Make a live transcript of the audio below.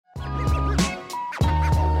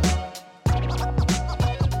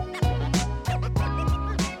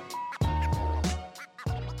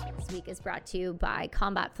is brought to you by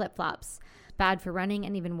Combat Flip-Flops. Bad for running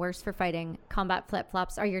and even worse for fighting, Combat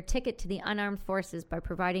Flip-Flops are your ticket to the unarmed forces by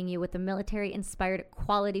providing you with the military-inspired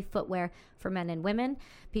quality footwear for men and women.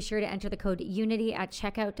 Be sure to enter the code UNITY at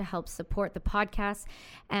checkout to help support the podcast.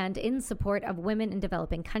 And in support of women in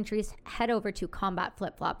developing countries, head over to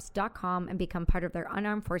combatflipflops.com and become part of their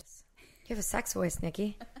unarmed forces. You have a sex voice,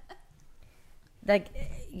 Nikki. Like,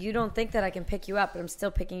 you don't think that I can pick you up, but I'm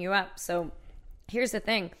still picking you up. So here's the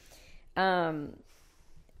thing.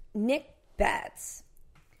 Nick Betts.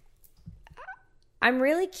 I'm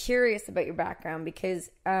really curious about your background because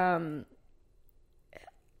I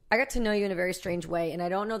got to know you in a very strange way, and I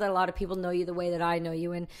don't know that a lot of people know you the way that I know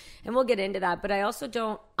you, and we'll get into that. But I also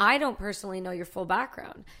don't personally know your full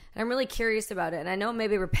background, and I'm really curious about it. And I know it may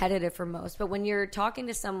be repetitive for most, but when you're talking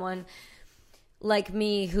to someone like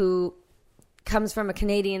me who comes from a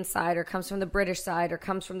Canadian side or comes from the British side or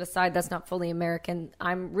comes from the side that's not fully American,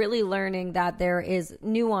 I'm really learning that there is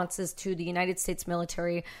nuances to the United States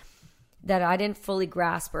military that I didn't fully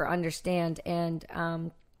grasp or understand. And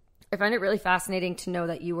I find it really fascinating to know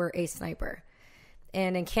that you were a sniper.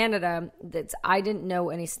 And in Canada, I didn't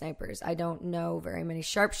know any snipers. I don't know very many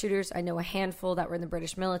sharpshooters. I know a handful that were in the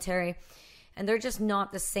British military, and they're just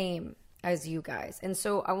not the same as you guys. And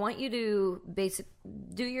so I want you to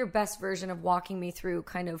do your best version of walking me through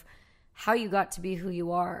kind of how you got to be who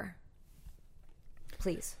you are.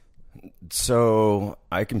 Please. So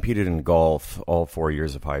I competed in golf all 4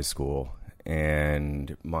 years of high school,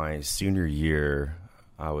 and my senior year,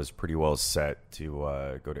 I was pretty well set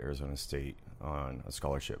to go to Arizona State on a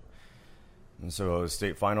scholarship. And so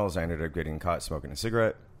state finals, I ended up getting caught smoking a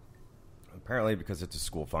cigarette. Apparently, because it's a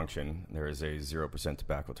school function, there is a 0%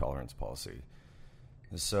 tobacco tolerance policy.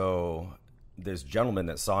 So this gentleman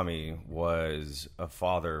that saw me was a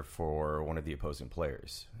father for one of the opposing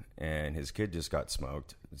players, and his kid just got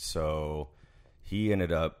smoked. So he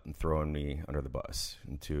ended up throwing me under the bus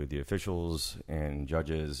to the officials and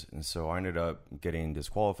judges. And so I ended up getting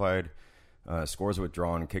disqualified, scores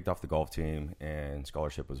withdrawn, kicked off the golf team, and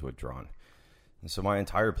scholarship was withdrawn. And so my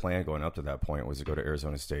entire plan going up to that point was to go to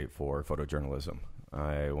Arizona State for photojournalism.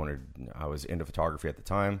 I was into photography at the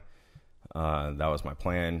time. That was my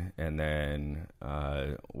plan. And then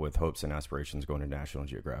with hopes and aspirations going to National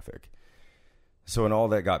Geographic. So when all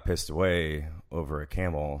that got pissed away over a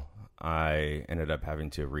camel, I ended up having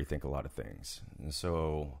to rethink a lot of things. And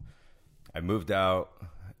so I moved out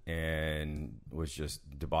and was just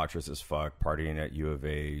debaucherous as fuck, partying at U of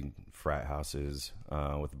A frat houses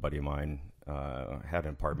with a buddy of mine. Had an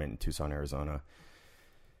apartment in Tucson, Arizona.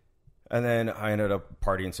 And then I ended up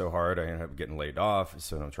partying so hard, I ended up getting laid off.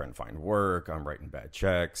 So I'm trying to find work. I'm writing bad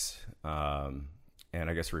checks. And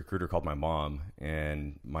I guess a recruiter called my mom,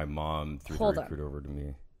 and my mom threw the recruiter over to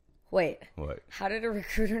me. Wait. What? How did a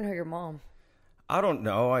recruiter know your mom? I don't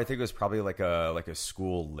know. I think it was probably like a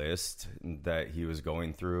school list that he was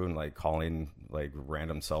going through and like calling like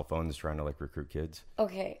random cell phones trying to like recruit kids.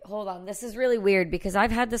 Okay, hold on. This is really weird because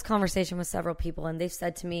I've had this conversation with several people, and they've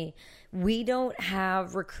said to me, we don't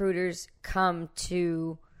have recruiters come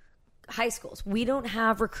to high schools. We don't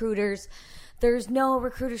have recruiters. There's no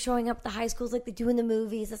recruiter showing up at the high schools like they do in the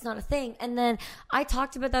movies. That's not a thing. And then I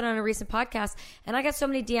talked about that on a recent podcast, and I got so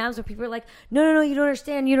many DMs where people are like, no, you don't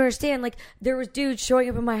understand. You don't understand. Like, there was dudes showing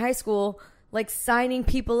up in my high school, like signing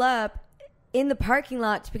people up in the parking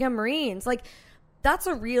lot to become Marines. Like, that's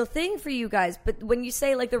a real thing for you guys. But when you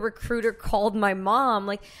say like the recruiter called my mom,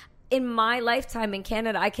 like in my lifetime in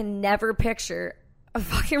Canada, I can never picture a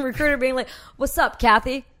fucking recruiter being like, what's up,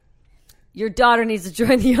 Kathy? Your daughter needs to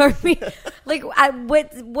join the army. Like, at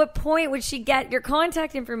what point would she get your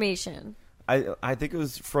contact information? I think it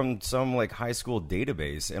was from some like high school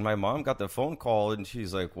database, and my mom got the phone call, and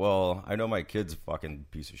she's like, well, I know my kid's a fucking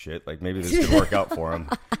piece of shit. Like, maybe this could work out for him.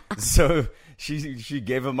 So she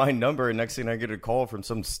gave him my number, and next thing I get a call from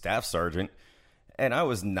some staff sergeant, and I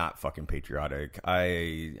was not fucking patriotic.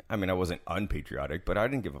 I mean, I wasn't unpatriotic, but I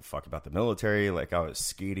didn't give a fuck about the military. Like, I was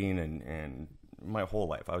skating and my whole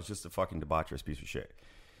life. I was just a fucking debaucherous piece of shit.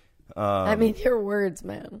 I mean, your words,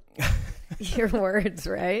 man. Your words,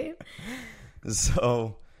 right?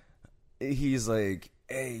 So he's like,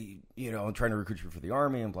 hey, I'm trying to recruit you for the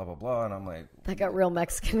army and blah, blah, blah. And I'm like... That got real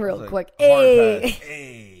Mexican real quick. Hey!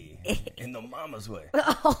 Hey! In the mama's way.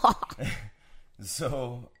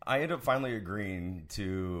 So I ended up finally agreeing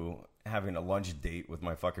to having a lunch date with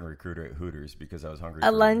my fucking recruiter at Hooters because I was hungry.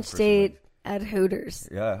 A lunch date at Hooters.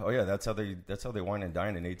 Yeah. Oh yeah. That's how they wine and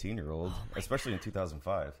dine an 18-year-old, especially in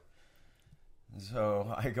 2005.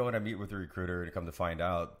 So I go and I meet with the recruiter to come to find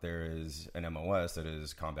out there is an MOS that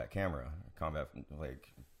is combat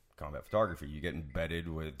combat photography. You get embedded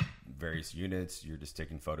with various units. You're just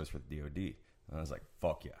taking photos for the DOD. And I was like,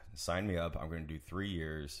 fuck yeah, sign me up. I'm going to do 3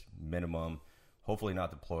 years minimum. Hopefully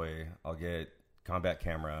not deploy. I'll get combat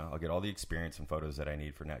camera. I'll get all the experience and photos that I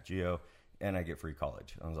need for Nat Geo, and I get free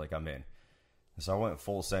college. I was like, I'm in. So I went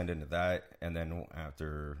full send into that, and then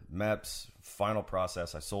after MEPS, final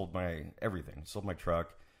process, I sold my everything. Sold my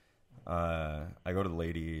truck. I go to the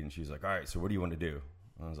lady, and she's like, all right, so what do you want to do?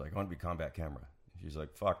 And I was like, I want to be combat camera. She's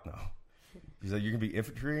like, fuck no. She's like, you can be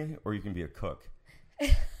infantry or you can be a cook.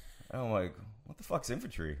 And I'm like, what the fuck's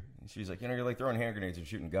infantry? And she's like, you're like throwing hand grenades and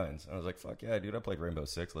shooting guns. And I was like, fuck yeah, dude, I played Rainbow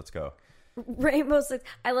Six. Let's go. Rainbow Six.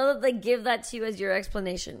 I love that they give that to you as your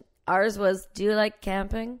explanation. Ours was, do you like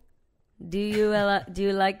camping? Do you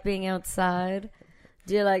like being outside?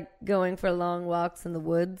 Do you like going for long walks in the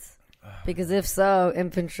woods? Because if so,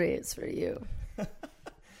 infantry is for you.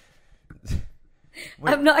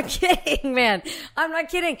 I'm not kidding, man. I'm not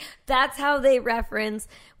kidding. That's how they reference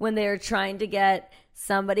when they're trying to get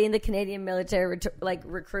somebody in the Canadian military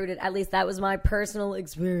recruited. At least that was my personal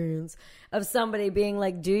experience of somebody being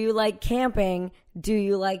like, do you like camping? Do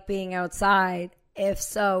you like being outside? If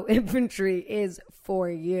so, infantry is for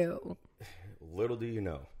you. Little do you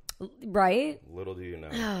know. Right? Little do you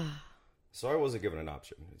know. So I wasn't given an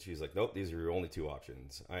option. She's like, nope, these are your only 2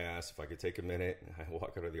 options. I asked if I could take a minute. I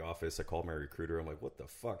walk out of the office. I called my recruiter. I'm like, what the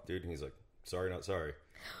fuck, dude? And he's like, sorry, not sorry.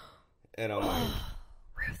 And I'm like,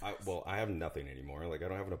 I have nothing anymore. Like, I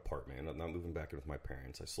don't have an apartment. I'm not moving back in with my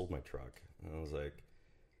parents. I sold my truck. And I was like,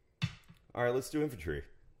 all right, let's do infantry.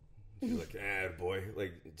 She's like, boy.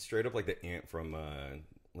 Like, straight up like the ant from,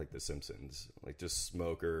 like, The Simpsons. Like, just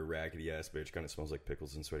smoker, raggedy-ass bitch. Kind of smells like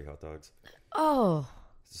pickles and sweaty hot dogs. Oh.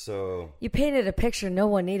 So you painted a picture no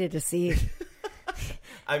one needed to see.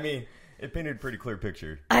 I mean, it painted a pretty clear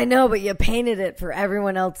picture. I know, but you painted it for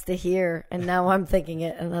everyone else to hear, and now I'm thinking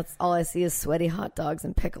it, and that's all I see is sweaty hot dogs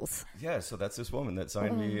and pickles. Yeah, so that's this woman that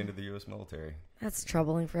signed me into the U.S. military. That's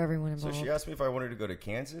troubling for everyone involved. So she asked me if I wanted to go to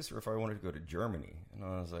Kansas or if I wanted to go to Germany. And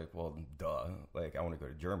I was like, well, duh. Like, I want to go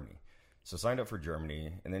to Germany. So signed up for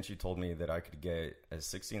Germany, and then she told me that I could get a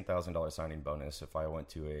 $16,000 signing bonus if I went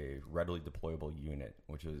to a readily deployable unit,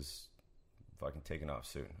 which is fucking taking off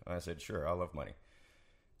soon. And I said, sure, I love money.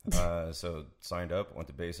 So signed up, went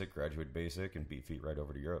to basic, graduated basic, and beat feet right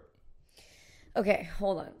over to Europe. Okay,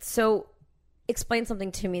 hold on. So explain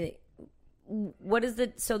something to me. What is the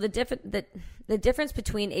difference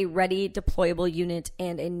between a ready deployable unit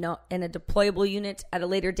and a deployable unit at a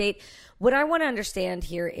later date? What I want to understand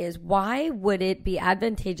here is, why would it be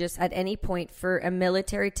advantageous at any point for a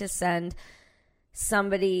military to send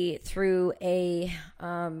somebody through a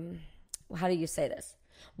how do you say this?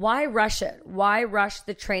 Why rush it? Why rush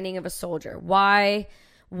the training of a soldier? Why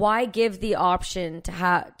give the option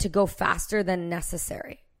to go faster than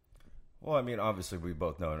necessary? Well, I mean, obviously, we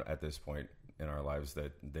both know at this point in our lives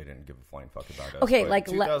that they didn't give a flying fuck about us. Okay, but like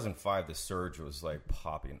 2005, the surge was like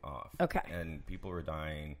popping off. Okay, and people were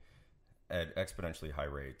dying at exponentially high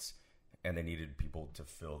rates, and they needed people to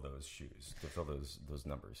fill those shoes, to fill those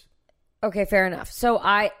numbers. Okay, fair enough. So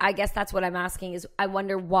I guess that's what I'm asking is, I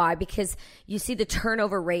wonder why, because you see the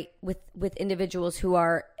turnover rate with individuals who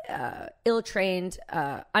are ill-trained,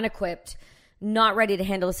 unequipped, not ready to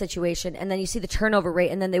handle a situation, and then you see the turnover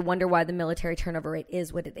rate, and then they wonder why the military turnover rate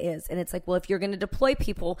is what it is. And it's like, well, if you're going to deploy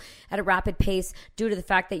people at a rapid pace due to the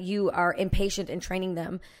fact that you are impatient in training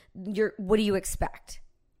them, what do you expect?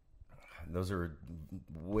 Those are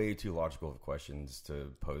way too logical of questions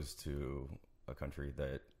to pose to a country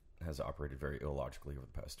that has operated very illogically over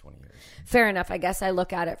the past 20 years. Fair enough. I guess I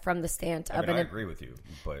look at it from the stand of I agree with you,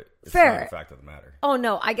 but it's fair. not a fact of the matter. Oh,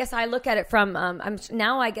 no. I guess I look at it from,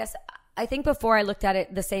 I think before I looked at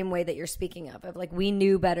it the same way that you're speaking of like, we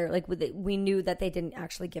knew better. Like, we knew that they didn't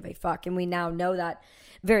actually give a fuck. And we now know that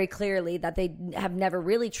very clearly, that they have never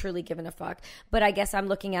really truly given a fuck. But I guess I'm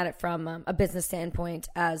looking at it from a business standpoint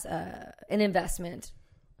as an investment.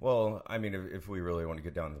 Well, I mean, if we really want to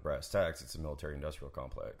get down to the brass tacks, it's a military-industrial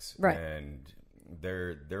complex. Right. And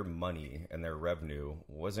their money and their revenue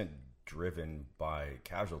wasn't driven by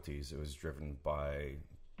casualties. It was driven by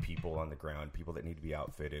people on the ground, people that need to be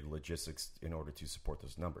outfitted, logistics in order to support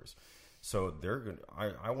those numbers. So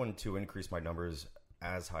I wanted to increase my numbers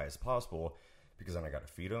as high as possible, because then I got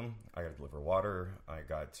to feed them, I got to deliver water, I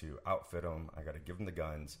got to outfit them, I got to give them the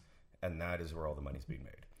guns, and that is where all the money's being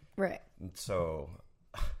made. Right. And so,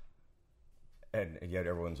 and yet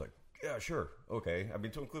everyone's like, yeah, sure, okay. I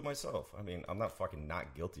mean, to include myself. I mean, I'm not fucking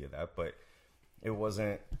not guilty of that, but it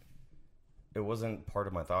wasn't it wasn't part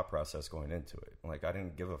of my thought process going into it. Like, I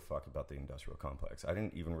didn't give a fuck about the industrial complex. I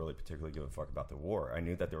didn't even really particularly give a fuck about the war. I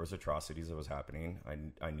knew that there was atrocities that was happening.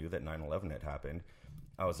 I knew that 9/11 had happened.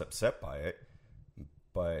 I was upset by it,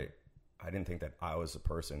 but I didn't think that I was the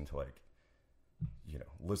person to, like, you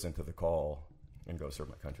know, listen to the call and go serve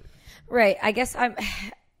my country. Right. I guess I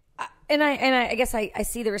guess I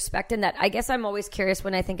see the respect in that. I guess I'm always curious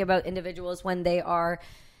when I think about individuals when they are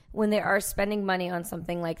spending money on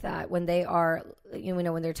something like that, when they are, you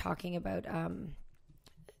know, when they're talking about,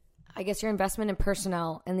 I guess, your investment in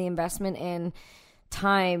personnel and the investment in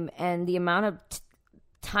time and the amount of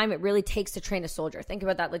time it really takes to train a soldier. Think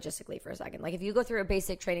about that logistically for a second. Like, if you go through a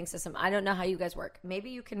basic training system, I don't know how you guys work.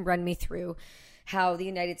 Maybe you can run me through how the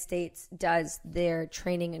United States does their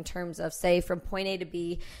training in terms of, say, from point A to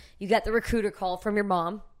B, you get the recruiter call from your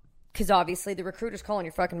mom. Because obviously the recruiter's calling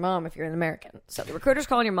your fucking mom if you're an American. So the recruiter's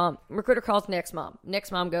calling your mom. Recruiter calls Nick's mom.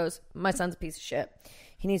 Nick's mom goes, my son's a piece of shit.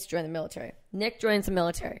 He needs to join the military. Nick joins the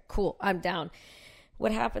military. Cool, I'm down.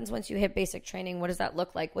 What happens once you hit basic training? What does that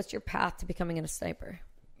look like? What's your path to becoming a sniper?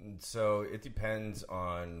 So it depends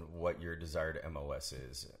on what your desired MOS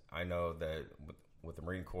is. I know that with the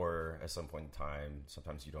Marine Corps, at some point in time,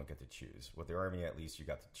 sometimes you don't get to choose. With the Army, at least you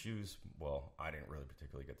got to choose. Well, I didn't really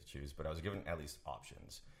particularly get to choose, but I was given at least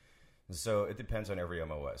options. So it depends on every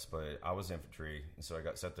MOS, but I was infantry, and so I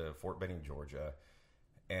got sent to Fort Benning, Georgia.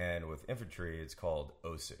 And with infantry, it's called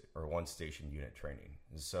OSIT, or One Station Unit Training.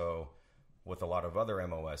 And so with a lot of other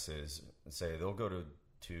MOSs, say they'll go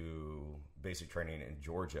to basic training in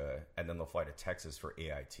Georgia, and then they'll fly to Texas for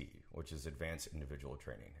AIT, which is Advanced Individual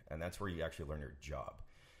Training. And that's where you actually learn your job.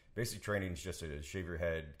 Basic training is just to shave your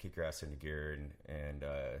head, kick your ass into gear, and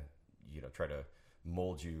you know, try to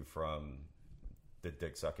mold you from the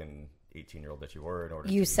dick-sucking 18-year-old that you were in order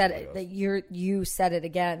you to said it that you said it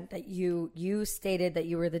again, that you stated that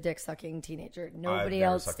you were the dick sucking teenager. Nobody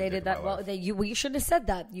else stated that. Well, that you shouldn't have said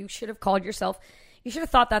that. You should have called yourself, you should have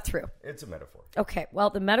thought that through. It's a metaphor. Okay, well,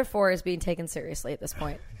 the metaphor is being taken seriously at this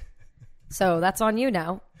point. So that's on you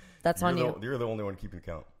now. That's on you. You're the only one keeping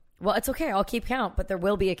count. Well, it's okay, I'll keep count, but there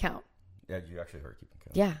will be a count. Yeah, you actually are keeping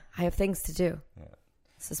count. Yeah, I have things to do. Yeah.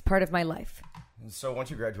 This is part of my life. So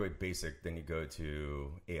once you graduate basic, then you go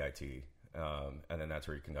to AIT, and then that's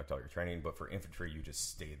where you conduct all your training. But for infantry, you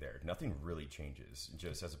just stay there. Nothing really changes.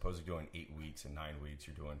 Just as opposed to doing 8 weeks and 9 weeks,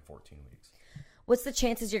 you're doing 14 weeks. What's the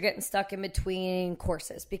chances you're getting stuck in between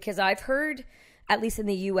courses? Because I've heard, at least in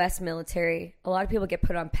the U.S. military, a lot of people get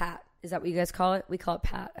put on PAT. Is that what you guys call it? We call it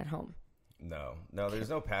PAT at home. No, there's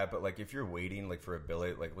no PAT. But like if you're waiting, like for a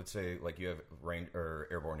billet, like let's say like you have range or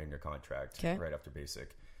airborne in your contract right after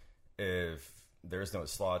basic. If there's no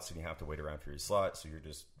slots and you have to wait around for your slot, so you're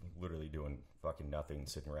just literally doing fucking nothing,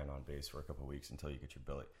 sitting around on base for a couple of weeks until you get your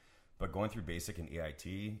billet. But going through basic and AIT,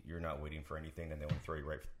 you're not waiting for anything, and they want to throw you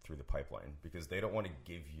right through the pipeline because they don't want to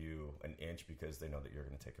give you an inch because they know that you're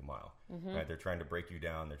going to take a mile. Mm-hmm. Right? They're trying to break you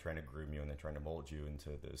down, they're trying to groom you, and they're trying to mold you into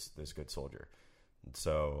this good soldier. And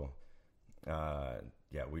so,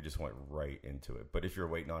 yeah, we just went right into it. But if you're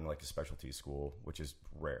waiting on like a specialty school, which is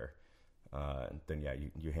rare, then yeah,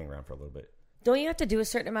 you hang around for a little bit. Don't you have to do a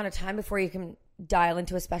certain amount of time before you can dial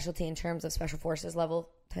into a specialty in terms of special forces level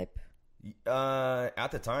type?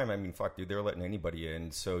 At the time, I mean, fuck, dude, they were letting anybody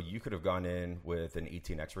in. So you could have gone in with an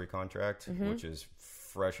 18 X-ray contract, which is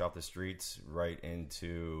fresh off the streets, right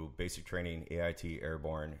into basic training, AIT,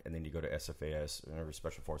 airborne, and then you go to SFAS, or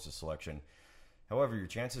Special Forces Selection. However, your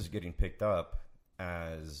chances of getting picked up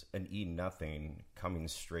as an E-nothing coming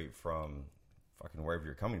straight from fucking wherever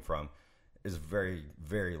you're coming from is very,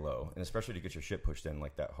 very low, and especially to get your shit pushed in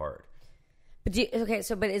like that hard. But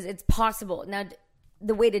it's possible now.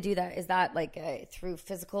 The way to do that is that like through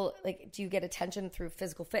physical, like do you get attention through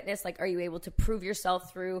physical fitness? Like, are you able to prove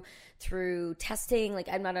yourself through testing? Like,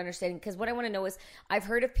 I'm not understanding, because what I want to know is I've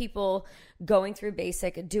heard of people going through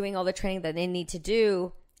basic, doing all the training that they need to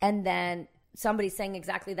do, and then somebody saying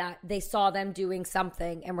exactly that. They saw them doing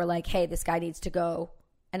something and were like, hey, this guy needs to go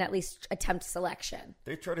and at least attempt selection.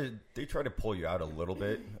 They try to pull you out a little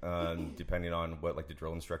bit, depending on what like the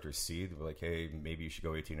drill instructors see. They're like, hey, maybe you should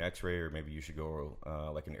go 18 X-ray, or maybe you should go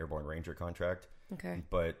like an airborne ranger contract. Okay.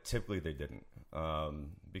 But typically they didn't,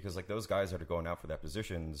 because like those guys that are going out for that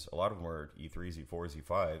positions, a lot of them are E3s, E4s,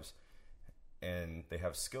 E5s, and they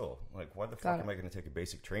have skill. Like, why the fuck am I going to take a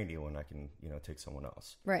basic trainee when I can, take someone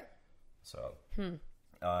else? Right. So.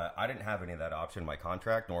 I didn't have any of that option in my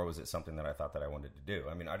contract, nor was it something that I thought that I wanted to do.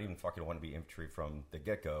 I mean, I didn't even fucking want to be infantry from the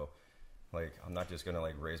get-go. Like, I'm not just going to,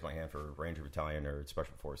 like, raise my hand for Ranger Battalion or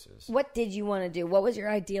Special Forces. What did you want to do? What was your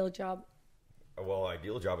ideal job? Well,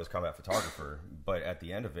 ideal job is combat photographer, but at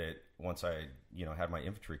the end of it, once I, had my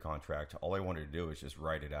infantry contract, all I wanted to do was just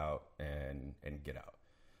write it out and get out.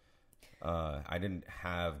 I didn't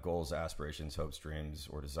have goals, aspirations, hopes, dreams,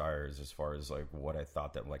 or desires as far as like what I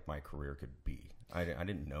thought that like my career could be. I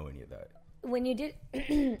didn't know any of that. When you did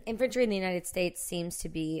infantry in the United States seems to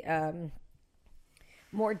be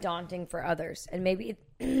more daunting for others, and maybe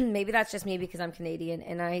that's just me because I'm Canadian,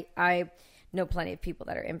 and I know plenty of people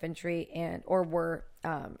that are infantry or were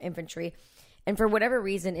infantry. And for whatever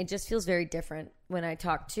reason, it just feels very different when I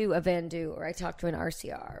talk to a Vandu or I talk to an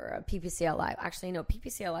RCR or a PPCLI. Actually, no,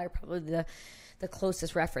 PPCLI are probably the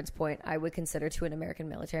closest reference point I would consider to an American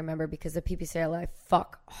military member, because the PPCLI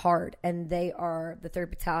fuck hard, and they are the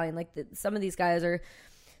 3rd Battalion. Like some of these guys are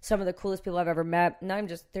some of the coolest people I've ever met,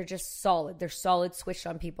 and they're just solid. They're solid, switched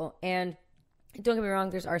on people. And don't get me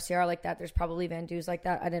wrong, there's RCR like that. There's probably Vandus like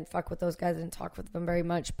that. I didn't fuck with those guys. I didn't talk with them very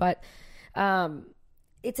much, but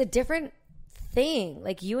it's a different thing.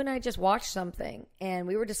 Like, you and I just watched something and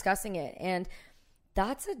we were discussing it, and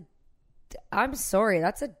I'm sorry,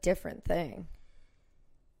 that's a different thing.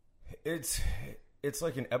 It's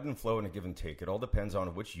like an ebb and flow and a give and take. It all depends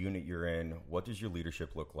on which unit you're in, what does your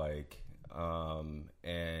leadership look like,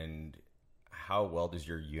 and how well does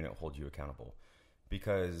your unit hold you accountable.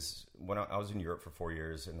 Because when I was in Europe for 4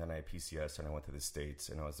 years, and then I had PCS, and I went to the States,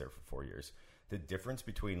 and I was there for 4 years, the difference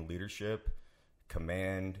between leadership,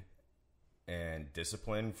 command, and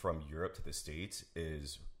discipline from Europe to the States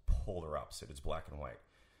is polar opposite. It's black and white.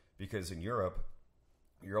 Because in Europe,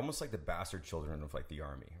 you're almost like the bastard children of like the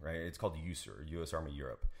army, right? It's called USAR, U.S. Army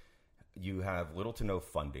Europe. You have little to no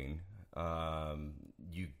funding.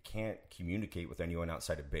 You can't communicate with anyone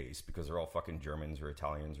outside of base because they're all fucking Germans or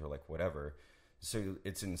Italians or like whatever. So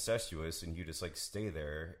it's incestuous, and you just like stay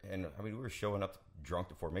there. And I mean, we were showing up drunk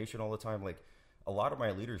to formation all the time. Like, a lot of my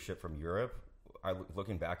leadership from Europe,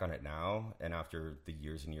 looking back on it now, and after the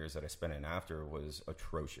years and years that I spent in after, was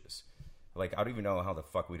atrocious. Like, I don't even know how the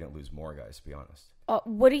fuck we didn't lose more guys, to be honest.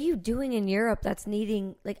 What are you doing in Europe that's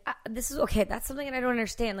needing, like, this is okay. That's something that I don't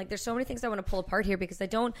understand. Like, there's so many things I want to pull apart here because I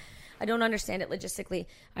don't understand it logistically.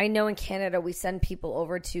 I know in Canada we send people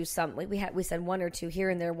over to some, like we send 1 or 2 here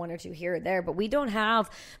and there, 1 or 2 here or there, but we don't have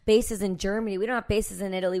bases in Germany. We don't have bases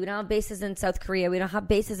in Italy. We don't have bases in South Korea. We don't have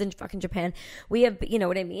bases in fucking Japan. We have, you know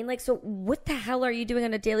what I mean? Like, so what the hell are you doing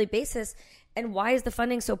on a daily basis? And why is the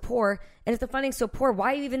funding so poor? And if the funding's so poor,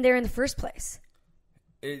 why are you even there in the first place?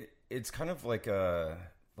 It's kind of like a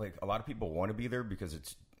lot of people want to be there because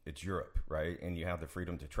it's Europe, right? And you have the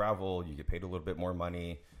freedom to travel, you get paid a little bit more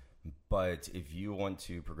money. But if you want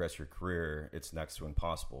to progress your career, it's next to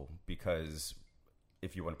impossible, because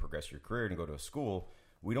if you want to progress your career and go to a school,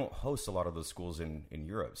 we don't host a lot of those schools in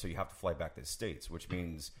Europe. So you have to fly back to the States, which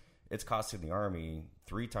means it's costing the Army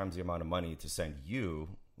 3 times the amount of money to send you,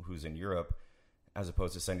 who's in Europe, as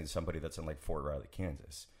opposed to sending somebody that's in like Fort Riley,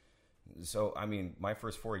 Kansas. So, I mean, my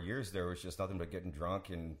first 4 years there was just nothing but getting drunk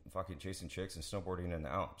and fucking chasing chicks and snowboarding in the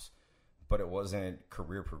Alps. But it wasn't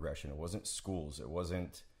career progression. It wasn't schools. It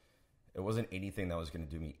wasn't anything that was going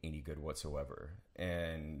to do me any good whatsoever.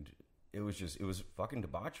 And it was fucking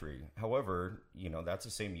debauchery. However, that's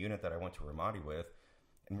the same unit that I went to Ramadi with,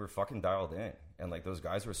 and we're fucking dialed in. And like, those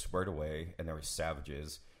guys were squared away, and they were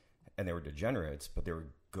savages, and they were degenerates, but they were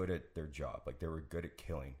good at their job. Like, they were good at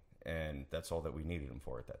killing. And that's all that we needed them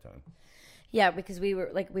for at that time. Yeah, because we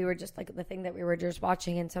were just like the thing that we were just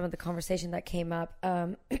watching, and some of the conversation that came up,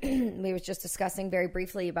 we was just discussing very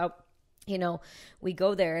briefly about, we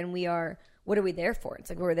go there and what are we there for?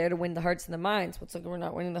 It's like, we're there to win the hearts and the minds. Well, it's like, we're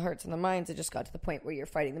not winning the hearts and the minds. It just got to the point where you're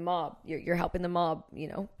fighting the mob. You're helping the mob,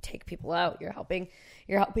 take people out. You're helping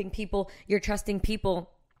people. You're trusting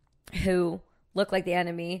people who look like the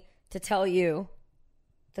enemy to tell you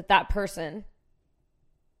that person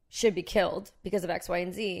should be killed because of X, Y,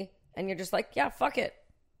 and Z. And you're just like, yeah, fuck it.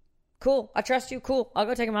 Cool. I trust you. Cool. I'll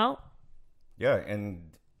go take him out. Yeah.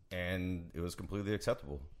 And it was completely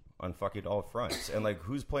acceptable on fucking all fronts. And like,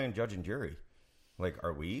 who's playing judge and jury? Like,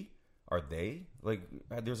 are we? Are they? Like,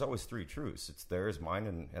 there's always 3 truths. It's theirs,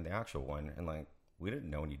 mine, and the actual one. And like, we didn't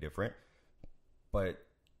know any different. But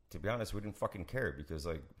to be honest, we didn't fucking care, because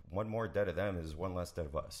like, one more dead of them is one less dead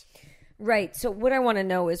of us. Right. So what I want to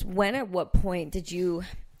know is, at what point did you...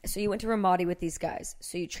 So you went to Ramadi with these guys.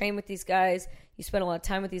 So you trained with these guys. You spent a lot of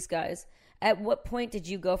time with these guys. At what point did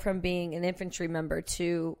you go from being an infantry member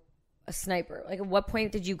to a sniper? Like, at what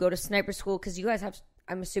point did you go to sniper school? Because you guys have,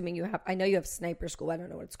 I'm assuming you have, I know you have sniper school. I don't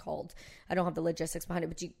know what it's called. I don't have the logistics behind it,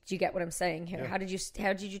 but do you get what I'm saying here? Yeah. How did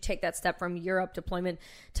you take that step from Europe deployment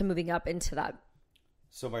to moving up into that?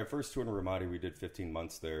 So my first tour in Ramadi, we did 15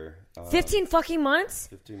 months there. 15 fucking months?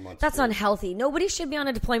 15 months. That's straight. unhealthy. Nobody should be on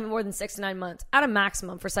a deployment more than 6 to 9 months at a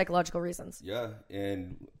maximum for psychological reasons. Yeah,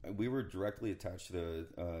 and we were directly attached to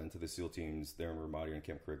the SEAL teams there in Ramadi and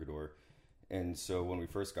Camp Corregidor. And so when we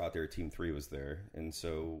first got there, Team 3 was there. And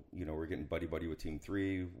so, we're getting buddy-buddy with Team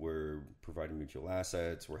 3. We're providing mutual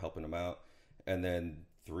assets. We're helping them out. And then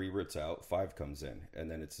 3 rits out, 5 comes in.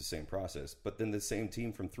 And then it's the same process. But then the same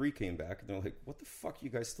team from 3 came back, and they're like, what the fuck are you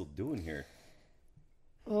guys still doing here?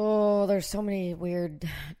 Oh, there's so many weird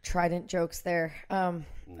Trident jokes there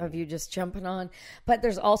of you just jumping on. But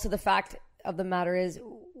there's also the fact of the matter is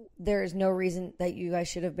there is no reason that you guys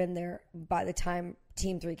should have been there by the time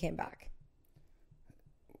Team 3 came back.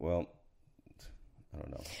 Well, I don't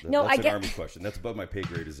know. No, That's I get an Army question. That's above my pay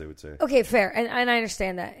grade, as they would say. Okay, fair. And I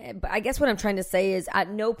understand that. But I guess what I'm trying to say is at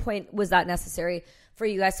no point was that necessary for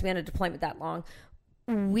you guys to be on a deployment that long.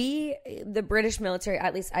 The British military,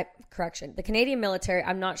 at least, the Canadian military,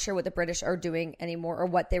 I'm not sure what the British are doing anymore or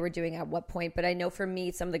what they were doing at what point. But I know for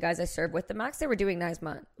me, some of the guys I served with, the max they were doing 9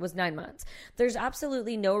 months. There's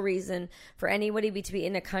absolutely no reason for anybody to be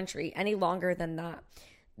in a country any longer than that.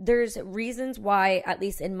 There's reasons why, at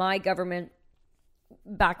least in my government,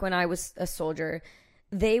 back when I was a soldier,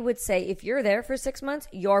 they would say, if you're there for 6 months,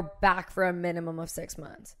 you're back for a minimum of 6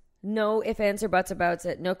 months. No ifs, ands, or buts about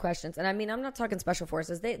it. No questions. And I mean, I'm not talking special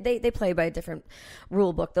forces. They play by a different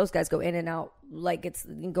rule book. Those guys go in and out like it's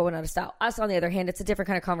going out of style. Us, on the other hand, it's a different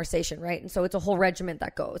kind of conversation, right? And so it's a whole regiment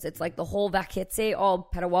that goes. It's like the whole Vakitse, all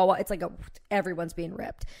Petawawa. It's like everyone's being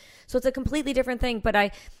ripped. So it's a completely different thing. But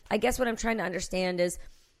I guess what I'm trying to understand is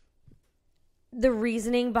the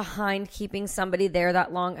reasoning behind keeping somebody there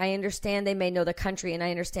that long. I understand they may know the country, and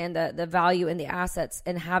I understand the value and the assets,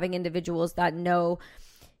 and having individuals that know,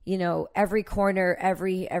 every corner,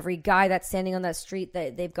 every guy that's standing on that street,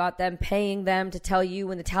 that they've got them paying them to tell you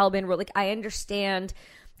when the Taliban were like, I understand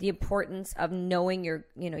the importance of knowing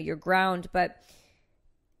your ground, but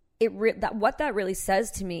what that really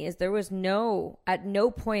says to me is there was at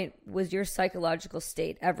no point was your psychological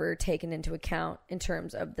state ever taken into account in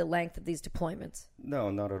terms of the length of these deployments.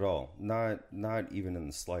 No, not at all. Not even in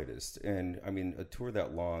the slightest. And I mean, a tour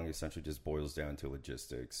that long essentially just boils down to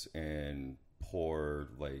logistics and poor,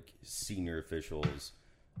 senior officials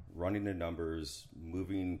running the numbers,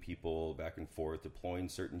 moving people back and forth, deploying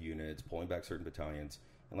certain units, pulling back certain battalions.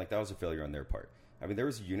 And that was a failure on their part. I mean, there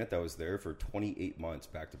was a unit that was there for 28 months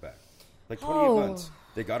back to back. 28 months.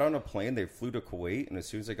 They got on a plane, they flew to Kuwait, and as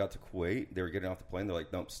soon as they got to Kuwait, they were getting off the plane. They're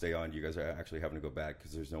like, nope, stay on. You guys are actually having to go back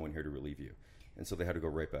because there's no one here to relieve you. And so they had to go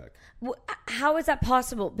right back. How is that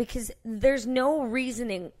possible? Because there's no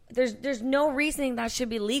reasoning. There's no reasoning that should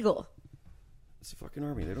be legal. It's the fucking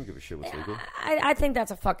Army. They don't give a shit what's legal. I think that's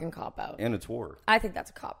a fucking cop-out. And it's war. I think that's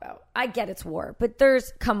a cop-out. I get it's war. But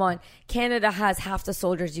come on. Canada has half the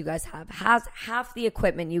soldiers you guys have. Has half the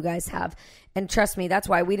equipment you guys have. And trust me, that's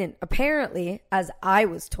why we didn't, apparently, as I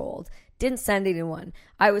was told, didn't send anyone.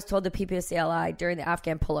 I was told the PPCLI during the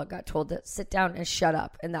Afghan pullout got told to sit down and shut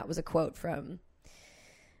up. And that was a quote from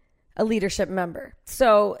a leadership member.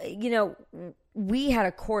 So, we had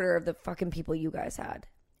a quarter of the fucking people you guys had.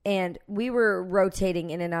 And we were rotating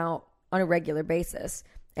in and out on a regular basis,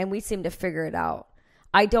 and we seemed to figure it out.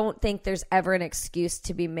 I don't think there's ever an excuse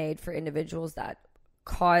to be made for individuals that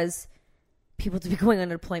cause people to be going on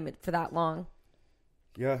deployment for that long.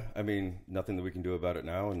 Yeah, I mean, nothing that we can do about it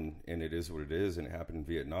now, and it is what it is, and it happened in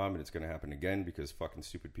Vietnam, and it's going to happen again because fucking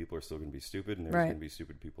stupid people are still going to be stupid, and there's going to be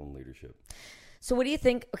stupid people in leadership. So what do you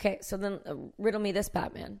think? Okay, so then riddle me this,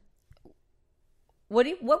 Batman. What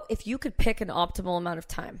if you could pick an optimal amount of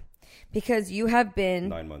time? Because you have been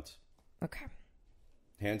 9 months. Okay.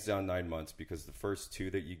 Hands down 9 months, because the first 2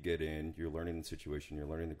 that you get in, you're learning the situation, you're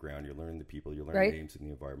learning the ground, you're learning the people, you're learning names in the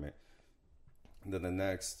environment. And then the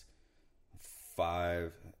next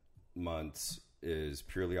 5 months is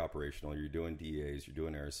purely operational. You're doing DAs, you're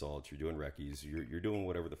doing air assaults, you're doing recce's, you're doing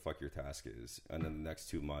whatever the fuck your task is. And then the next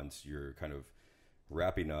 2 months, you're kind of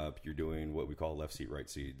wrapping up. You're doing what we call left seat, right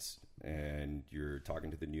seats, and you're talking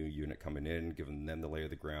to the new unit coming in, giving them the lay of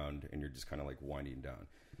the ground, and you're just kind of winding down.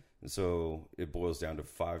 And so it boils down to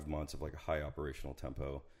 5 months of a high operational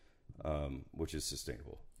tempo, which is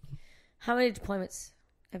sustainable. How many deployments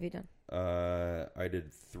have you done? I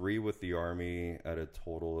did 3 with the Army at a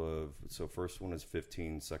total of, so first one is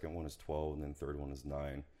 15, second one is 12, and then third one is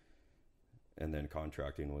 9. And then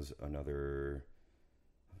contracting was another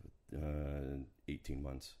 18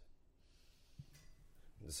 months.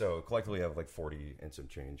 So collectively I have 40 and some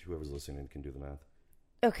change. Whoever's listening can do the math.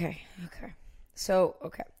 Okay. So,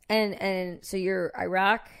 okay. And so you're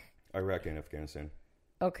Iraq and Afghanistan.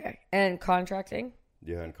 Okay. And contracting?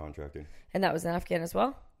 Yeah, and contracting. And that was in Afghan as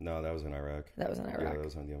well? No, that was in Iraq. That was in Iraq. Yeah, that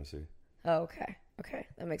was on the MSC. Oh, okay. Okay.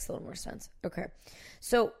 That makes a little more sense. Okay.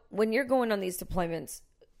 So when you're going on these deployments,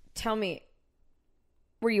 tell me,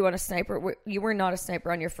 were you on a sniper? You were not a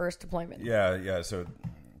sniper on your first deployment. Yeah. So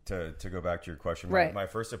to go back to your question, Right. my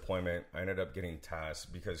first deployment, I ended up getting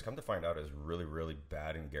tasked because come to find out I was really, really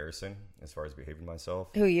bad in garrison as far as behaving myself.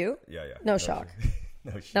 Who, you? Yeah. No shock.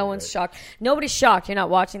 No shit, No one's right? shocked. Nobody's shocked. You're not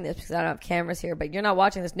watching this because I don't have cameras here, but you're not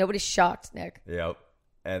watching this. Nobody's shocked, Nick. Yep.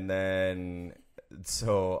 And then,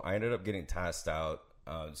 so I ended up getting tasked out.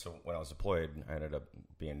 So when I was deployed, I ended up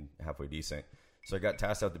being halfway decent. So I got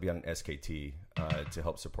tasked out to be on an SKT to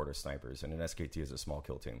help support our snipers. And an SKT is a small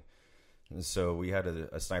kill team. And so we had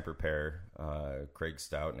a sniper pair, Craig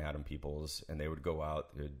Stout and Adam Peoples, and they would go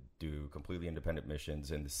out to do completely independent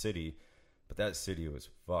missions in the city. But that city was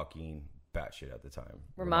fucking batshit at the time.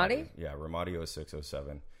 Ramadi? Yeah, Ramadi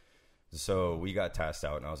 0607. So we got tasked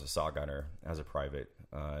out, and I was a saw gunner as a private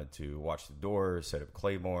to watch the doors, set up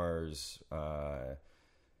claymores,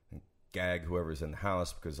 gag whoever's in the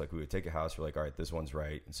house, because like we would take a house, we're like, all right, this one's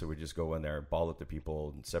right. And so we just go in there, ball up the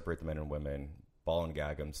people, separate the men and women, ball and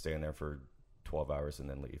gag them, stay in there for 12 hours, and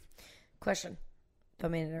then leave. Question.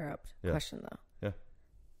 Don't mean to interrupt. Yeah. Question, though. Yeah.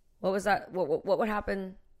 What was that? What would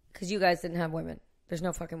happen? Because you guys didn't have women. There's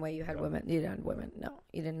no fucking way you had women. You didn't have women. No,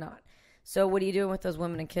 you did not. So what are you doing with those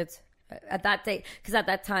women and kids at that date? Because at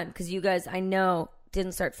that time, because you guys, I know,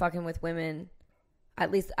 didn't start fucking with women. At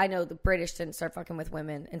least I know the British didn't start fucking with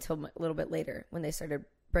women until a little bit later when they started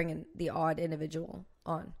bringing the odd individual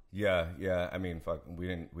on. Yeah. I mean, fuck, we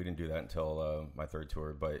didn't do that until my third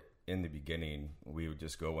tour. But in the beginning, we would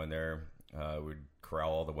just go in there. We'd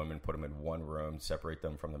corral all the women, put them in one room, separate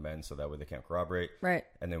them from the men so that way they can't corroborate. Right.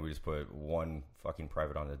 And then we just put one fucking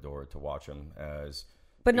private on the door to watch them as.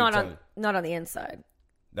 But not on the inside.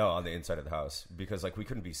 No, on the inside of the house, because like we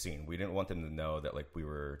couldn't be seen. We didn't want them to know that like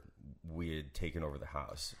we had taken over the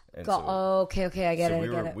house. And okay, I get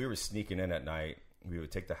it. We were sneaking in at night. We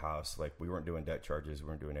would take the house. Like we weren't doing debt charges. We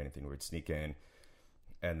weren't doing anything. We would sneak in,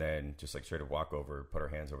 and then just like straight up walk over, put our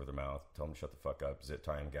hands over their mouth, tell them to shut the fuck up, zip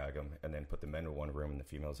tie and gag them, and then put the men in one room and the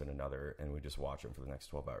females in another, and we just watch them for the next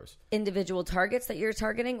 12 hours. Individual targets that you're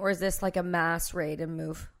targeting, or is this like a mass raid and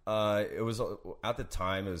move? It was at the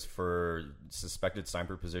time it was for suspected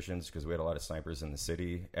sniper positions because we had a lot of snipers in the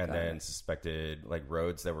city, and then suspected like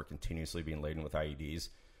roads that were continuously being laden with IEDs.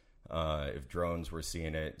 If drones were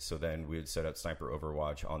seeing it, so then we would set up sniper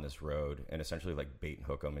overwatch on this road and essentially like bait and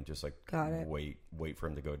hook them and just like wait for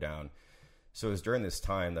him to go down. So it was during this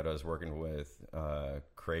time that I was working with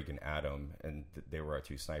Craig and Adam, and they were our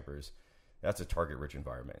two snipers. That's a target-rich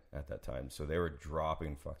environment at that time, so they were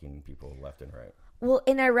dropping fucking people left and right. Well,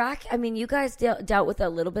 in Iraq, I mean, you guys dealt with a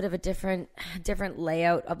little bit of a different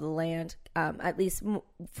layout of the land, at least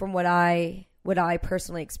from what I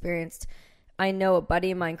personally experienced. I know a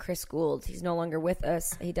buddy of mine, Chris Gould. He's no longer with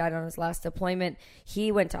us. He died on his last deployment.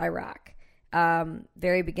 He went to Iraq,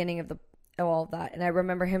 very beginning of all of that, and I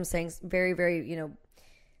remember him saying very, very,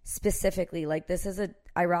 specifically, like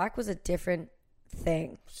Iraq was a different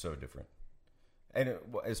thing. So different, and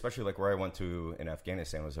especially like where I went to in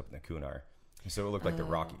Afghanistan was up in the Kunar. So it looked like the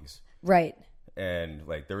Rockies. Right. And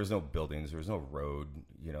like there was no buildings, there was no road,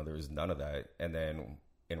 there was none of that. And then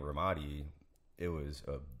in Ramadi, it was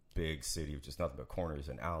a big city with just nothing but corners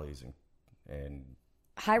and alleys and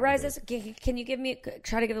high rises. Can you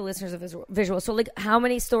try to give the listeners a visual? So like how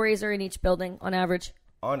many stories are in each building on average?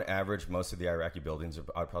 On average, most of the Iraqi buildings are,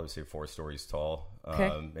 I'd probably say 4 stories tall,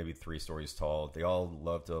 maybe 3 stories tall. They all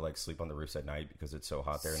love to like sleep on the roofs at night because it's so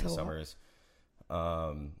hot there in the summers.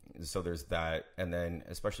 So there's that, and then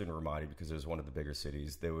especially in Ramadi because it was one of the bigger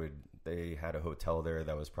cities, they had a hotel there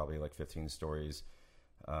that was probably like 15 stories.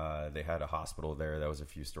 They had a hospital there that was a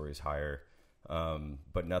few stories higher,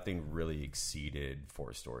 but nothing really exceeded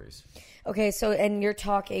 4 stories. Okay, so and you're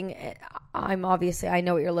talking. I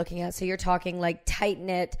know what you're looking at. So you're talking like tight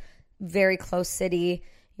knit, very close city.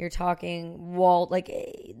 You're talking wall, like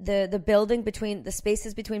the building between the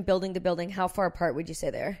spaces between building to building. How far apart would you say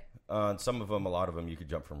there? Some of them, a lot of them, you could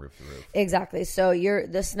jump from roof to roof. Exactly. So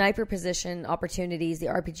the sniper position opportunities, the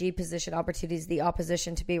RPG position opportunities, the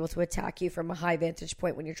opposition to be able to attack you from a high vantage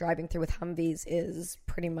point when you're driving through with Humvees is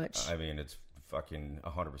pretty much. I mean, it's fucking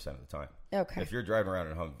 100% of the time. Okay. If you're driving around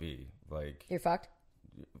in a Humvee, like you're fucked.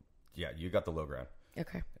 Yeah, you got the low ground.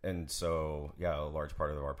 Okay. And so, yeah, a large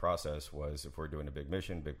part of our process was if we're doing a big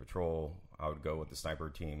mission, big patrol, I would go with the sniper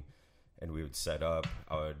team, and we would set up.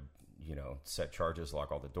 I would. Set charges,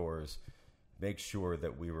 lock all the doors, make sure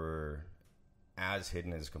that we were as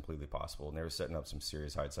hidden as completely possible. And they were setting up some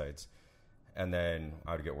serious hide sites. And then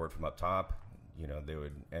I would get word from up top, they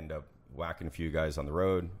would end up whacking a few guys on the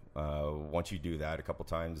road. Once you do that a couple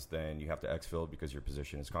times, then you have to exfil because your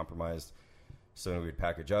position is compromised. So then we'd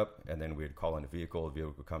package up, and then we'd call in a vehicle. The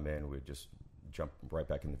vehicle would come in. We'd just jump right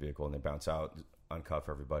back in the vehicle and then bounce out, uncuff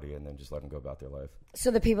everybody, and then just let them go about their life.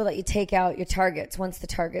 So the people that you take out, your targets, once the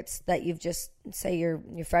targets that you've just, say you're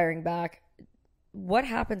firing back, what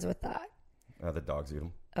happens with that? The dogs eat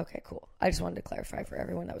them. Okay, cool. I just wanted to clarify for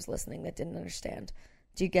everyone that was listening that didn't understand.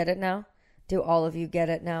 Do you get it now? Do all of you get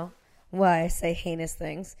it now? Why I say heinous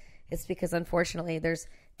things? It's because, unfortunately, there's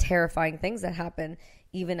terrifying things that happen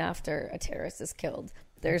even after a terrorist is killed.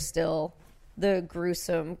 There's still the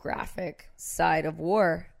gruesome, graphic side of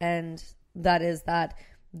war, and that is that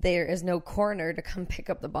there is no coroner to come pick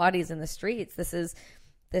up the bodies in the streets. This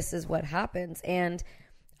is what happens. And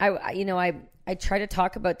I try to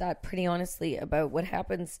talk about that pretty honestly about what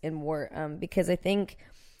happens in war, because I think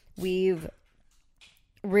we've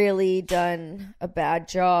really done a bad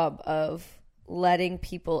job of letting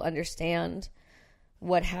people understand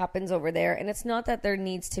what happens over there. And it's not that there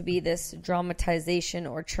needs to be this dramatization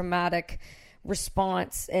or traumatic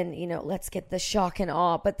response and, let's get the shock and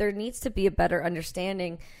awe, but there needs to be a better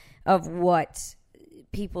understanding of what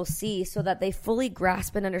people see so that they fully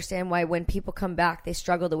grasp and understand why when people come back, they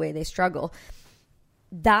struggle the way they struggle.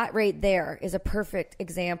 That right there is a perfect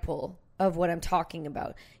example of what I'm talking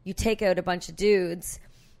about. You take out a bunch of dudes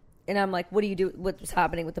and I'm like, what do you do? What's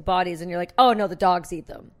happening with the bodies? And you're like, oh no, the dogs eat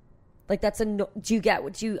them. Like do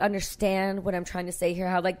you understand what I'm trying to say here?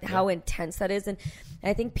 How intense that is. And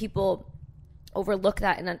I think people overlook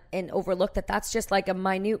that and overlook that that's just like a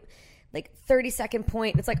minute, 30-second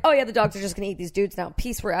point. It's like, oh yeah, the dogs are just going to eat these dudes now.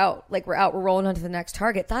 Peace, we're out. We're rolling on to the next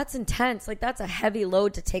target. That's intense. That's a heavy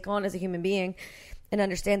load to take on as a human being and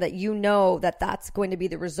understand that that's going to be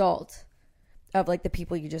the result of the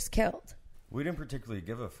people you just killed. We didn't particularly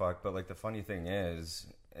give a fuck, but the funny thing is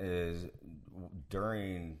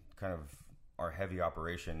during kind of our heavy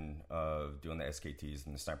operation of doing the SKTs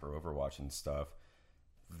and the sniper overwatch and stuff,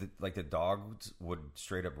 the dogs would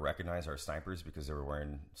straight up recognize our snipers because they were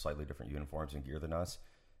wearing slightly different uniforms and gear than us.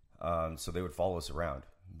 So they would follow us around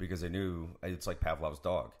because they knew it's like Pavlov's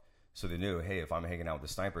dog. So they knew, hey, if I'm hanging out with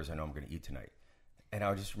the snipers, I know I'm going to eat tonight. And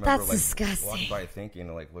I just remember that's disgusting. Walking by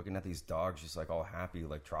thinking, looking at these dogs just all happy,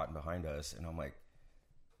 trotting behind us. And I'm like,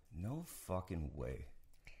 no fucking way.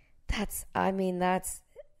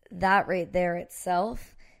 That right there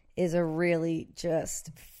itself is a really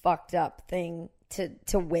just fucked up thing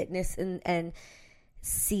to witness and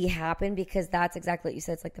see happen, because that's exactly what you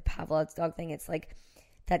said. It's like the Pavlov's dog thing. It's like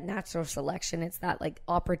that natural selection. It's that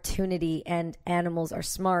opportunity, and animals are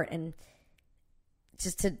smart. And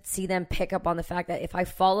just to see them pick up on the fact that if I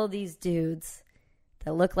follow these dudes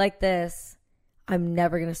that look like this, I'm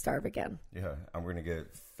never going to starve again. Yeah, I'm going to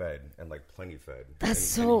get fed and plenty fed.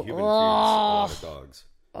 That's and human feeds a lot of dogs.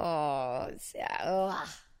 Oh, yeah.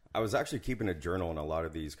 I was actually keeping a journal on a lot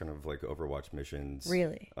of these kind of Overwatch missions.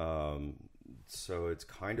 Really? So it's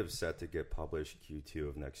kind of set to get published Q2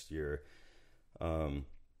 of next year.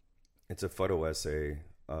 It's a photo essay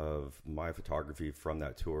of my photography from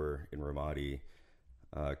that tour in Ramadi,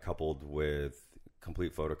 coupled with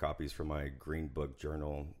complete photocopies from my Green Book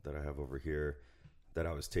journal that I have over here that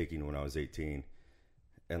I was taking when I was 18.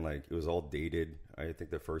 And it was all dated. I think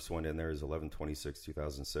the first one in there is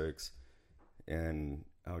 11/26/2006. And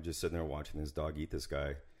I was just sitting there watching this dog eat this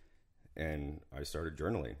guy, and I started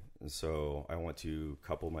journaling. And so I want to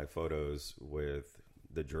couple my photos with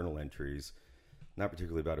the journal entries, not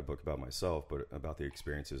particularly about a book about myself, but about the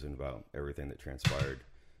experiences and about everything that transpired.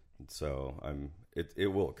 And so it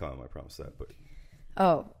will come, I promise that. But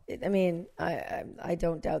I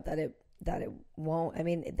don't doubt that it won't.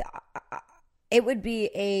 It would be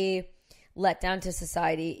a letdown to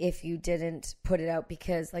society if you didn't put it out,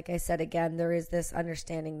 because like I said, again, there is this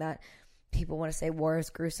understanding that people want to say war is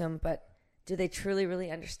gruesome, but do they truly really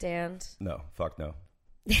understand? No, fuck no.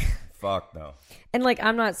 Fuck no. And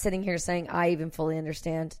I'm not sitting here saying I even fully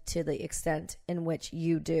understand to the extent in which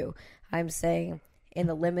you do. I'm saying in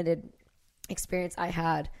the limited experience I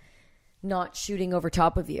had not shooting over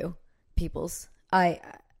top of you, peoples,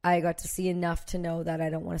 I got to see enough to know that I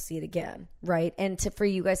don't want to see it again, right? And for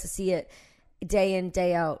you guys to see it day in,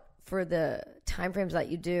 day out for the time frames that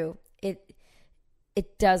you do,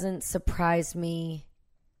 it doesn't surprise me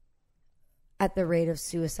at the rate of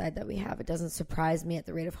suicide that we have. It doesn't surprise me at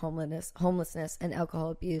the rate of homelessness and alcohol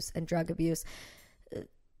abuse and drug abuse.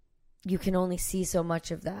 You can only see so much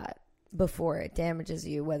of that before it damages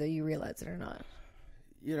you, whether you realize it or not.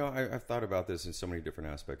 I've thought about this in so many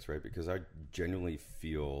different aspects, right? Because I genuinely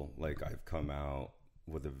feel like I've come out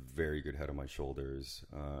with a very good head on my shoulders.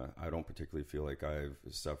 I don't particularly feel like I've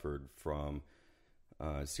suffered from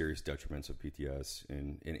serious detriments of PTS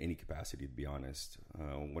in any capacity, to be honest.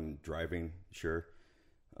 When driving, sure,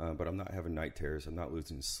 but I'm not having night terrors. I'm not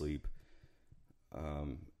losing sleep.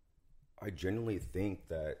 I genuinely think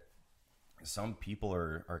that some people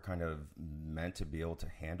are kind of meant to be able to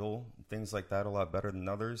handle things like that a lot better than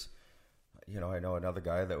others. You know, I know another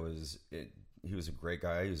guy that he was a great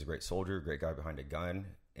guy. He was a great soldier, a great guy behind a gun.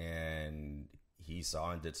 And he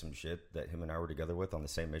saw and did some shit that him and I were together with on the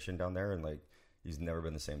same mission down there. And like, he's never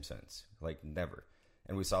been the same since. Like, never.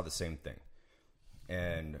 And we saw the same thing.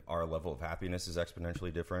 And our level of happiness is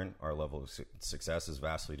exponentially different. Our level of success is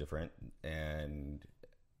vastly different. And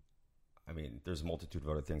I mean, there's a multitude of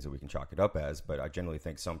other things that we can chalk it up as, but I generally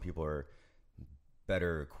think some people are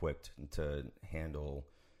better equipped to handle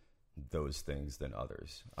those things than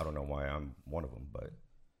others. I don't know why I'm one of them, but.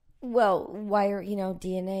 Well, why are,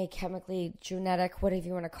 DNA, chemically, genetic, whatever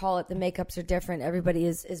you want to call it, the makeups are different. Everybody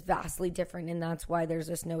is vastly different, and that's why there's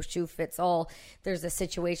this no shoe fits all. There's a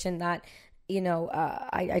situation that,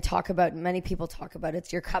 I talk about, many people talk about,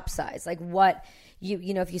 it's your cup size. Like what,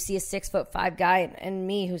 if you see a 6'5" guy and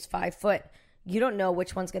me who's 5 foot, you don't know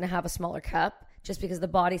which one's going to have a smaller cup. Just because the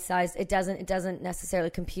body size, it doesn't necessarily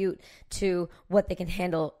compute to what they can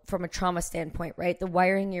handle from a trauma standpoint, right? The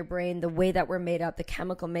wiring in your brain, the way that we're made up, the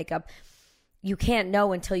chemical makeup, you can't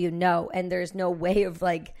know until you know. And there's no way of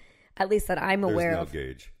like, at least that I'm aware of.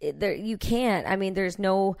 There's no gauge. You can't. I mean, there's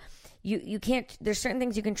no, you can't, there's certain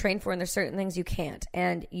things you can train for and there's certain things you can't.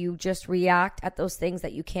 And you just react at those things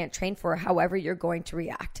that you can't train for, however you're going to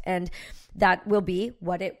react. And that will be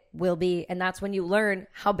what it will be. And that's when you learn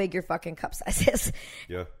how big your fucking cup size is.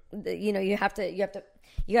 Yeah. You got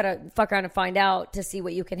to fuck around and find out to see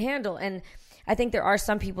what you can handle. And I think there are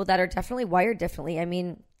some people that are definitely wired differently. I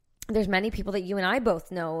mean, there's many people that you and I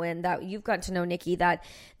both know and that you've gotten to know, Nikki, that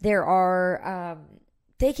there are,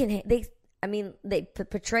 they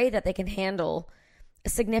portray that they can handle a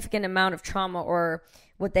significant amount of trauma or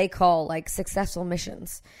what they call like successful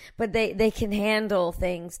missions, but they can handle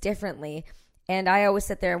things differently. And I always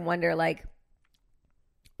sit there and wonder, like,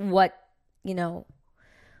 what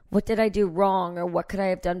did I do wrong, or what could I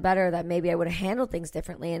have done better that maybe I would have handled things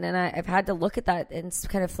differently? And then I've had to look at that and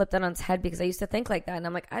kind of flip that on its head, because I used to think like that. And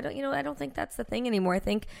I'm like, I don't think that's the thing anymore. I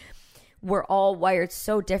think we're all wired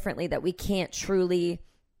so differently that we can't truly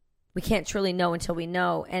know until we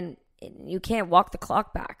know. And you can't walk the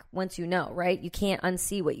clock back once you know, right? You can't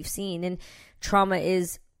unsee what you've seen. And trauma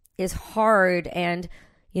is hard. And,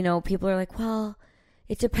 people are like, well,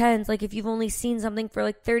 it depends. Like, if you've only seen something for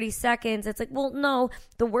like 30 seconds, it's like, well, no,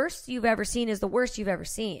 the worst you've ever seen is the worst you've ever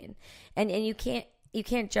seen. And you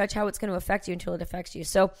can't judge how it's going to affect you until it affects you.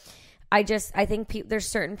 So I think there's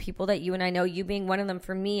certain people that you and I know, you being one of them,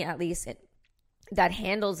 for me at least, that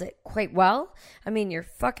handles it quite well. I mean, your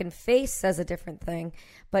fucking face says a different thing,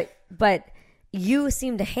 but you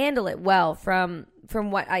seem to handle it well from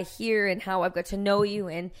what I hear and how I've got to know you.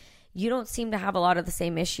 And you don't seem to have a lot of the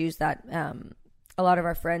same issues that a lot of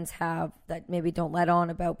our friends have that maybe don't let on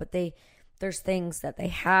about, but there's things that they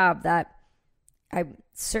have that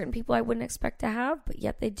certain people I wouldn't expect to have, but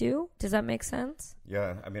yet they do. Does that make sense?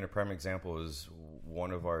 Yeah. I mean, a prime example is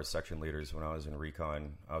one of our section leaders when I was in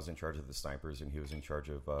recon. I was in charge of the snipers, and he was in charge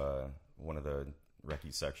of one of the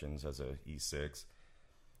recce sections as a E6.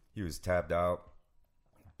 He was tabbed out,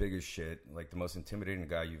 big as shit, like the most intimidating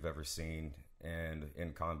guy you've ever seen, and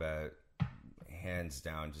in combat, hands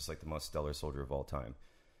down, just like the most stellar soldier of all time.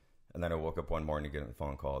 And then I woke up one morning to get a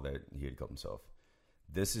phone call that he had killed himself.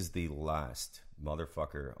 This is the last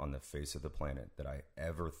motherfucker on the face of the planet that I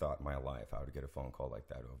ever thought in my life I would get a phone call like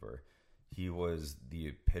that over. He was the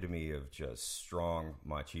epitome of just strong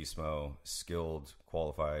machismo, skilled,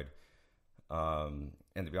 qualified. And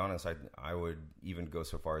to be honest, I would even go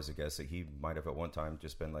so far as to guess that he might have at one time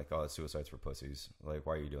just been like, oh, suicide's for pussies. Like,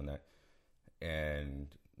 why are you doing that? And,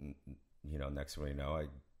 next thing we know, I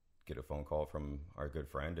get a phone call from our good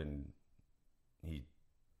friend, and he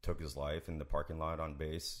took his life in the parking lot on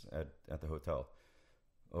base at the hotel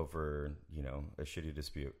over, a shitty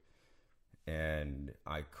dispute. And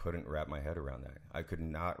I couldn't wrap my head around that. I could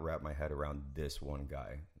not wrap my head around this one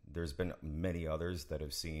guy. There's been many others that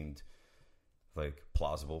have seemed like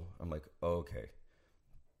plausible. I'm like, oh, okay,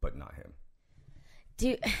 but not him.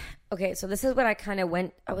 Okay, so this is what I kind of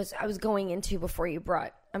I was going into before you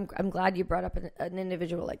brought. I'm glad you brought up an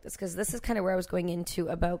individual like this, because this is kind of where I was going into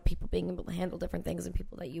about people being able to handle different things and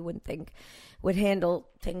people that you wouldn't think would handle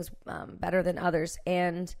things better than others.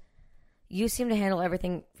 And you seem to handle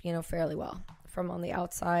everything, fairly well from on the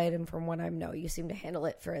outside and from what I know, you seem to handle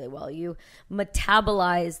it fairly well. You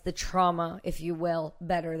metabolize the trauma, if you will,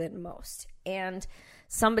 better than most. And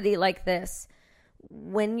somebody like this,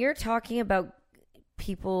 when you're talking about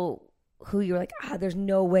people who you're like, there's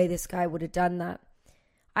no way this guy would have done that.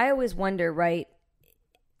 I always wonder, right,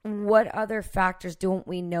 what other factors don't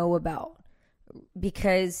we know about?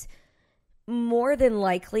 Because more than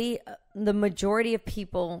likely, the majority of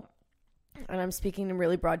people, and I'm speaking in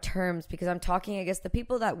really broad terms because I'm talking, I guess, the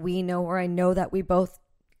people that we know, or I know that we both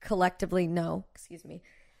collectively know,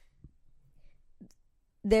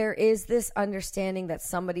 there is this understanding that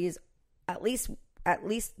somebody is at least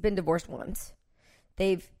been divorced once.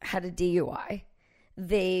 They've had a DUI.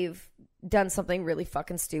 They've done something really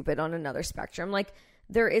fucking stupid on another spectrum. Like,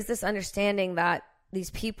 there is this understanding that these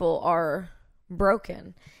people are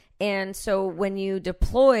broken. And so when you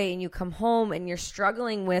deploy and you come home and you're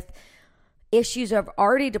struggling with issues I've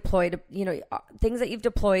already deployed, things that you've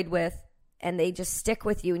deployed with, and they just stick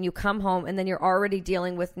with you, and you come home and then you're already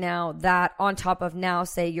dealing with now that on top of now,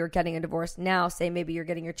 say you're getting a divorce, now say maybe you're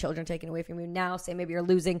getting your children taken away from you, now say maybe you're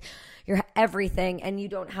losing your everything and you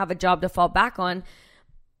don't have a job to fall back on.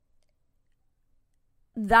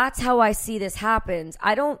 That's how I see this happens.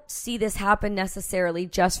 I don't see this happen necessarily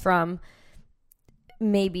just from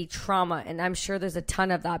maybe trauma, and I'm sure there's a ton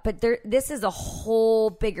of that, but this is a whole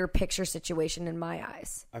bigger picture situation in my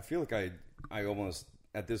eyes. I feel like I almost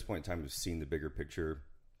at this point in time have seen the bigger picture,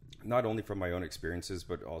 not only from my own experiences,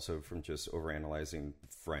 but also from just overanalyzing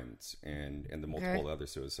friends and the multiple other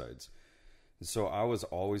suicides. So I was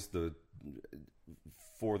always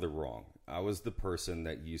for the wrong. I was the person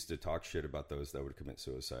that used to talk shit about those that would commit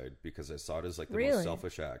suicide because I saw it as like the most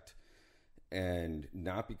selfish act. And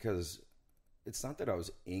not because, it's not that I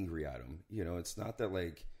was angry at them. It's not that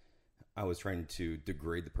like I was trying to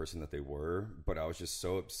degrade the person that they were, but I was just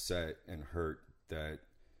so upset and hurt that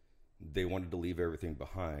they wanted to leave everything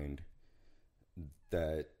behind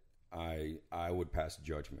that I would pass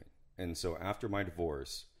judgment. And so after my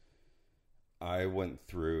divorce, I went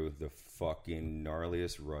through the fucking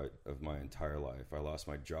gnarliest rut of my entire life. I lost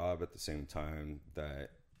my job at the same time that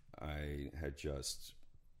I had just,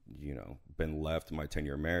 been left my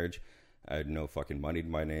 10-year marriage. I had no fucking money to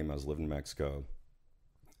my name. I was living in Mexico,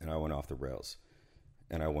 and I went off the rails.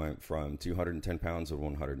 And I went from 210 pounds to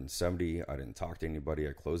 170. I didn't talk to anybody.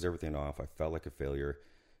 I closed everything off. I felt like a failure.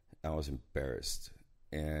 I was embarrassed.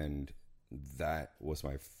 And that was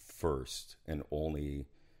my first and only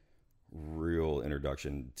real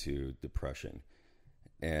introduction to depression.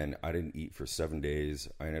 And I didn't eat for 7 days.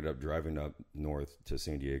 I ended up driving up north to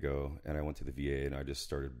San Diego, and I went to the VA, and I just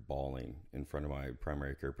started bawling in front of my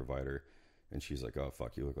primary care provider. And she's like, "Oh,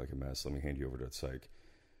 fuck, you look like a mess. Let me hand you over to the psych."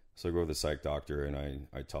 So I go to the psych doctor, and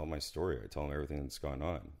I tell him my story. I tell him everything that's gone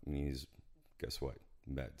on. And he's, guess what?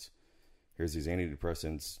 Meds. Here's these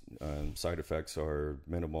antidepressants. Side effects are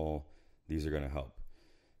minimal. These are going to help.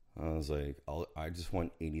 I was like, I just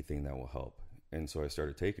want anything that will help. And so I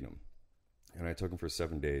started taking them. And I took them for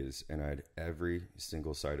 7 days, and I had every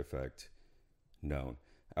single side effect known.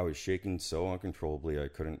 I was shaking so uncontrollably, I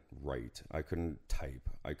couldn't write. I couldn't type.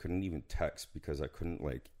 I couldn't even text because I couldn't,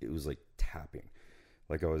 it was like tapping.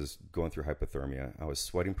 Like I was going through hypothermia. I was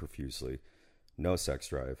sweating profusely. No sex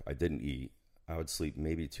drive. I didn't eat. I would sleep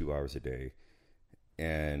maybe 2 hours a day.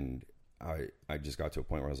 And I just got to a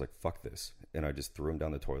point where I was like, fuck this. And I just threw him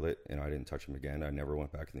down the toilet, and I didn't touch him again. I never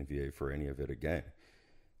went back in the VA for any of it again.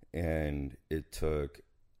 And it took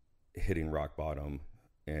hitting rock bottom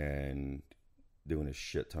and doing a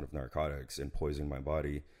shit ton of narcotics and poisoning my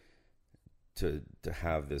body to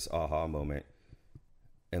have this aha moment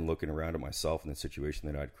and looking around at myself and the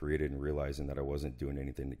situation that I'd created and realizing that I wasn't doing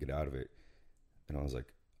anything to get out of it. And I was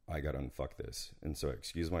like, I got to unfuck this. And so I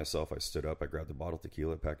excused myself. I stood up. I grabbed a bottle of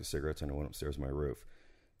tequila, packed of cigarettes, and I went upstairs to my roof.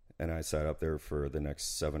 And I sat up there for the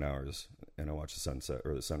next 7 hours, and I watched the sunset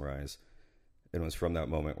or the sunrise. And it was from that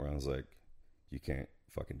moment where I was like, you can't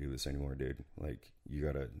fucking do this anymore, dude. Like, you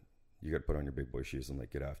gotta put on your big boy shoes and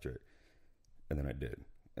get after it. And then I did.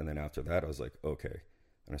 And then after that, I was like, okay.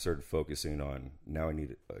 And I started focusing on, now I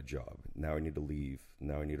need a job. Now I need to leave.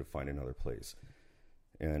 Now I need to find another place.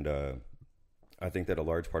 And I think that a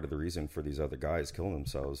large part of the reason for these other guys killing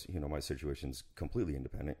themselves, my situation's completely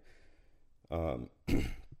independent.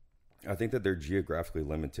 I think that they're geographically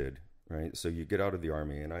limited, right? So you get out of the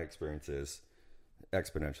Army, and I experience this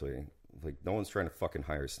exponentially. Like, no one's trying to fucking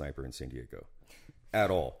hire a sniper in San Diego at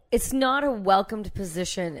all. It's not a welcomed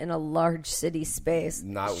position in a large city space.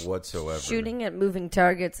 Not whatsoever. Shooting at moving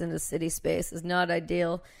targets in a city space is not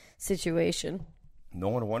ideal situation. No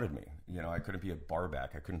one wanted me. I couldn't be a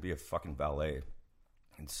barback. I couldn't be a fucking valet.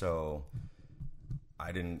 And so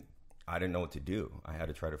I didn't know what to do. I had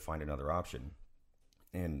to try to find another option.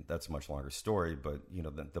 And that's a much longer story, but you know,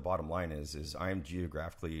 the bottom line is I am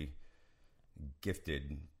geographically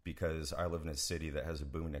gifted because I live in a city that has a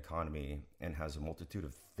booming economy and has a multitude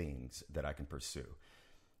of things that I can pursue.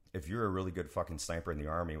 If you're a really good fucking sniper in the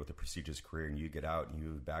Army with a prestigious career and you get out and you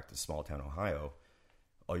move back to small town Ohio,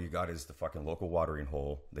 all you got is the fucking local watering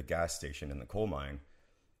hole, the gas station, and the coal mine.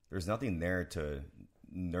 There's nothing there to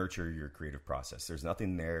nurture your creative process. There's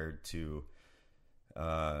nothing there to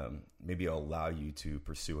maybe allow you to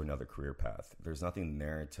pursue another career path. There's nothing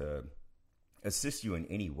there to assist you in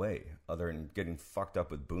any way other than getting fucked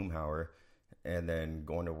up with Boomhauer and then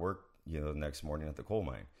going to work, you know, the next morning at the coal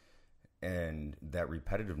mine. And that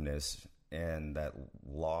repetitiveness and that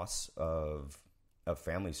loss of a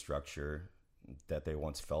family structure that they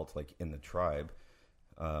once felt like in the tribe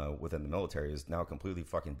within the military is now completely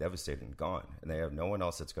fucking devastated and gone. And they have no one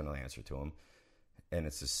else that's going to answer to them. And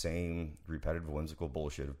it's the same repetitive, whimsical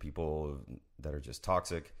bullshit of people that are just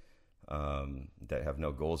toxic, that have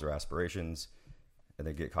no goals or aspirations, and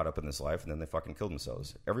they get caught up in this life, and then they fucking kill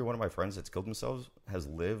themselves. Every one of my friends that's killed themselves has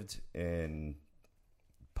lived in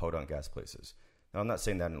podunk gas places. Now, I'm not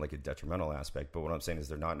saying that in like a detrimental aspect, but what I'm saying is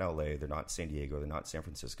they're not in LA, they're not in San Diego, they're not in San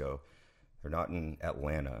Francisco, they're not in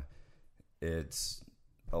Atlanta. It's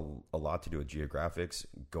a lot to do with geographics,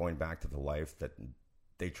 going back to the life that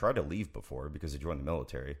they tried to leave before because they joined the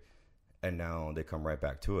military, and now they come right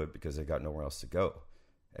back to it because they got nowhere else to go.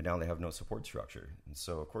 And now they have no support structure. And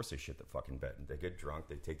so, of course, they shit the fucking bed. They get drunk,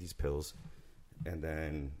 they take these pills, and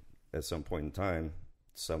then at some point in time,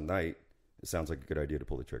 some night, it sounds like a good idea to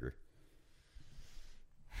pull the trigger.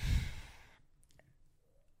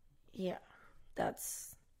 Yeah,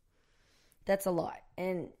 that's a lot.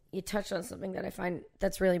 And you touched on something that I find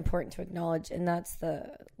that's really important to acknowledge, and that's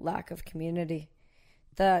the lack of community.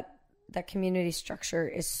 That community structure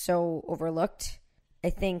is so overlooked, I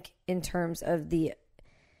think, in terms of the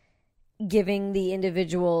giving the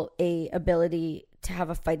individual a ability to have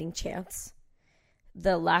a fighting chance.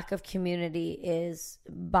 The lack of community is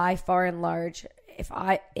by far and large,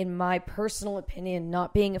 in my personal opinion,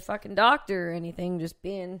 not being a fucking doctor or anything, just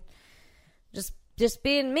being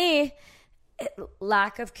me,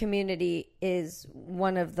 lack of community is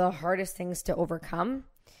one of the hardest things to overcome.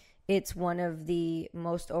 It's one of the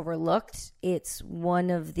most overlooked. It's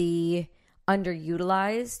one of the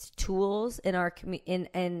underutilized tools in our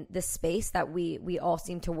in the space that we all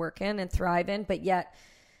seem to work in and thrive in, but yet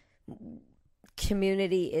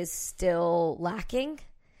community is still lacking.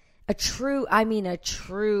 A true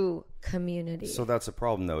community. So that's a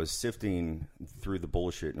problem, though, is sifting through the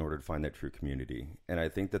bullshit in order to find that true community. And I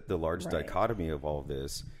think that the large dichotomy of all of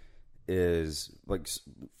this is, like,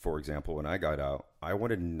 for example, when I got out, I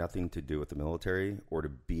wanted nothing to do with the military or to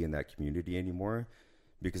be in that community anymore,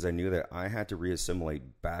 because I knew that I had to reassimilate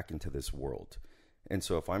back into this world. And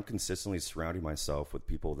so if I'm consistently surrounding myself with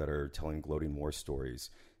people that are telling gloating war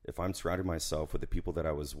stories, if I'm surrounding myself with the people that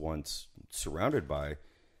I was once surrounded by,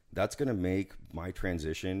 that's going to make my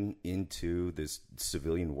transition into this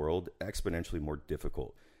civilian world exponentially more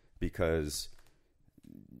difficult, because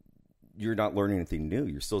you're not learning anything new.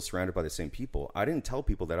 You're still surrounded by the same people. I didn't tell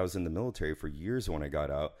people that I was in the military for years when I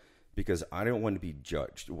got out, because I didn't want to be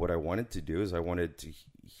judged. What I wanted to do is I wanted to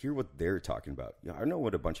hear what they're talking about. You know, I know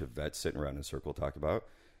what a bunch of vets sitting around in a circle talk about.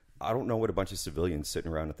 I don't know what a bunch of civilians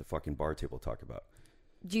sitting around at the fucking bar table talk about.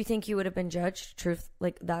 Do you think you would have been judged? Truth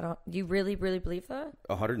like that? Do you really, really believe that?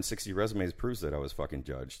 160 resumes proves that I was fucking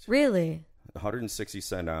judged. Really? 160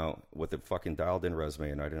 sent out with a fucking dialed in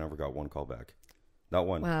resume, and I never got one call back. Not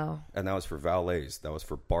one. Wow. And that was for valets. That was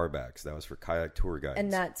for barbacks. That was for kayak tour guides.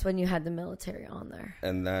 And that's when you had the military on there.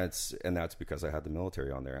 And that's because I had the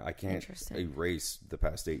military on there. I can't erase the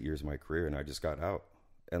past 8 years of my career, and I just got out.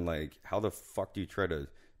 And like, how the fuck do you try to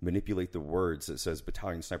manipulate the words that says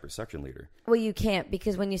battalion sniper section leader? Well, you can't,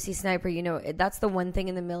 because when you see sniper, you know, that's the one thing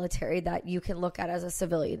in the military that you can look at as a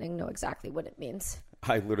civilian and know exactly what it means.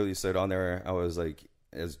 I literally said on there, I was like,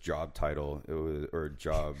 as job title, it was, or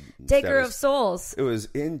job taker status, of souls. It was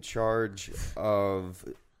in charge of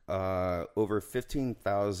over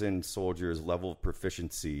 15,000 soldiers' level of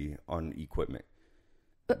proficiency on equipment.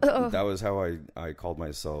 That was how I called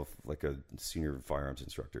myself, like a senior firearms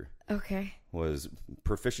instructor. Okay. Was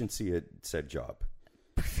proficiency at said job.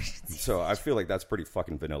 Proficiency. So I feel like that's pretty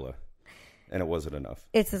fucking vanilla, and it wasn't enough.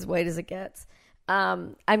 It's as white as it gets.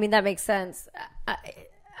 I mean, that makes sense.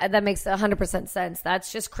 That makes 100% sense.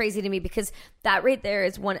 That's just crazy to me, because that right there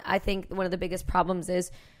is I think one of the biggest problems is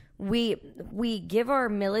we give our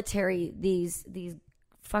military these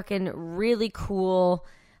fucking really cool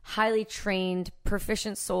highly trained,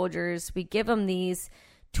 proficient soldiers. We give them these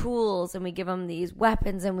tools and we give them these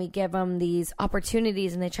weapons and we give them these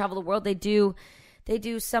opportunities, and they travel the world. They do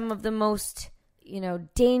some of the most,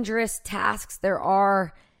 dangerous tasks there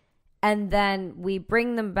are. And then we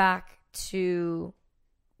bring them back to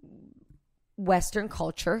Western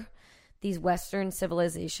culture, these Western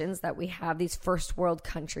civilizations that we have, these first world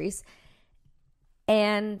countries.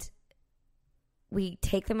 And we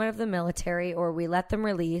take them out of the military, or we let them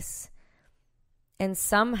release. And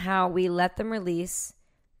somehow we let them release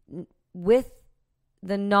with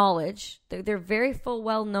the knowledge. They're very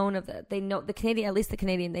well known of that. They know the Canadian, at least the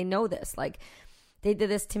Canadian, they know this. Like, they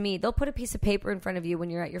did this to me. They'll put a piece of paper in front of you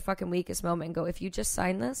when you're at your fucking weakest moment and go, if you just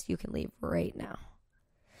sign this, you can leave right now.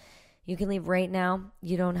 You can leave right now.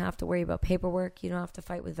 You don't have to worry about paperwork. You don't have to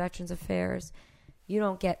fight with Veterans Affairs.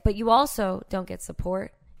 But you also don't get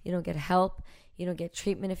support. You don't get help. You don't get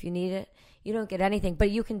treatment if you need it. You don't get anything.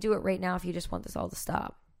 But you can do it right now if you just want this all to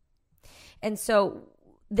stop. And so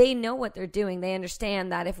they know what they're doing. They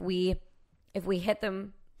understand that if we hit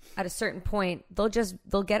them at a certain point,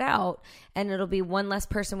 they'll get out, and it'll be one less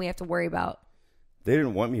person we have to worry about. They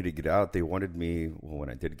didn't want me to get out. They wanted me, when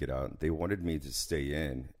I did get out, they wanted me to stay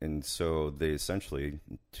in. And so they essentially,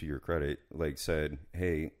 to your credit, said,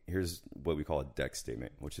 hey, here's what we call a DEC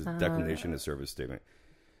statement, which is Declination of Service Statement.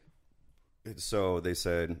 So they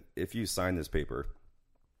said, if you sign this paper,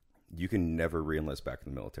 you can never re-enlist back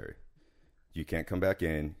in the military. You can't come back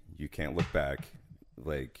in. You can't look back.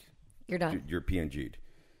 You're done. You're PNG'd.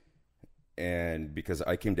 And because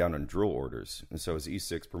I came down on drill orders, and so I was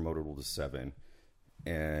E6 promotable to 7,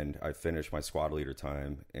 and I finished my squad leader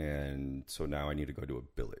time, and so now I need to go to a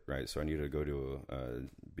billet, right? So I need to go to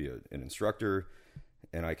be an instructor,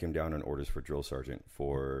 and I came down on orders for drill sergeant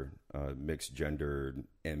for mixed gender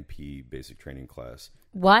MP basic training class.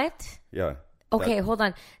 What? Yeah. Okay, hold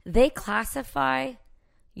on. They classify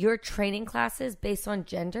your training classes based on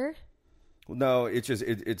gender? No,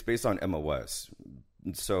 it's based on MOS.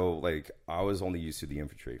 So, I was only used to the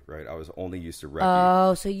infantry, right? I was only used to recce.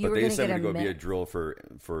 Oh, so you were going to get But they sent me to go be a drill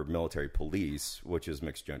for military police, which is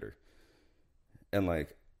mixed gender. And,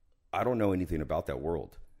 I don't know anything about that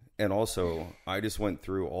world. And also, I just went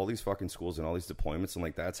through all these fucking schools and all these deployments,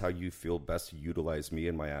 and, that's how you feel best to utilize me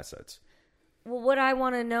and my assets. Well, what I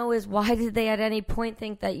want to know is, why did they at any point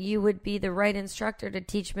think that you would be the right instructor to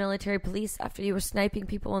teach military police after you were sniping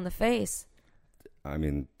people in the face? I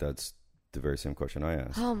mean, that's the very same question I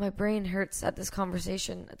asked. Oh, my brain hurts at this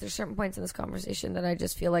conversation. There's certain points in this conversation that I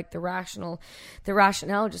just feel like the rationale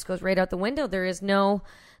just goes right out the window. There is no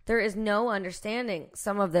understanding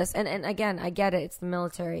some of this. And again, I get it. It's the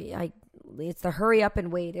military. It's the hurry up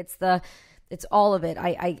and wait. It's all of it.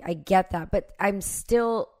 I get that. But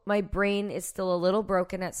my brain is still a little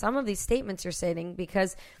broken at some of these statements you're saying,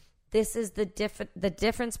 because this is the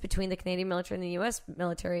difference between the Canadian military and the U.S.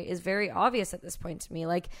 military is very obvious at this point to me.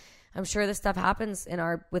 I'm sure this stuff happens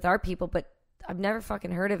with our people, but I've never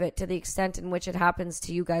fucking heard of it to the extent in which it happens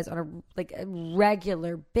to you guys on a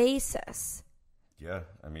regular basis. Yeah,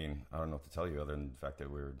 I mean, I don't know what to tell you other than the fact that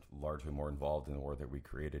we're largely more involved in the war that we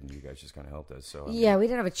created, and you guys just kind of helped us. So we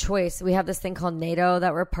didn't have a choice. We have this thing called NATO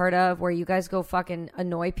that we're part of, where you guys go fucking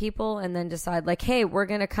annoy people and then decide hey, we're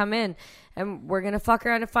gonna come in and we're gonna fuck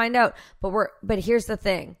around and find out. But here's the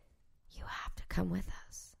thing: you have to come with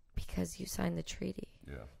us because you signed the treaty.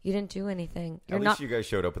 Yeah, you didn't do anything. At least you guys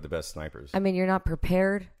showed up with the best snipers. I mean, you're not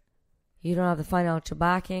prepared. You don't have the financial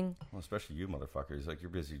backing. Well, especially you motherfuckers.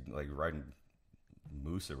 You're busy riding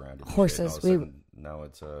moose around. Horses. Now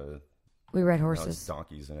it's we ride horses. Now it's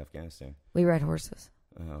donkeys in Afghanistan. We ride horses.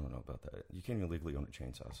 I don't know about that. You can't even legally own a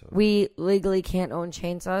chainsaw. So we legally can't own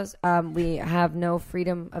chainsaws. We have no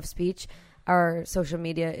freedom of speech. Our social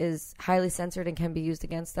media is highly censored and can be used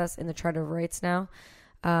against us in the Charter of Rights now.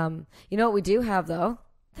 You know what we do have, though?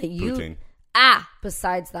 Putin.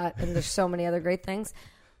 Besides that, and there's so many other great things,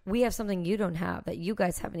 we have something you don't have that you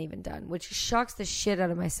guys haven't even done, which shocks the shit out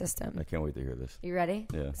of my system. I can't wait to hear this. You ready?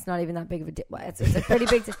 Yeah. It's not even that big of a deal. It's a pretty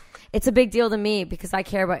big it's a big deal to me because I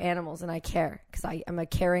care about animals, and I care because I'm a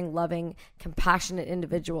caring, loving, compassionate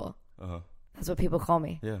individual. Uh-huh. That's what people call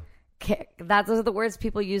me. Yeah. Those are the words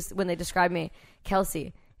people use when they describe me.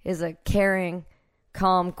 Kelsey is a caring,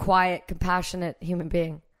 calm, quiet, compassionate human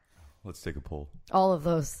being. Let's take a poll. All of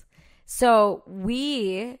those. So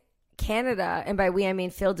Canada, and by we I mean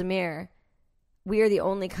Phil Demir, we are the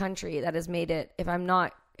only country that has made it. If I'm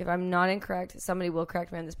not incorrect, somebody will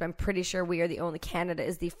correct me on this, but I'm pretty sure Canada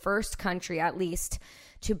is the first country, at least,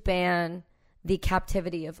 to ban the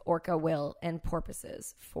captivity of orca whale and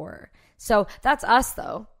porpoises. So that's us,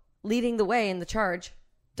 though, leading the way in the charge.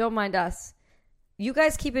 Don't mind us. You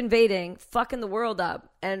guys keep invading, fucking the world up,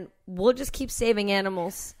 and we'll just keep saving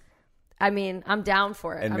animals. I mean, I'm down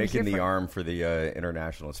for it. And I'm making the here for it. arm for the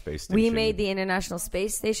International Space Station. We made the International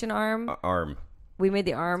Space Station arm. Arm. We made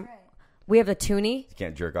the arm. We have the toonie. You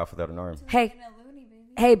can't jerk off without an arm.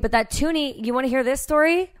 Hey, but that toonie, you want to hear this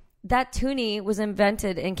story? That toonie was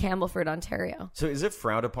invented in Campbellford, Ontario. So is it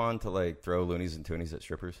frowned upon to like throw loonies and toonies at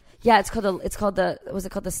strippers? Yeah, was it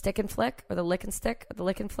called the stick and flick or the lick and stick or the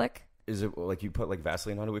lick and flick? Is it like you put like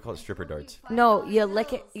Vaseline on it? We call it stripper darts. No, you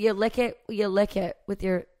lick it with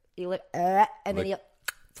your and then you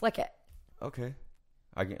flick it. Okay.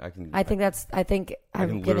 I can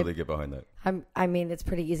literally get behind that. I mean, it's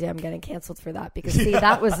pretty easy. I'm getting canceled for that because see,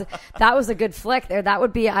 that was a good flick there. That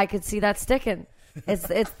would be, I could see that sticking. It's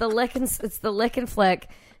the lick and flick.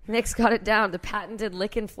 Nick's got it down. The patented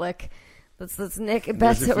lick and flick. Let's Nick.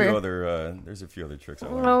 There's a few other tricks.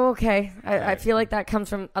 Oh, okay. I feel like that comes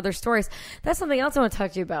from other stories. That's something else I want to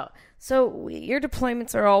talk to you about. So your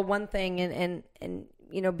deployments are all one thing, and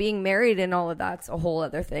you know, being married and all of that's a whole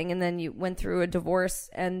other thing. And then you went through a divorce,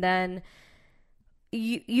 and then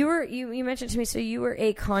you mentioned to me, so you were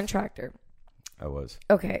a contractor. I was.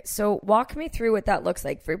 Okay, so walk me through what that looks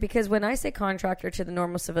like because when I say contractor to the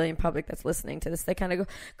normal civilian public that's listening to this, they kind of go,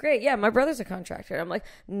 great, yeah, my brother's a contractor. I'm like,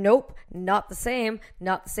 nope, not the same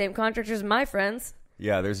contractors as my friends.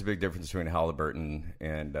 Yeah, there's a big difference between Halliburton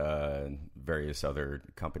and various other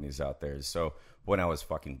companies out there. So when I was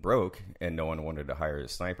fucking broke and no one wanted to hire a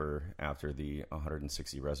sniper after the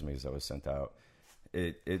 160 resumes that was sent out,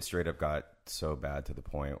 it straight up got so bad to the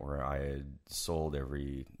point where I had sold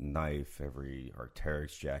every knife, every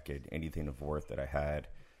Arc'teryx jacket, anything of worth that I had.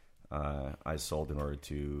 I sold in order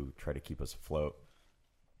to try to keep us afloat.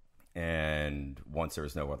 And once there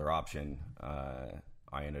was no other option,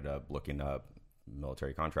 I ended up looking up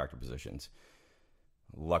military contractor positions.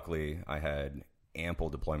 Luckily, I had ample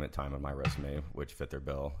deployment time on my resume, which fit their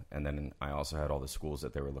bill. And then I also had all the schools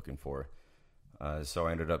that they were looking for. So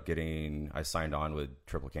I ended up I signed on with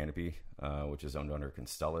Triple Canopy, which is owned under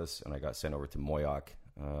Constellus, and I got sent over to Moyoc,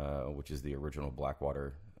 which is the original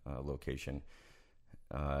Blackwater location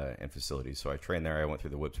and facility. So I trained there. I went through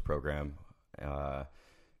the WIPS program,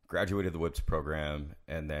 graduated the WIPS program,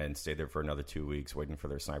 and then stayed there for another 2 weeks waiting for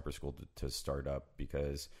their sniper school to start up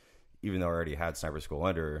because even though I already had sniper school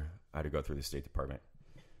under, I had to go through the State Department.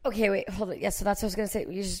 Okay, wait, hold it. Yeah, so that's what I was going to say.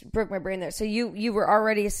 You just broke my brain there. So you were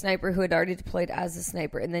already a sniper who had already deployed as a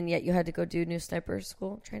sniper, and then yet you had to go do new sniper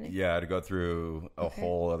school training? Yeah, I had to go through a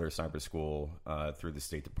whole other sniper school through the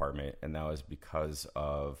State Department, and that was because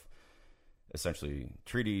of essentially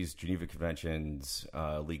treaties, Geneva Conventions,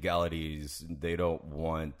 legalities. They don't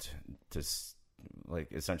want to,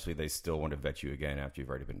 essentially they still want to vet you again after you've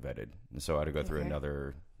already been vetted. And so I had to go through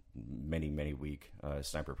another many week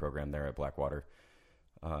sniper program there at Blackwater.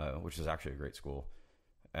 Which is actually a great school.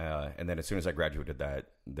 And then as soon as I graduated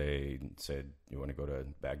that, they said, you want to go to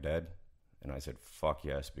Baghdad? And I said, fuck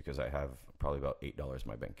yes, because I have probably about $8 in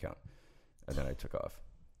my bank account. And then I took off.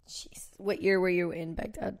 Jeez. What year were you in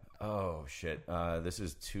Baghdad? Oh, shit. This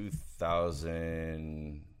is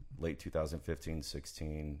late 2015,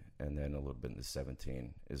 16, and then a little bit in the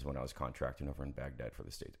 17 is when I was contracting over in Baghdad for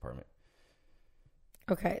the State Department.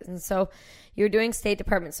 Okay, and so you were doing State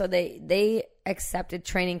Department. So they accepted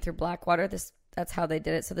training through Blackwater. That's how they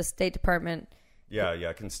did it. So the State Department. Yeah.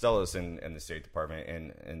 Constellus and the State Department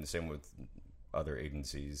and the same with other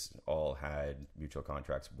agencies all had mutual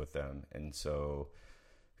contracts with them, and so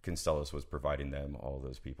Constellus was providing them all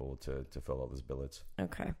those people to fill all those billets.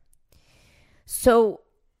 Okay. So,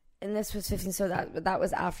 and this was 15. So that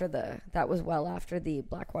was well after the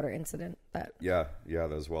Blackwater incident. That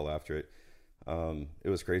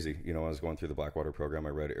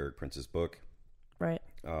Right.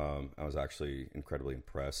 I was actually incredibly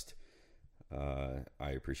impressed.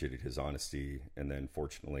 I appreciated his honesty. And then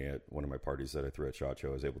fortunately at one of my parties that I threw at SHOT Show,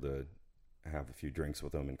 I was able to have a few drinks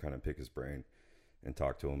with him and kind of pick his brain and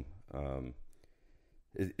talk to him.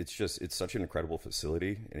 It's such an incredible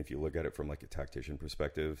facility. And if you look at it from like a tactician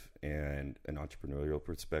perspective and an entrepreneurial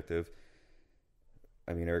perspective,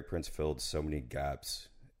 I mean, Eric Prince filled so many gaps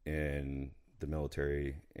in the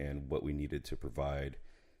military and what we needed to provide.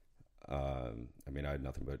 I mean, I had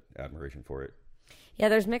nothing but admiration for it. Yeah,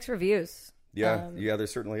 there's mixed reviews. Yeah, there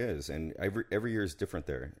certainly is, and every year is different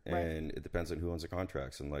there, and it depends on who owns the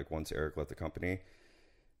contracts. And like once Eric left the company,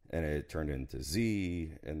 and it turned into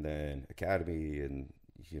Z, and then Academy, and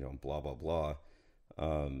blah blah blah.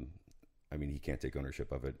 I mean, he can't take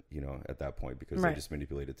ownership of it, at that point because they just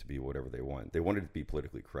manipulate it to be whatever they want. They wanted it to be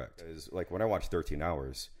politically correct. Like when I watched 13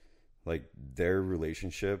 Hours. Like their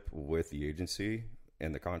relationship with the agency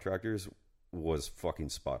and the contractors was fucking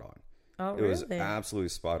spot on. Oh, It was really? absolutely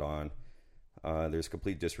spot on. There's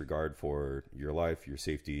complete disregard for your life, your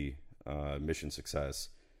safety, mission success.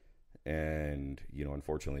 And, you know,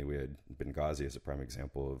 unfortunately, we had Benghazi as a prime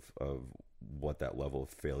example of what that level of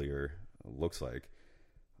failure looks like.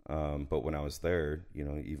 But when I was there, you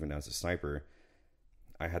know, even as a sniper,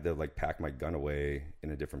 I had to like pack my gun away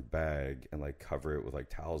in a different bag and like cover it with like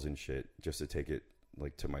towels and shit just to take it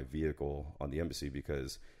like to my vehicle on the embassy,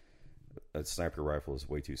 because a sniper rifle is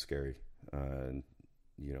way too scary,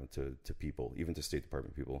 you know, to people, even to State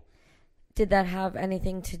Department people. Did that have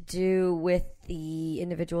anything to do with the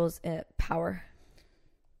individual's power?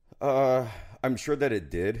 I'm sure that it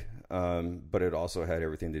did, but it also had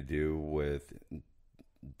everything to do with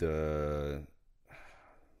the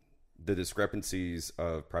discrepancies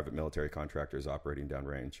of private military contractors operating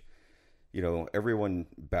downrange. You know, everyone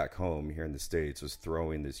back home here in the States was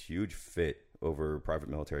throwing this huge fit over private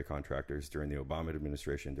military contractors during the Obama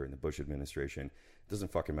administration, during the Bush administration. It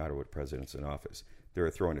doesn't fucking matter what president's in office. They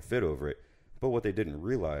were throwing a fit over it. But what they didn't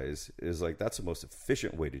realize is like that's the most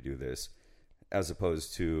efficient way to do this, as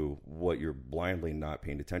opposed to what you're blindly not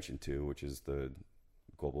paying attention to, which is the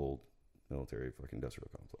global military fucking industrial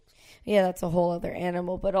complex. Yeah, that's a whole other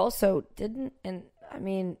animal. But also and I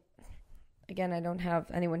mean, again, I don't have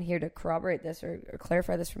anyone here to corroborate this or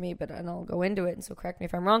clarify this for me, and I'll go into it, and so correct me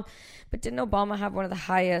if I'm wrong. But didn't Obama have one of the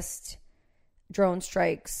highest drone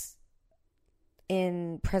strikes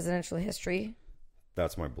in presidential history?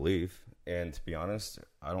 That's my belief. And to be honest,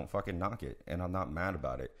 I don't fucking knock it, and I'm not mad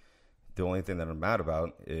about it. The only thing that I'm mad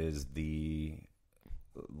about is the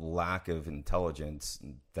lack of intelligence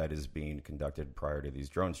that is being conducted prior to these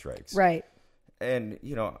drone strikes. Right. And,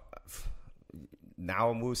 you know, now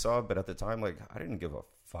I'm Wusaw, but at the time, like, I didn't give a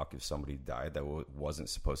fuck if somebody died that wasn't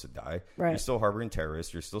supposed to die. Right. You're still harboring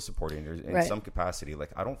terrorists. You're still supporting it in some capacity.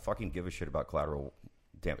 Like, I don't fucking give a shit about collateral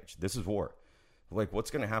damage. This is war. Like,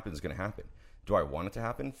 what's going to happen is going to happen. Do I want it to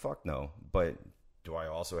happen? Fuck no. But do I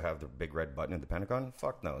also have the big red button in the Pentagon?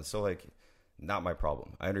 Fuck no. So, like, not my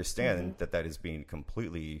problem. I understand that is being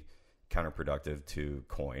completely counterproductive to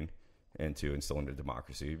COIN and to instill into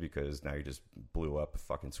democracy, because now you just blew up a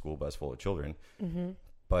fucking school bus full of children.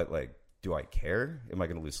 But, like, do I care? Am I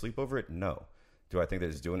going to lose sleep over it? No. Do I think that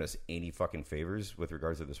it's doing us any fucking favors with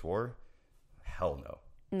regards to this war? Hell no.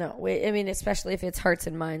 No, I mean, especially if it's hearts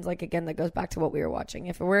and minds. Like, again, that goes back to what we were watching.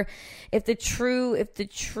 If the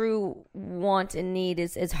true want and need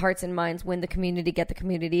is hearts and minds, win the community, get the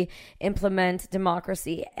community, implement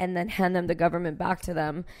democracy, and then hand them the government back to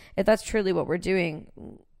them. If that's truly what we're doing,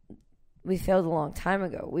 we failed a long time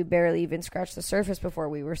ago. We barely even scratched the surface before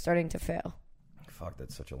we were starting to fail. Fuck,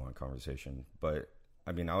 that's such a long conversation. But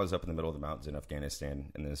I mean, I was up in the middle of the mountains in Afghanistan,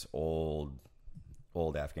 and this old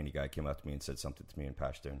Afghani guy came up to me and said something to me in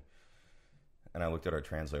Pashtun. And I looked at our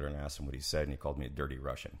translator and asked him what he said, and he called me a dirty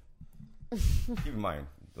Russian. Keep in mind,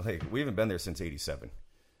 like, we haven't been there since 87.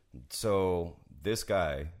 So this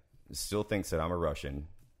guy still thinks that I'm a Russian,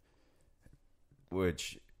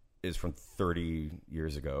 which is from 30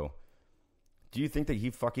 years ago. Do you think that he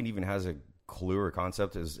fucking even has a clue or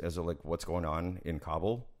concept as to like what's going on in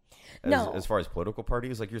Kabul? No. As far as political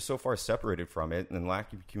parties, like, you're so far separated from it, and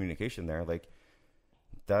lack of communication there, like,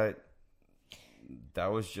 that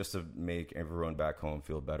was just to make everyone back home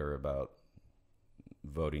feel better about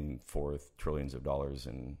voting for trillions of dollars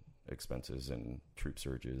in expenses and troop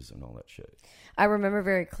surges and all that shit. I remember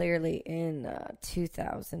very clearly in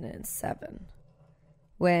 2007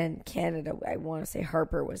 when Canada, I want to say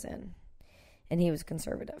Harper was in, and he was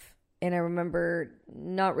conservative. And I remember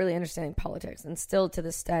not really understanding politics, and still to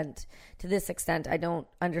this extent, I don't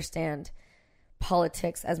understand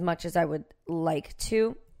politics as much as I would like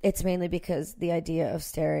to. It's mainly because the idea of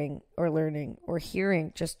staring or learning or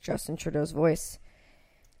hearing just Justin Trudeau's voice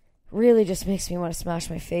really just makes me want to smash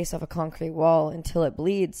my face off a concrete wall until it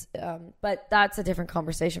bleeds. But that's a different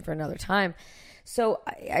conversation for another time. So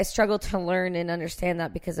I struggle to learn and understand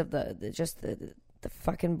that because of the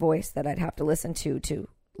fucking voice that I'd have to listen to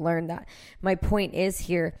learn that. My point is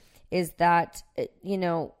that, you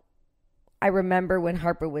know, I remember when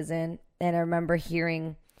Harper was in, and I remember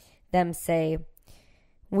hearing them say,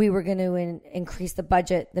 we were going to increase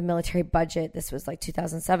the military budget. This was like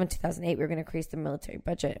 2007, 2008. We were going to increase the military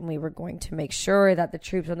budget, and we were going to make sure that the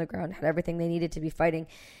troops on the ground had everything they needed to be fighting.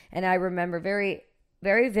 And I remember very,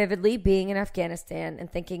 very vividly being in Afghanistan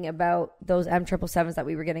and thinking about those M777s that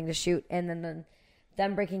we were getting to shoot, and then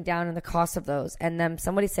them breaking down and the cost of those. And then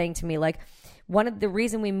somebody saying to me, like, one of the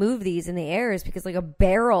reason we move these in the air is because, like, a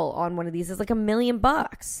barrel on one of these is like $1 million.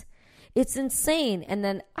 It's insane. And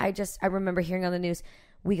then I remember hearing on the news,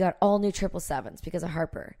 we got all new 777s because of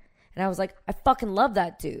Harper. And I was like, I fucking love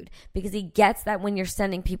that dude, because he gets that when you're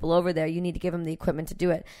sending people over there, you need to give them the equipment to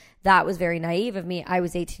do it. That was very naive of me. I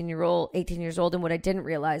was 18 years old. And what I didn't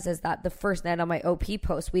realize is that the first night on my OP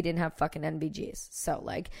post, we didn't have fucking NVGs. So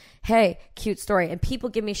like, hey, cute story. And people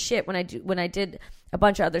give me shit when I did a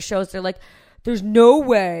bunch of other shows. They're like, there's no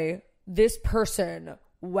way this person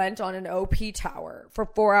went on an OP tower for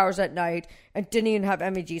 4 hours at night and didn't even have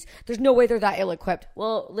NVGs. There's no way they're that ill-equipped.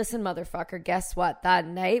 Well, listen, motherfucker, guess what? That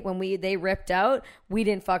night when they ripped out, we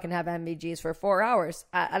didn't fucking have NVGs for 4 hours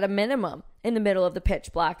at a minimum in the middle of the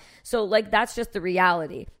pitch black. So like, that's just the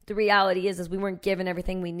reality. The reality is we weren't given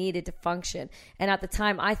everything we needed to function. And at the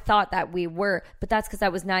time I thought that we were, but that's because I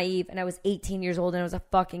was naive and I was 18 years old and I was a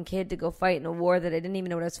fucking kid to go fight in a war that I didn't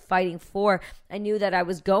even know what I was fighting for. I knew that I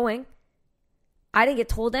was going. I didn't get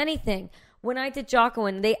told anything. When I did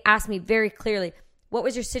Jocelyn, they asked me very clearly, what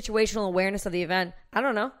was your situational awareness of the event? I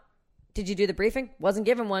don't know. Did you do the briefing? Wasn't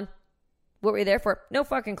given one. What were you there for? No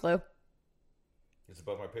fucking clue. It's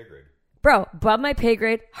above my pay grade. Bro, above my pay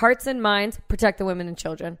grade, hearts and minds, protect the women and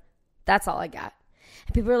children. That's all I got.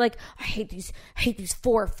 And people are like, I hate these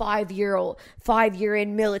 4 or 5 year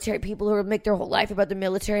in military people who make their whole life about the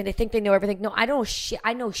military and they think they know everything. No, I don't shit.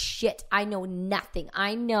 I know shit. I know nothing.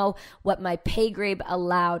 I know what my pay grade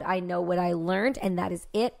allowed. I know what I learned, and that is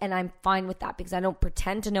it. And I'm fine with that because I don't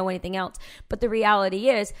pretend to know anything else. But the reality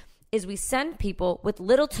is we send people with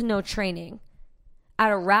little to no training at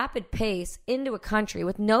a rapid pace into a country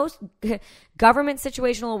with no government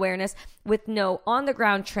situational awareness, with no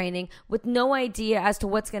on-the-ground training, with no idea as to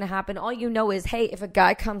what's going to happen. All you know is, hey, if a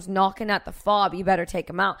guy comes knocking at the fob, you better take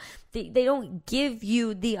him out. They don't give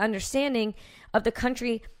you the understanding of the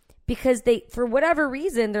country because they, for whatever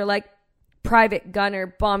reason, they're like private gunner,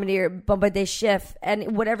 bombardier chef,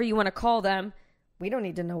 and whatever you want to call them. We don't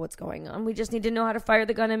need to know what's going on. We just need to know how to fire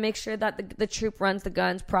the gun and make sure that the troop runs the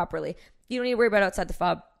guns properly. You don't need to worry about outside the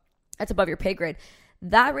fob. That's above your pay grade.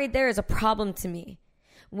 That right there is a problem to me.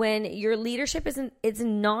 When your leadership is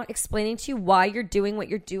not explaining to you why you're doing what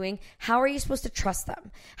you're doing, how are you supposed to trust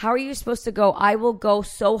them? How are you supposed to go, I will go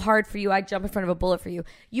so hard for you, I'd jump in front of a bullet for you?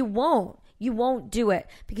 You won't. You won't do it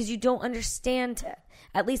because you don't understand it.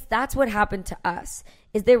 At least that's what happened to us,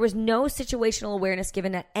 is there was no situational awareness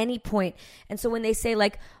given at any point. And so when they say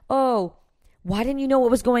like, oh, why didn't you know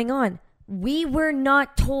what was going on? We were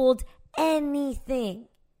not told anything.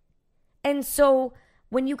 And so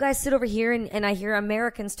when you guys sit over here and I hear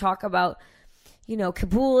Americans talk about, you know,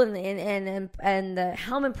 Kabul and the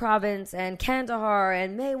Helmand province and Kandahar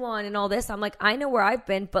and Maywan and all this, I'm like, I know where I've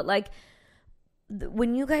been, but like,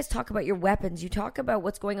 when you guys talk about your weapons, you talk about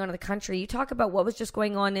what's going on in the country, you talk about what was just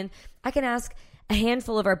going on, and I can ask a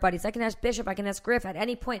handful of our buddies, I can ask Bishop, I can ask Griff at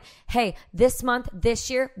any point, hey, this month, this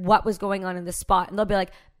year, what was going on in this spot? And they'll be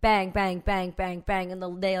like, bang, bang, bang, bang, bang, and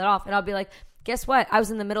they'll nail it off. And I'll be like, guess what? I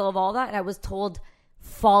was in the middle of all that, and I was told,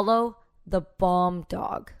 follow the bomb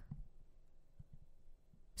dog.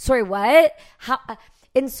 Sorry, what? How?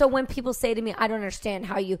 And so when people say to me, I don't understand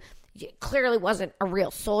how you clearly wasn't a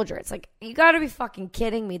real soldier. It's like, you got to be fucking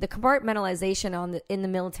kidding me. The compartmentalization in the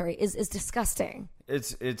military is disgusting.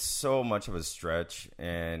 It's so much of a stretch,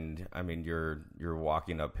 and I mean you're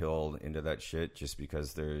walking uphill into that shit just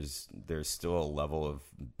because there's still a level of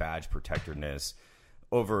badge protectedness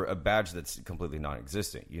over a badge that's completely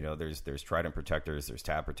non-existent. You know, there's trident protectors, there's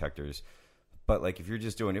tab protectors, but like if you're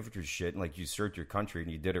just doing infantry shit and like you served your country and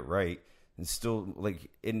you did it right, and still like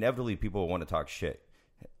inevitably people want to talk shit.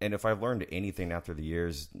 And if I've learned anything after the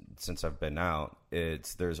years since I've been out,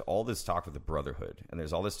 it's there's all this talk of the brotherhood, and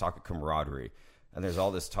there's all this talk of camaraderie, and there's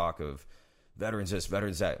all this talk of veterans this,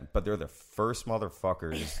 veterans that, but they're the first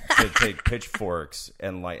motherfuckers to take pitchforks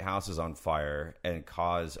and light houses on fire and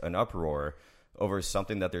cause an uproar over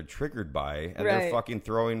something that they're triggered by, and they're fucking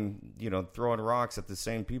throwing rocks at the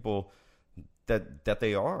same people that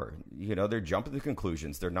they are. You know, they're jumping to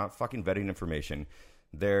conclusions. They're not fucking vetting information.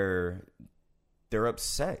 They're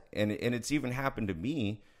upset, and it's even happened to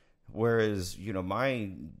me. Whereas, you know,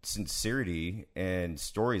 my sincerity and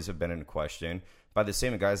stories have been in question by the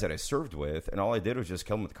same guys that I served with, and all I did was just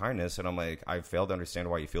kill them with kindness. And I'm like, I failed to understand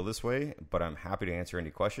why you feel this way, but I'm happy to answer any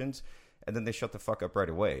questions. And then they shut the fuck up right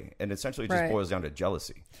away, and essentially it just boils down to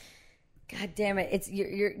jealousy. God damn it!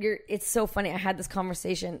 It's so funny. I had this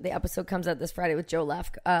conversation. The episode comes out this Friday with Joe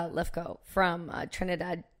Lefko from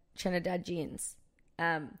Trinidad Jeans.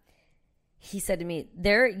 He said to me,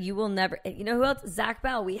 there, you will never, you know who else? Zach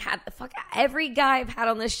Bell. We had every guy I've had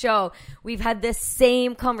on this show, we've had this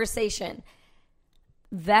same conversation.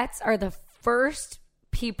 Vets are the first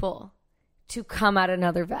people to come at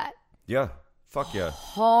another vet. Yeah. Fuck yeah.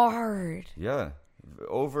 Hard. Yeah.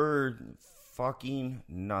 Over fucking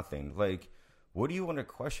nothing. Like, what do you want to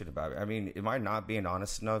question about it? I mean, am I not being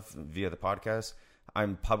honest enough via the podcast?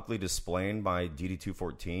 I'm publicly displaying my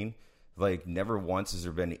DD-214. Like, never once has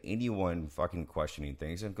there been anyone fucking questioning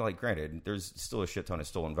things. And, like, granted, there's still a shit ton of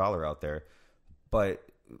stolen valor out there. But,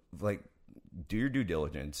 like, do your due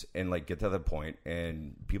diligence and, like, get to the point,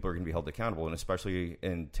 and people are going to be held accountable. And especially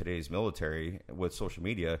in today's military with social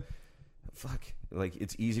media, like,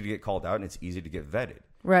 it's easy to get called out and it's easy to get vetted.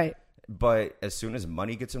 Right. But as soon as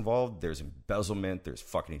money gets involved, there's embezzlement, there's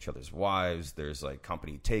fucking each other's wives, there's, like,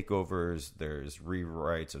 company takeovers, there's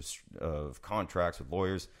rewrites of contracts with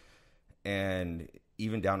lawyers. And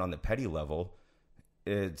even down on the petty level,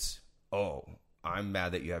 it's, oh, I'm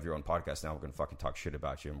mad that you have your own podcast now. We're going to fucking talk shit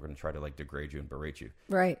about you. I'm going to try to, like, degrade you and berate you.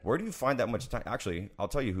 Right. Where do you find that much time? Actually, I'll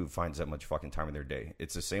tell you who finds that much fucking time in their day.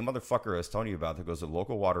 It's the same motherfucker I was telling you about that goes to the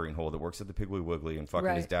local watering hole, that works at the Piggly Wiggly, and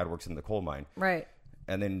fucking his dad works in the coal mine. Right.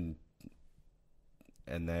 And then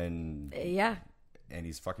yeah. And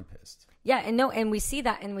he's fucking pissed. Yeah, and we see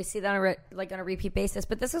that on a repeat basis.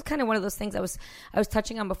 But this is kind of one of those things I was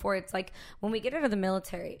touching on before. It's like when we get out of the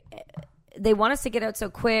military, they want us to get out so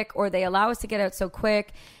quick, or they allow us to get out so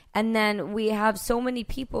quick, and then we have so many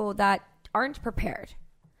people that aren't prepared.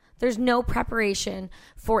 There's no preparation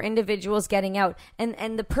for individuals getting out.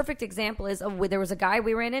 And the perfect example is there was a guy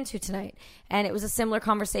we ran into tonight, and it was a similar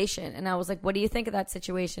conversation. And I was like, what do you think of that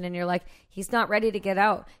situation? And you're like, he's not ready to get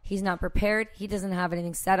out. He's not prepared. He doesn't have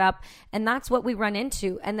anything set up. And that's what we run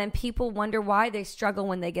into. And then people wonder why they struggle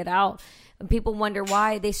when they get out. And people wonder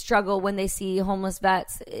why they struggle when they see homeless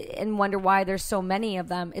vets, and wonder why there's so many of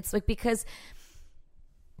them. It's like, because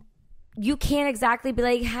you can't exactly be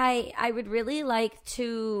like, hey, I would really like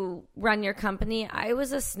to run your company. I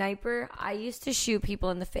was a sniper. I used to shoot people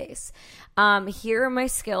in the face. Here are my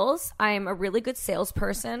skills. I am a really good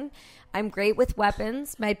salesperson. I'm great with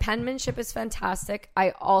weapons. My penmanship is fantastic. I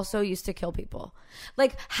also used to kill people.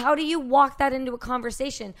 Like, how do you walk that into a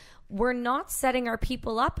conversation? We're not setting our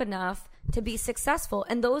people up enough to be successful.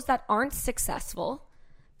 And those that aren't successful,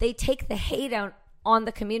 they take the hate out on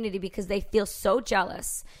the community because they feel so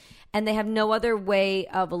jealous. And they have no other way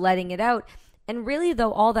of letting it out. And really,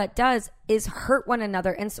 though, all that does is hurt one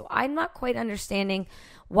another. And so I'm not quite understanding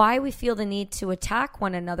why we feel the need to attack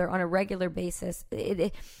one another on a regular basis.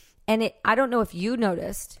 I don't know if you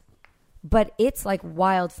noticed, but it's like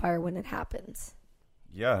wildfire when it happens.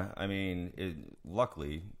 Yeah, I mean,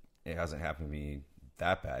 luckily, it hasn't happened to me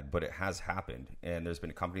that bad, but it has happened. And there's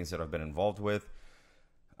been companies that I've been involved with.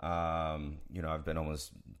 I've been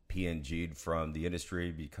almost PNG'd from the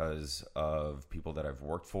industry because of people that I've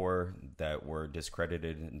worked for that were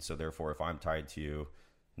discredited. And so therefore, if I'm tied to you,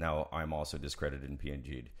 now I'm also discredited and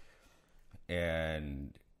PNG'd.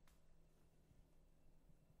 And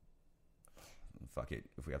fuck it,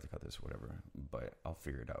 if we have to cut this, whatever, but I'll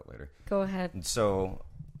figure it out later. Go ahead. And so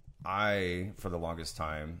I, for the longest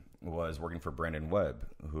time, was working for Brandon Webb,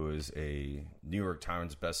 who is a New York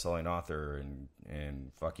Times best-selling author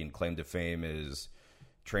and fucking claim to fame is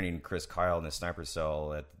training Chris Kyle in the sniper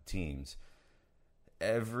cell at the teams.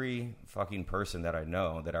 Every fucking person that I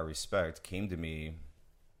know, that I respect, came to me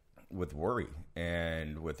with worry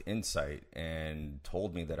and with insight and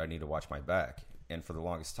told me that I need to watch my back. And for the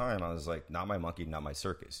longest time, I was like, not my monkey, not my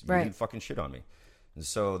circus. You didn't fucking shit on me. And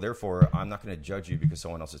so therefore, I'm not going to judge you because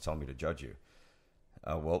someone else is telling me to judge you.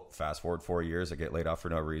 Well, fast forward 4 years, I get laid off for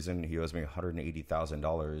no reason. He owes me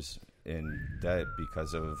 $180,000 in debt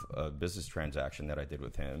because of a business transaction that I did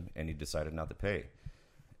with him, and he decided not to pay.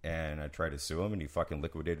 And I tried to sue him, and he fucking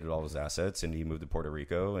liquidated all his assets, and he moved to Puerto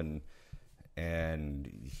Rico, and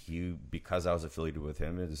he, because I was affiliated with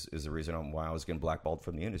him, is the reason why I was getting blackballed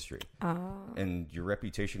from the industry. And your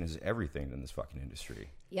reputation is everything in this fucking industry.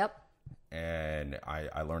 Yep. And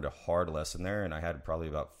I learned a hard lesson there, and I had probably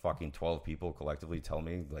about fucking 12 people collectively tell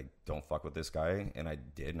me, like, don't fuck with this guy. And I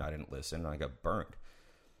did, and I didn't listen, and I got burned.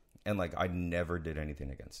 And, like, I never did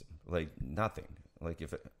anything against him. Like, nothing. Like,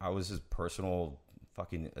 I was his personal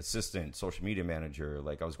fucking assistant, social media manager.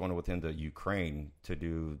 Like, I was going with him to Ukraine to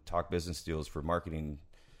do talk business deals for marketing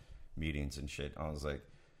meetings and shit. I was like,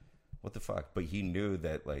 what the fuck? But he knew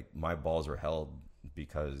that, like, my balls were held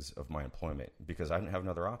because of my employment, because I didn't have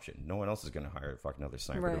another option. No one else is going to hire a fucking other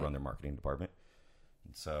sniper to run their marketing department.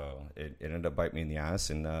 So it ended up biting me in the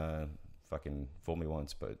ass and fucking fooled me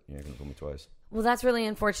once, but you're not going to fool me twice. Well, that's really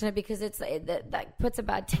unfortunate because that puts a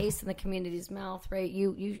bad taste in the community's mouth, right?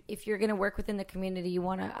 You if you're going to work within the community, you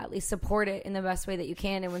want to at least support it in the best way that you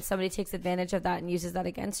can. And when somebody takes advantage of that and uses that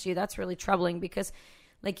against you, that's really troubling because,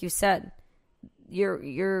 like you said,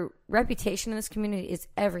 your reputation in this community is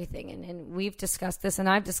everything. And we've discussed this, and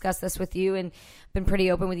I've discussed this with you and been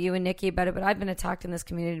pretty open with you and Nikki about it, but I've been attacked in this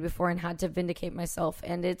community before and had to vindicate myself.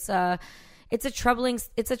 And it's a troubling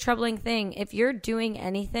thing. If you're doing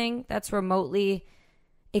anything that's remotely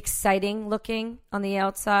exciting looking on the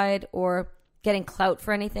outside, or getting clout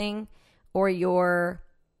for anything, or you're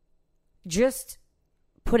just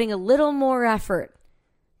putting a little more effort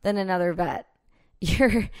than another vet,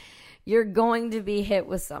 you're going to be hit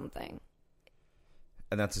with something.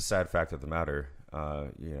 And that's a sad fact of the matter.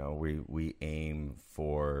 We aim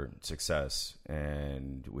for success,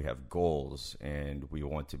 and we have goals, and we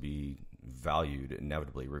want to be valued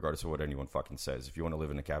inevitably, regardless of what anyone fucking says. If you want to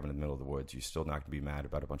live in a cabin in the middle of the woods, you're still not going to be mad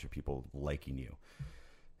about a bunch of people liking you.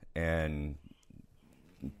 And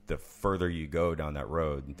the further you go down that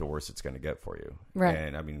road, the worse it's going to get for you. Right.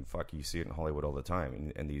 And I mean, fuck, you see it in Hollywood all the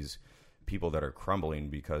time. And these people that are crumbling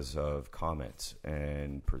because of comments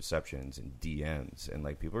and perceptions and DMs, and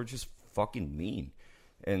like, people are just fucking mean.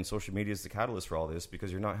 And social media is the catalyst for all this,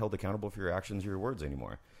 because you're not held accountable for your actions or your words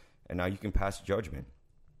anymore. And now you can pass judgment.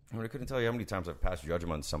 I mean, I couldn't tell you how many times I've passed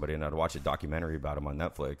judgment on somebody, and I'd watch a documentary about them on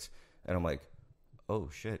Netflix, and I'm like, oh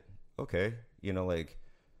shit, okay, like,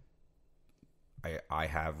 I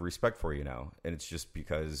have respect for you now. And it's just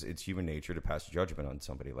because it's human nature to pass judgment on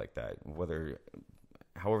somebody like that,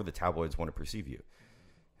 however the tabloids want to perceive you.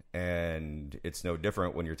 And it's no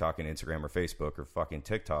different when you're talking Instagram or Facebook or fucking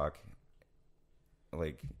TikTok.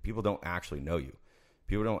 Like, people don't actually know you.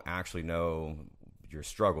 People don't actually know your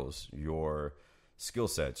struggles, your skill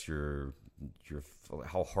sets, your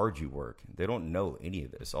how hard you work. They don't know any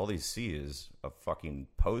of this. All they see is a fucking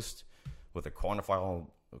post with a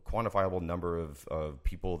quantifiable number of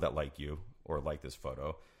people that like you or like this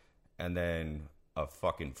photo, and then a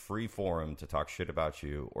fucking free forum to talk shit about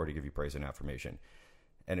you or to give you praise and affirmation.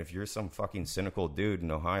 And if you're some fucking cynical dude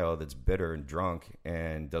in Ohio that's bitter and drunk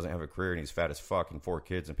and doesn't have a career, and he's fat as fuck and 4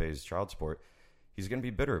 kids and pays child support, he's going to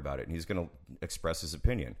be bitter about it, and he's going to express his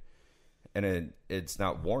opinion. And it's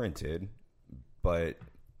not warranted, but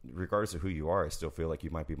regardless of who you are, I still feel like you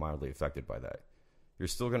might be mildly affected by that. You're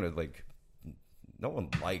still going to, like, no one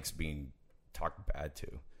likes being talked bad to.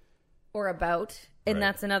 Or about. And Right.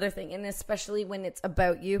 That's another thing. And especially when it's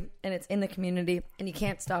about you and it's in the community and you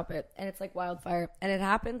can't stop it. And it's like wildfire. And it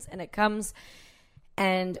happens and it comes.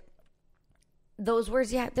 And those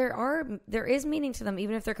words, yeah, there is meaning to them,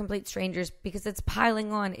 even if they're complete strangers, because it's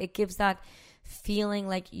piling on. It gives that feeling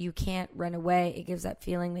like you can't run away. It gives that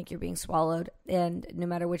feeling like you're being swallowed. And no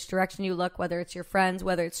matter which direction you look, whether it's your friends,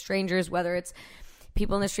 whether it's strangers, whether it's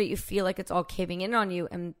people in the street, you feel like it's all caving in on you.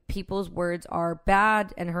 And people's words are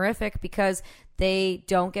bad and horrific because they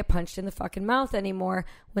don't get punched in the fucking mouth anymore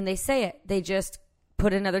when they say it. They just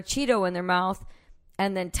put another Cheeto in their mouth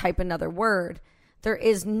and then type another word. There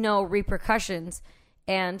is no repercussions.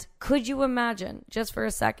 And could you imagine, just for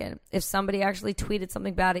a second, if somebody actually tweeted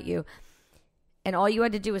something bad at you and all you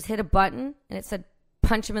had to do was hit a button and it said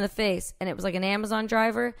punch him in the face, and it was like an Amazon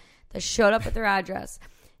driver that showed up at their address,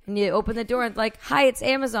 and you open the door and like, hi, it's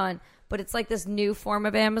Amazon, but it's like this new form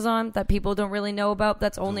of Amazon that people don't really know about,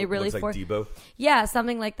 that's only really looks for like Debo. Yeah,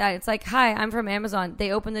 something like that. It's like, hi, I'm from Amazon.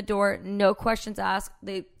 They open the door, no questions asked.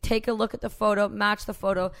 They take a look at the photo, match the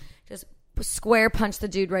photo, just square punch the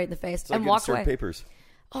dude right in the face, It's like and walk insert away. papers.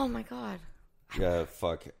 Oh my God. Yeah,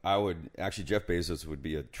 fuck. Jeff Bezos would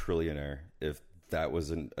be a trillionaire if that was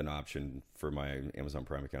an option for my Amazon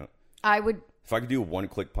Prime account. I would If I could do a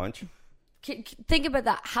one-click punch. think about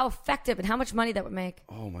that, how effective and how much money that would make.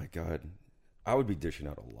 Oh my God. I would be dishing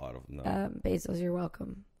out a lot of them. Bezos, you're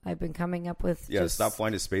welcome. I've been coming up with Stop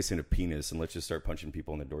flying to space in a penis and let's just start punching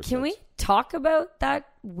people in the doorsteps. Can we talk about that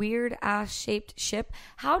weird ass shaped ship?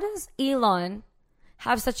 How does Elon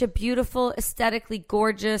have such a beautiful, aesthetically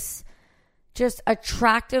gorgeous, just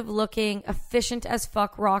attractive looking, efficient as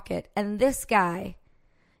fuck rocket, and this guy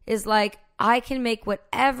is like, I can make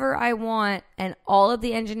whatever I want and all of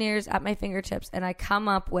the engineers at my fingertips, and I come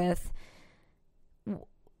up with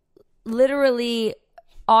literally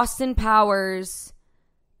Austin Powers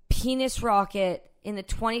penis rocket in the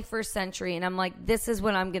 21st century, and I'm like, this is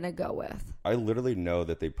what I'm gonna go with. I literally know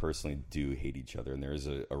that they personally do hate each other, and there's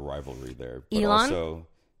a rivalry there. But Elon? also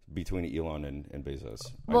between Elon and Bezos.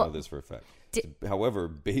 Well, I know this for a fact. However,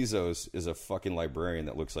 Bezos is a fucking librarian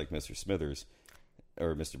that looks like Mr. Smithers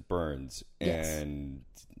or Mr. Burns. Yes. And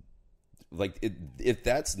like, if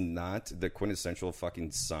that's not the quintessential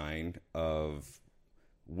fucking sign of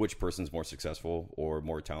which person's more successful or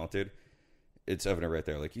more talented, it's evident right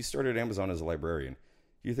there. Like, he started Amazon as a librarian.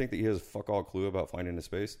 Do you think that he has fuck all clue about flying into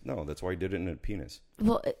space? No, that's why he did it in a penis.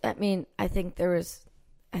 Well, I mean, I think there was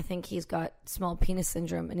I think he's got small penis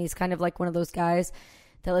syndrome, and he's kind of like one of those guys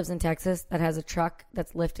that lives in Texas that has a truck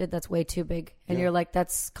that's lifted that's way too big, and you're like,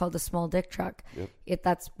 that's called a small dick truck.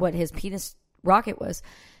 That's what his penis rocket was.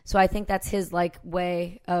 So I think that's his like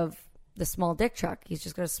way of the small dick truck. He's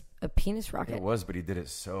just got a penis rocket. It was, but he did it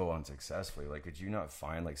so unsuccessfully. Like, could you not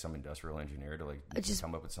find like some industrial engineer to like just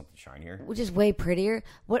come up with something shinier, which is way prettier?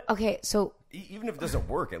 What? Okay, so even if it doesn't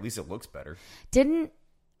work, at least it looks better.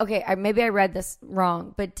 Maybe I read this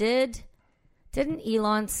wrong, but didn't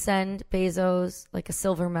Elon send Bezos like a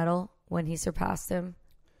silver medal when he surpassed him?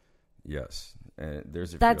 Yes.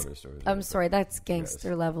 There's a few other stories. I'm sorry, that's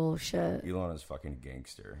gangster level shit. Elon is fucking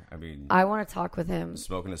gangster. I mean, I want to talk with him.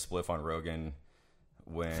 Smoking a spliff on Rogan.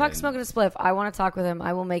 Fuck smoking a spliff. I want to talk with him.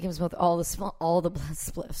 I will make him smoke all the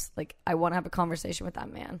spliffs. Like, I want to have a conversation with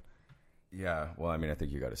that man. Yeah. Well, I mean, I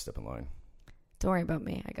think you got to step in line. Don't worry about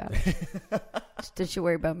me. I got it. Don't you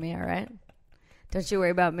worry about me. All right. Don't you worry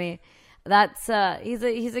about me. That's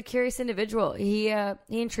he's a curious individual. He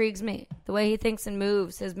intrigues me. The way he thinks and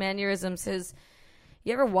moves, his mannerisms,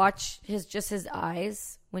 you ever watch his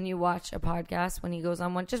eyes when you watch a podcast when he goes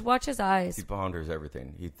on one? Just watch his eyes. He ponders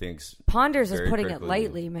everything. He thinks. Ponders is putting it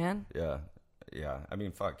lightly, man. Yeah. I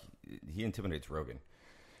mean, fuck. He intimidates Rogan.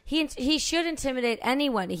 He should intimidate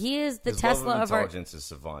anyone. He is the His Tesla level of our intelligence is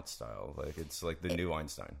savant style. Like, it's like the new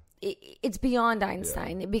Einstein. It's beyond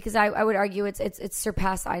Einstein because I would argue it's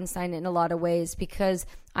surpassed Einstein in a lot of ways because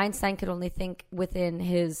Einstein could only think within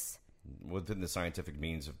the scientific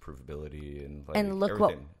means of provability and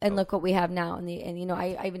look what we have now and you know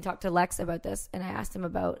I even talked to Lex about this and I asked him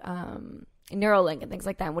about Neuralink and things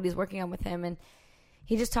like that and what he's working on with him and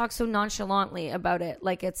he just talks so nonchalantly about it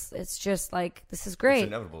like it's just like this is great. It's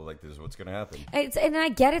inevitable, like this is what's going to happen. And I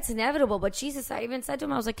get it's inevitable, but Jesus, I even said to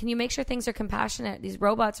him, I was like, can you make sure things are compassionate? These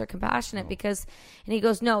robots are compassionate because, and he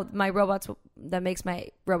goes, no, that makes my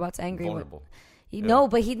robots angry. Vulnerable. No,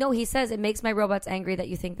 but he says it makes my robots angry that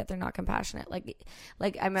you think that they're not compassionate.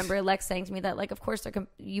 Like I remember Lex saying to me that like, of course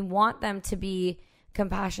you want them to be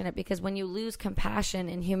compassionate because when you lose compassion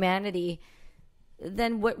and humanity,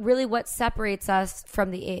 then what separates us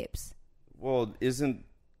from the apes? Well, isn't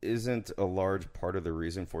a large part of the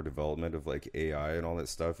reason for development of like AI and all that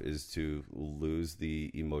stuff is to lose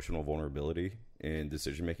the emotional vulnerability in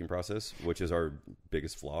decision-making process, which is our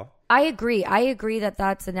biggest flaw? I agree that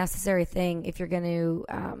that's a necessary thing if you're going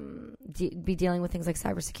to be dealing with things like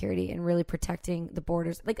cybersecurity and really protecting the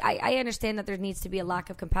borders. Like I understand that there needs to be a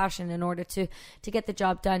lack of compassion in order to get the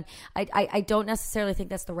job done. I don't necessarily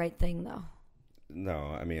think that's the right thing though.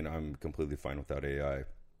 No, I mean, I'm completely fine without AI.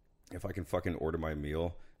 If I can fucking order my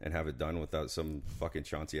meal and have it done without some fucking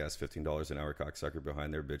Chauncey-ass $15 an hour cocksucker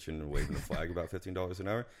behind there bitching and waving a flag about $15 an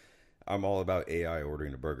hour, I'm all about AI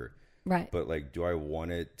ordering a burger. Right. But, like, do I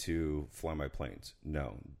want it to fly my planes?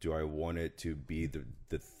 No. Do I want it to be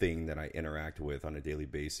the thing that I interact with on a daily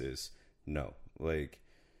basis? No. Like,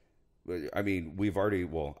 I mean,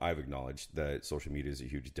 I've acknowledged that social media is a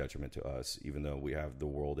huge detriment to us, even though we have the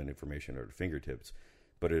world and information at our fingertips.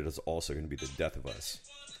 But it is also going to be the death of us.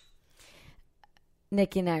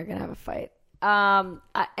 Nikki and I are going to have a fight. And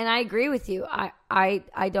I agree with you. I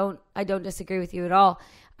don't disagree with you at all.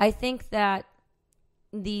 I think that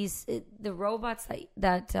the robots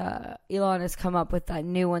that Elon has come up with, that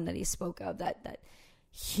new one that he spoke of, that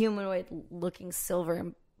humanoid looking silver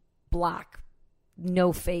and black,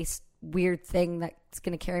 no face, weird thing that's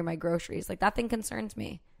going to carry my groceries. Like, that thing concerns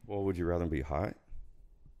me. Well, would you rather them be hot?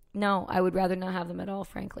 No, I would rather not have them at all,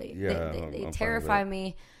 frankly. Yeah, they terrify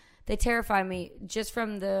me. They terrify me just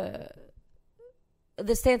from the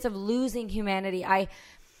stance of losing humanity. I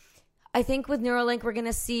think with Neuralink, we're going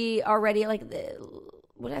to see already, like,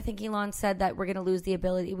 what I think Elon said, that we're going to lose the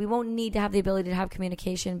ability. We won't need to have the ability to have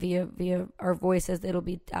communication via our voices. It'll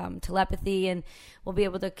be telepathy, and we'll be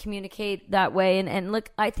able to communicate that way. And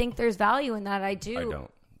look, I think there's value in that. I do. I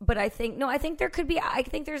don't. But I think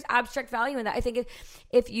there's abstract value in that. I think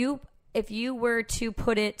if you were to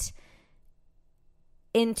put it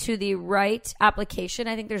into the right application,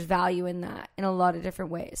 I think there's value in that in a lot of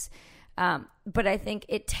different ways. But I think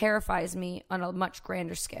it terrifies me on a much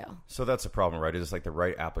grander scale. So that's the problem, right? It's like the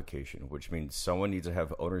right application, which means someone needs to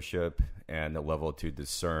have ownership and the level to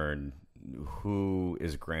discern who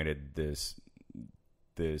is granted this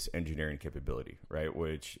engineering capability, right?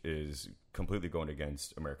 Which is completely going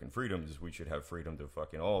against American freedoms. We should have freedom to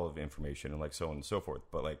fucking all of information and like so on and so forth.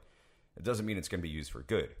 But like, it doesn't mean it's going to be used for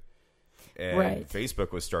good. And right.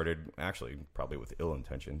 Facebook was started actually probably with ill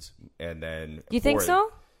intentions. And then you think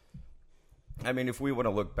so? I mean, if we want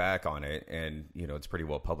to look back on it, and you know, it's pretty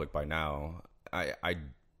well public by now. I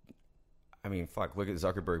I mean, fuck, look at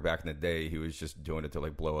Zuckerberg back in the day. He was just doing it to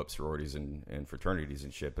like blow up sororities and fraternities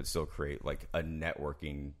and shit, but still create like a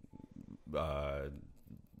networking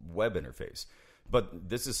web interface. But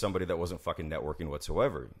this is somebody that wasn't fucking networking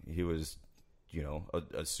whatsoever. He was, you know,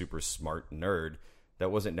 a super smart nerd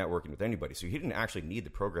that wasn't networking with anybody. So he didn't actually need the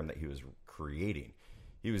program that he was creating.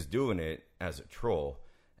 He was doing it as a troll.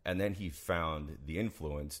 And then he found the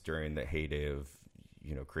influence during the heyday of,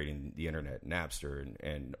 you know, creating the internet, Napster,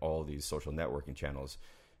 and all these social networking channels.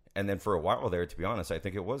 And then for a while there, to be honest, I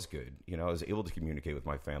think it was good. You know, I was able to communicate with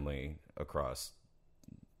my family across,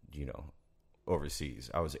 you know, overseas.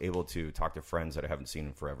 I was able to talk to friends that I haven't seen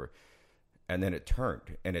in forever. And then it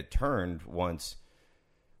turned. And it turned once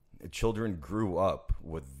children grew up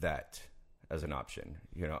with that as an option.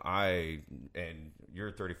 You know, and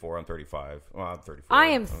you're 34, I'm 35. Well, I'm 34. I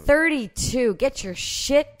am 32. Get your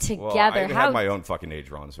shit together. Well, I have my own fucking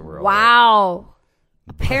age wrong, so we're all wow.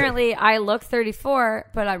 Apparently, I look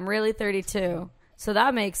 34, but I'm really 32. So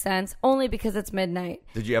that makes sense, only because it's midnight.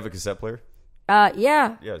 Did you have a cassette player?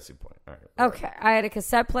 Yeah. Yeah, that's the point. All right. Okay. I had a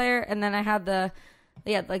cassette player, and then I had the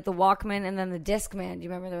Walkman, and then the Discman. Do you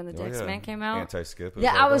remember when the Discman came out? Anti-skip.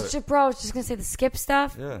 Yeah, I was just going to say the skip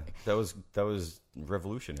stuff. Yeah, that was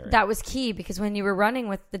revolutionary. That was key, because when you were running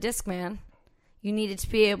with the Discman, you needed to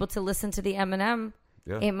be able to listen to the Eminem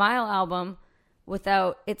 8 Mile album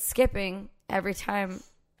without it skipping every time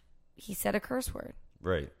he said a curse word.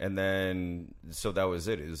 Right. And then, so that was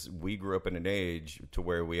it, is we grew up in an age to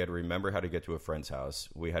where we had to remember how to get to a friend's house.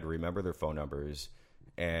 We had to remember their phone numbers,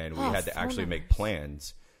 and we had to actually make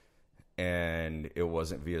plans. And it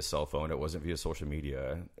wasn't via cell phone. It wasn't via social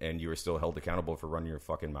media. And you were still held accountable for running your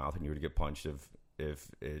fucking mouth, and you would get punched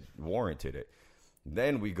if it warranted it.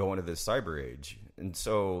 Then we go into this cyber age. And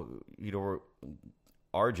so, you know,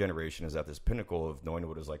 our generation is at this pinnacle of knowing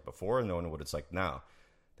what it was like before and knowing what it's like now.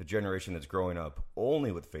 The generation that's growing up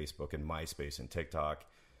only with Facebook and MySpace and TikTok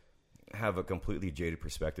have a completely jaded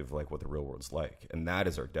perspective of like what the real world's like. And that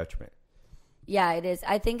is our detriment. Yeah, it is.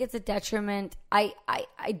 I think it's a detriment. I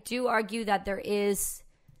do argue that there is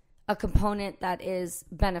a component that is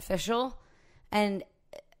beneficial. And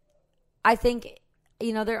I think,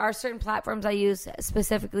 you know, there are certain platforms I use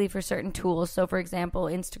specifically for certain tools. So, for example,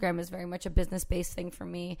 Instagram is very much a business-based thing for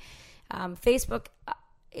me. Facebook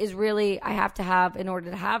is really, I have to have in order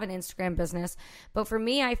to have an Instagram business. But for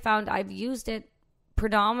me, I found I've used it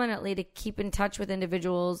predominantly to keep in touch with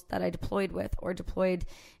individuals that I deployed with or deployed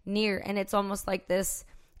near. And it's almost like this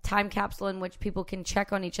time capsule in which people can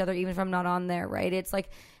check on each other even if I'm not on there, right? It's like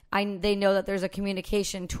they know that there's a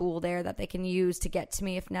communication tool there that they can use to get to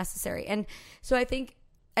me if necessary. And so I think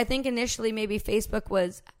initially maybe Facebook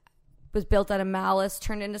was built out of malice,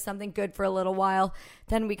 turned into something good for a little while.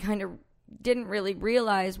 Then we kind of didn't really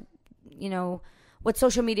realize, you know, what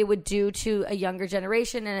social media would do to a younger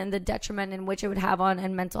generation and the detriment in which it would have on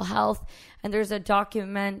and mental health. And there's a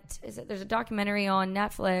there's a documentary on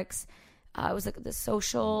Netflix. It was like the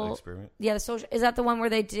social experiment. Yeah, the social, is that the one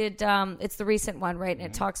where they did it's the recent one, right? And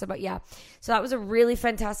it talks about, so that was a really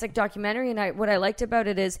fantastic documentary. And what I liked about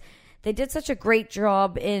it is they did such a great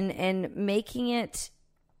job in making it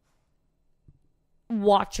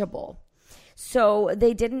watchable. So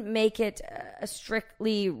they didn't make it a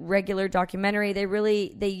strictly regular documentary. They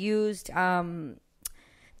used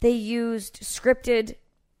scripted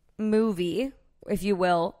movie, if you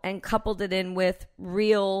will, and coupled it in with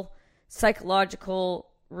real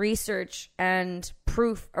psychological research and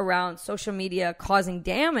proof around social media causing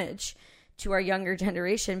damage to our younger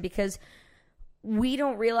generation, because we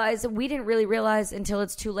didn't really realize until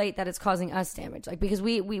it's too late that it's causing us damage. Like, because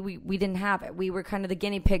we didn't have it. We were kind of the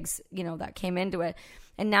guinea pigs, you know, that came into it.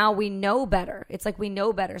 And now we know better. It's like we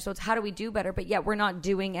know better. So it's how do we do better? But yet we're not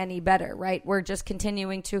doing any better, right? We're just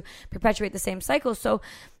continuing to perpetuate the same cycle. So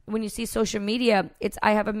when you see social media,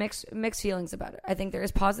 I have a mixed feelings about it. I think there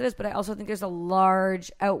is positives, but I also think there's a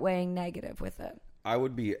large outweighing negative with it. I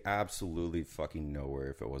would be absolutely fucking nowhere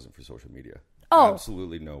if it wasn't for social media. Oh.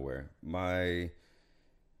 Absolutely nowhere. My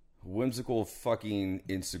whimsical fucking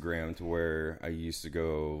Instagram, to where I used to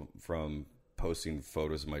go from posting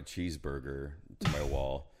photos of my cheeseburger to my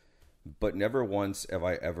wall, but never once have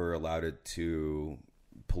I ever allowed it to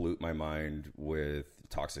pollute my mind with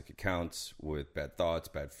toxic accounts, with bad thoughts,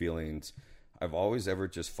 bad feelings. I've always ever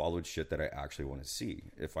just followed shit that I actually want to see.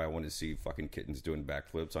 If I want to see fucking kittens doing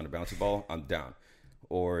backflips on a bouncy ball, I'm down.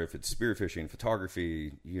 Or if it's spearfishing,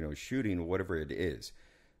 photography, you know, shooting, whatever it is.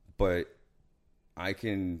 But I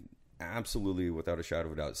can absolutely, without a shadow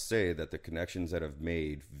of a doubt, say that the connections that I've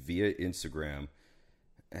made via Instagram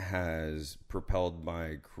has propelled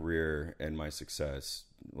my career and my success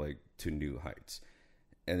like to new heights.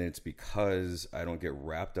 And it's because I don't get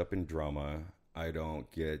wrapped up in drama. I don't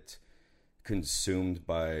get consumed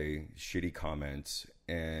by shitty comments,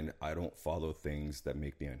 and I don't follow things that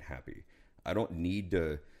make me unhappy. I don't need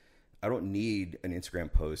an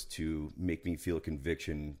Instagram post to make me feel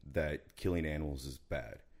conviction that killing animals is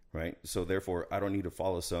bad, right? So therefore, I don't need to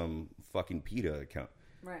follow some fucking PETA account,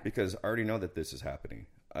 Right. because I already know that this is happening.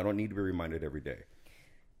 I don't need to be reminded every day.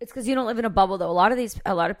 It's because you don't live in a bubble, though.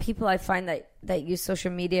 A lot of people I find that use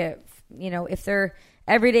social media, if they're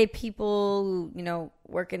everyday people,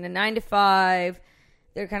 working a 9 to 5,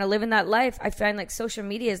 they're kind of living that life. I find like social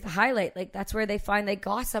media is the highlight. Like that's where they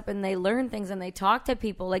gossip and they learn things and they talk to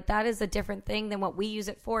people. Like that is a different thing than what we use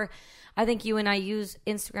it for. I think you and I use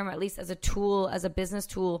Instagram at least as a tool, as a business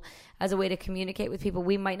tool, as a way to communicate with people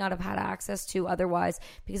we might not have had access to otherwise,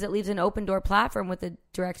 because it leaves an open door platform with a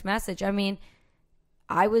direct message. I mean,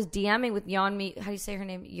 I was DMing with Yeonmi. How do you say her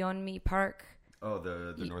name? Yeonmi Park. Oh,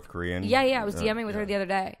 the North Korean? Yeah. I was DMing with her the other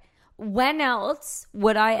day. When else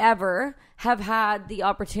would I ever have had the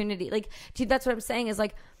opportunity? Like, dude, that's what I'm saying is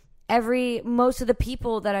like most of the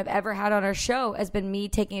people that I've ever had on our show has been me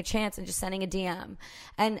taking a chance and just sending a DM.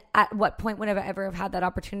 And at what point would I ever have had that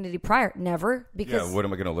opportunity prior? Never. Because Yeah, what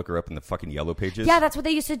am I going to look her up in the fucking yellow pages? yeah, that's what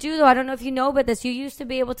they used to do, though. I don't know if you know about this. You used to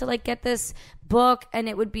be able to like get this book, and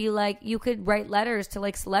it would be like you could write letters to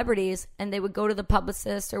like celebrities, and they would go to the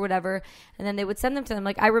publicist or whatever, and then they would send them to them.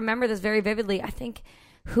 Like I remember this very vividly. I think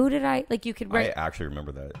you could write. I actually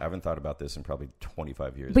remember that. I haven't thought about this in probably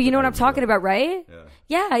 25 years. But you know what I I'm talking remember about, right?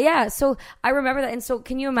 Yeah. Yeah. So I remember that. And so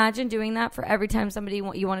can you imagine doing that for every time somebody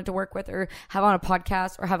you wanted to work with or have on a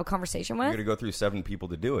podcast or have a conversation You're with? going to go through 7 people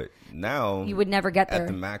to do it. Now, You would never get there. At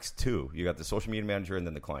the max 2. You got the social media manager and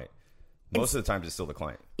then the client. Most of the times it's still the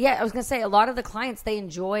client. Yeah, I was going to say a lot of the clients, they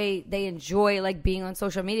enjoy like being on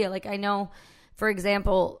social media. Like I know, for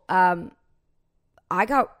example,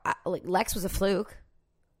 Lex was a fluke.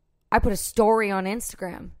 I put a story on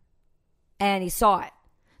Instagram and he saw it.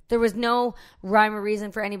 There was no rhyme or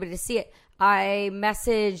reason for anybody to see it. I even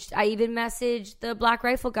messaged the Black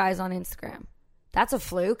Rifle guys on Instagram. That's a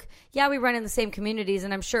fluke. Yeah, we run in the same communities,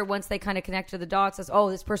 and I'm sure once they kind of connect to the dots as, oh,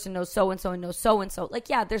 this person knows so-and-so and knows so-and-so. Like,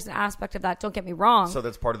 yeah, there's an aspect of that. Don't get me wrong. So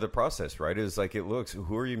that's part of the process, right? Is like it looks,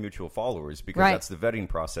 who are your mutual followers? Because Right. that's the vetting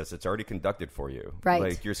process. It's already conducted for you. Right.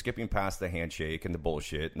 Like you're skipping past the handshake and the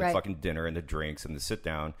bullshit and Right. the fucking dinner and the drinks and the sit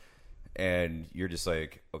down. And you're just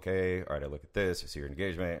like, okay, all right, I look at this. I see your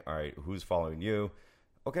engagement. All right, who's following you?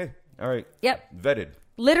 Okay, all right. Yep. Vetted.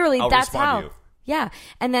 Literally, I'll that's respond how. to you. Yeah,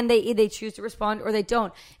 and then they choose to respond or they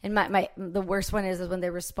don't. And the worst one is when they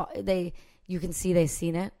respond. You can see they've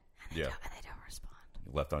seen it. Yeah. And they don't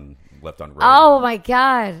respond. Left on red. Oh my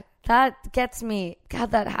god, that gets me.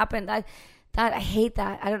 God, that happened. I hate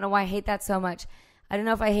that. I don't know why I hate that so much. I don't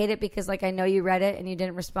know if I hate it because like I know you read it and you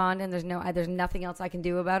didn't respond, and there's nothing else I can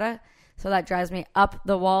do about it. So that drives me up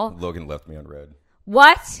the wall. Logan left me on red.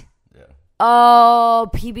 What? Yeah. Oh,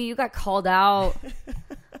 PB, you got called out.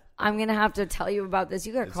 I'm gonna have to tell you about this.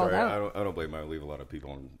 You got called out. I don't blame him. I leave a lot of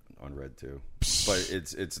people on red too. But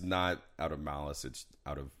it's not out of malice. It's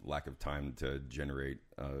out of lack of time to generate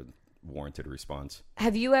a warranted response.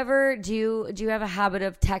 Have you ever? Do you have a habit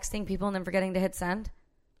of texting people and then forgetting to hit send?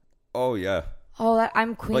 Oh yeah. Oh,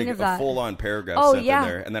 I'm queen Like of that. a full-on paragraph Oh, sent yeah. in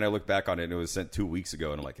there, and then I look back on it, and it was sent 2 weeks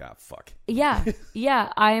ago, and I'm like, fuck. Yeah.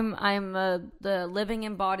 I'm the living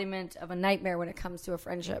embodiment of a nightmare when it comes to a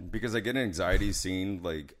friendship. Because I get anxiety seeing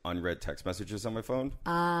like unread text messages on my phone.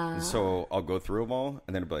 So I'll go through them all,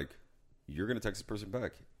 and then I'll be like, you're gonna text the person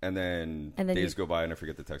back, and then days go by, and I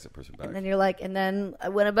forget to text that person back. And then you're like, and then I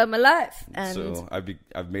went about my life. And So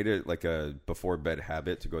I've made it like a before bed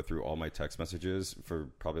habit to go through all my text messages for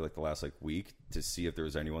probably like the last like week to see if there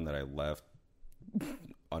was anyone that I left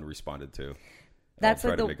unresponded to. That's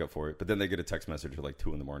I'll try like to make up for it, but then they get a text message at like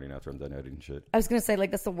 2 a.m. after I'm done editing shit. I was gonna say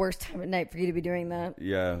like that's the worst time at night for you to be doing that.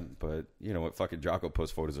 Yeah, but you know what? Fucking Jocko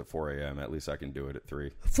posts photos at 4 a.m. At least I can do it at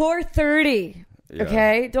 3. 4:30. Yeah.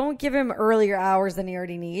 Okay, don't give him earlier hours than he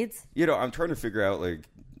already needs. You know, I'm trying to figure out like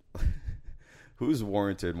who's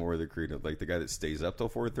warranted more of the creative, like the guy that stays up till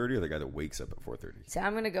 4:30 or the guy that wakes up at 4:30. So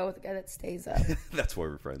I'm gonna go with the guy that stays up. That's why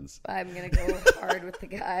we're friends. I'm gonna go hard with the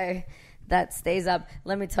guy that stays up.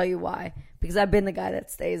 Let me tell you why. Because I've been the guy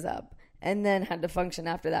that stays up and then had to function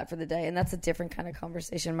after that for the day, and that's a different kind of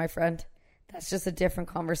conversation, my friend. That's just a different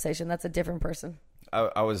conversation. That's a different person.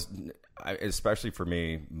 Especially for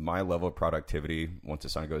me, my level of productivity once the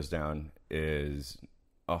sun goes down is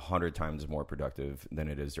 100 times more productive than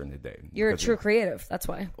it is during the day. You're a true creative. That's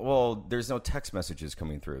why. Well, there's no text messages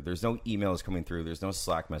coming through. There's no emails coming through. There's no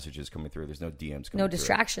Slack messages coming through. There's no DMs coming through. No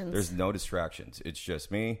distractions. There's no distractions. It's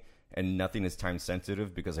just me and nothing is time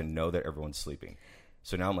sensitive because I know that everyone's sleeping.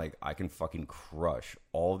 So now I'm like, I can fucking crush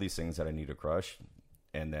all of these things that I need to crush,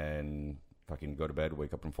 and then fucking go to bed,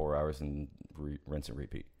 wake up in 4 hours, and rinse and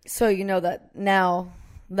repeat. So you know that now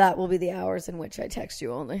that will be the hours in which I text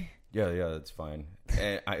you only. Yeah, that's fine.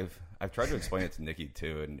 And I've tried to explain it to Nikki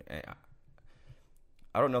too, and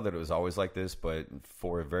I don't know that it was always like this, but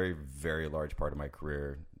for a very, very large part of my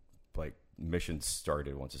career, like missions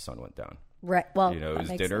started once the sun went down. Right. Well, it was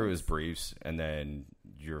dinner, sense. It was briefs, and then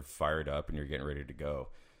you're fired up and you're getting ready to go.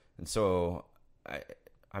 And so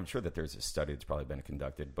I'm sure that there's a study that's probably been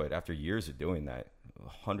conducted, but after years of doing that,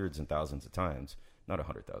 hundreds and thousands of times, not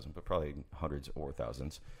 100,000, but probably hundreds or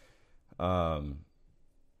thousands,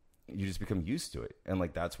 you just become used to it. And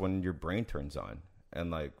like, that's when your brain turns on. And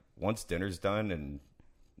like, once dinner's done and,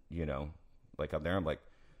 you know, like I'm there, I'm like,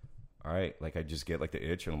 all right, like I just get like the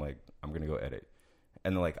itch and I'm like, I'm going to go edit.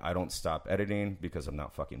 And then like, I don't stop editing because I'm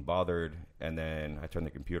not fucking bothered. And then I turn the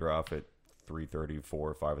computer off at 3:30, 4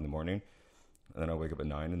 or 5 in the morning. And then I wake up at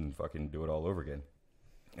 9 and then fucking do it all over again.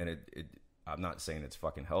 And I'm not saying it's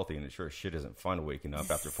fucking healthy, and it sure as shit isn't fun waking up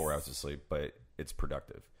after 4 hours of sleep, but it's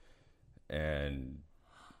productive. And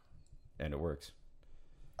it works.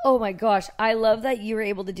 Oh my gosh. I love that you were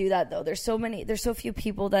able to do that though. There's so few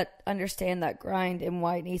people that understand that grind and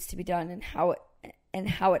why it needs to be done and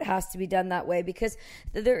how it has to be done that way, because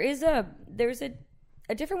there's a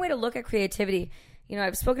different way to look at creativity. You know,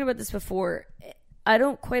 I've spoken about this before. I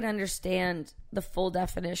don't quite understand the full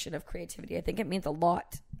definition of creativity. I think it means a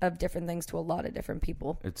lot of different things to a lot of different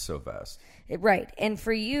people. It's so vast. Right. And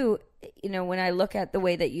for you, you know, when I look at the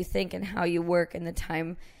way that you think and how you work and the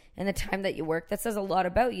time that you work, that says a lot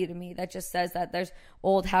about you to me. That just says that there's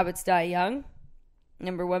old habits die young.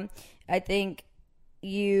 Number one, I think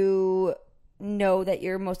you know that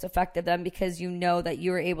you're most effective then because you know that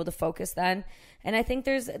you're able to focus then. And I think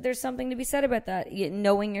there's something to be said about that.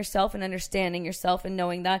 Knowing yourself and understanding yourself and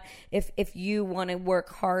knowing that if you want to work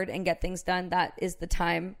hard and get things done, that is the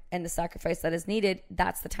time and the sacrifice that is needed.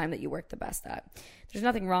 That's the time that you work the best at. There's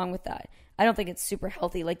nothing wrong with that. I don't think it's super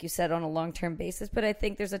healthy, like you said, on a long-term basis, but I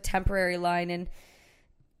think there's a temporary line, and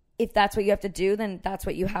if that's what you have to do, then that's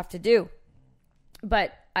what you have to do.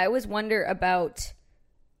 But I always wonder about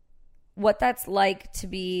what that's like to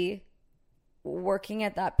be working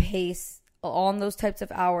at that pace on those types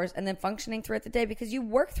of hours and then functioning throughout the day, because you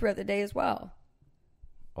work throughout the day as well.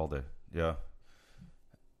 All day. Yeah.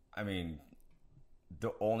 I mean,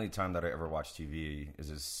 the only time that I ever watch TV is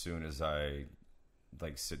as soon as I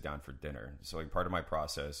like sit down for dinner. So like part of my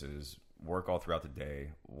process is work all throughout the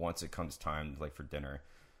day. Once it comes time like for dinner,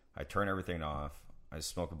 I turn everything off. I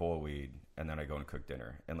smoke a bowl of weed, and then I go and cook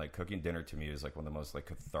dinner. And like cooking dinner to me is like one of the most like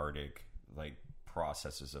cathartic like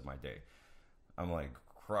processes of my day. I'm like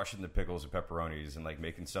crushing the pickles and pepperonis and like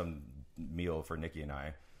making some meal for Nikki and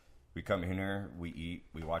I. We come in here, we eat,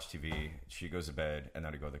 we watch TV, she goes to bed, and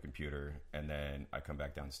then I go to the computer, and then I come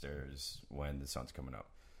back downstairs when the sun's coming up.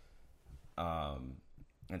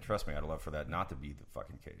 And trust me, I'd love for that not to be the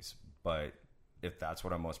fucking case. But if that's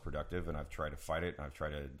what I'm most productive, and I've tried to fight it, and I've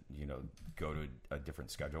tried to, you know, go to a different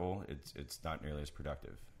schedule, it's not nearly as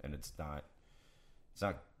productive. And it's not,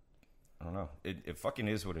 I don't know. It fucking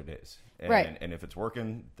is what it is. And, right. And if it's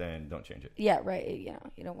working, then don't change it. Yeah, right. You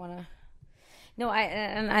know, you don't want to. No,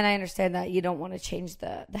 I understand that you don't want to change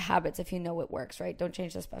the habits if you know it works, right? Don't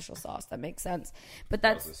change the special sauce. That makes sense. But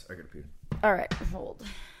that's. I gotta pee. All right, hold.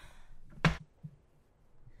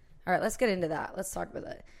 All right, let's get into that. Let's talk about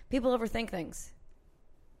that. People overthink things.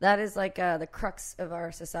 That is like the crux of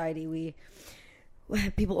our society.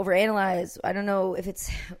 People overanalyze. I don't know if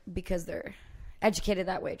it's because they're educated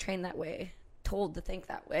that way, trained that way, told to think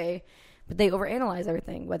that way, but they overanalyze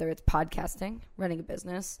everything, whether it's podcasting, running a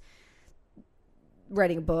business,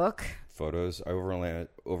 writing a book. Photos. I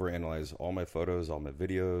overanalyze all my photos, all my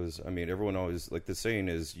videos. I mean, everyone always, like the saying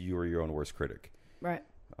is, you are your own worst critic. Right.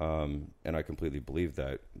 And I completely believe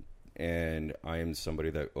that. And I am somebody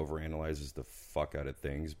that overanalyzes the fuck out of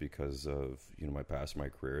things because of, you know, my past, my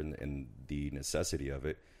career, and the necessity of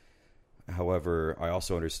it. However, I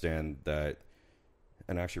also understand that,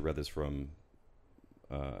 and I actually read this from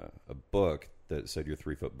a book that said your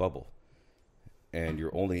 3-foot bubble. And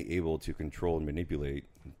you're only able to control and manipulate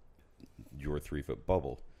your 3-foot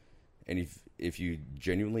bubble. And if you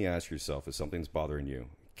genuinely ask yourself, if something's bothering you,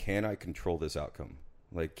 can I control this outcome?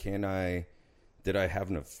 Like, did I have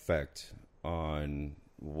an effect on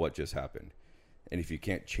what just happened? And if you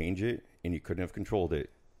can't change it and you couldn't have controlled it,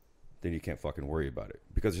 then you can't fucking worry about it,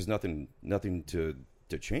 because there's nothing to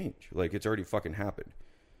change. Like, it's already fucking happened.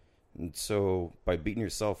 And so by beating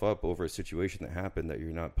yourself up over a situation that happened that you're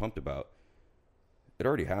not pumped about, it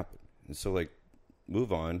already happened. And so, like,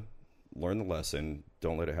 move on, learn the lesson,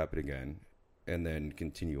 don't let it happen again, and then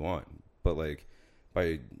continue on. But, like,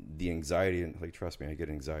 by the anxiety, and, like, trust me, I get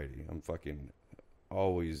anxiety. I'm fucking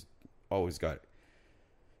always got it.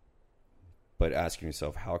 But asking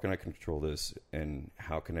yourself, how can I control this, and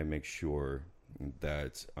how can I make sure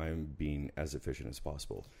that I'm being as efficient as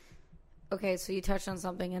possible? Okay, so you touched on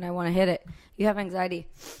something, and I want to hit it. You have anxiety.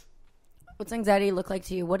 What's anxiety look like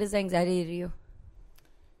to you? What is anxiety to you?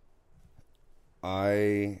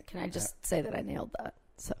 Can I just say that I nailed that?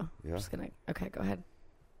 So yeah. I'm just gonna. Okay, go ahead.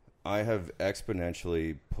 I have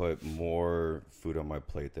exponentially put more food on my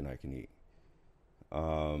plate than I can eat.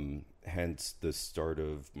 Hence the start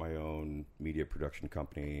of my own media production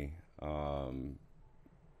company, and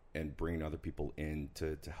bringing other people in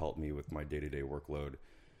to help me with my day-to-day workload.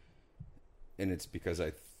 And it's because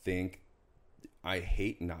I think I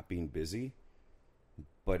hate not being busy,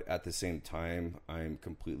 but at the same time, I'm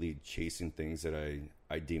completely chasing things that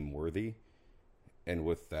I deem worthy. And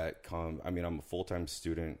with that I'm a full-time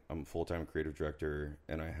student, I'm a full-time creative director,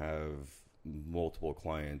 and I have multiple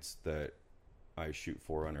clients that I shoot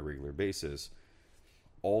for on a regular basis,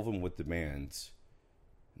 all of them with demands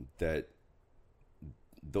that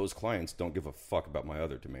those clients don't give a fuck about my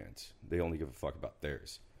other demands. They only give a fuck about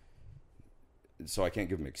theirs. So I can't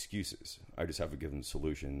give them excuses. I just have to give them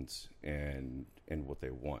solutions and what they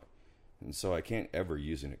want. And so I can't ever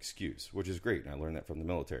use an excuse, which is great. And I learned that from the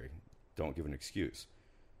military. Don't give an excuse.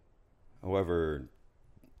 However,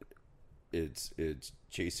 it's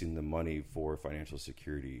chasing the money for financial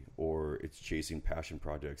security, or it's chasing passion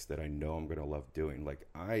projects that I know I'm going to love doing. Like,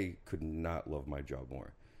 I could not love my job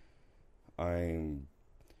more. I'm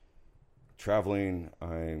traveling.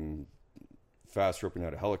 I'm fast roping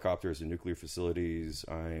out of helicopters and nuclear facilities.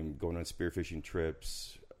 I'm going on spearfishing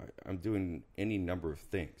trips. I'm doing any number of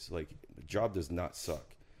things. Like, the job does not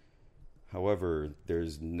suck. However,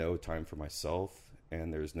 there's no time for myself,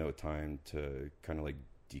 and there's no time to kind of like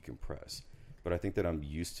decompress. But I think that I'm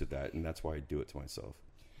used to that, and that's why I do it to myself.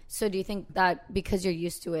 So do you think that because you're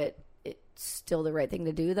used to it, it's still the right thing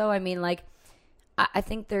to do, though? I mean, like, I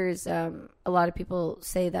think there's a lot of people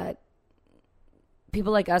say that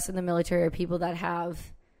people like us in the military are people that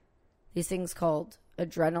have these things called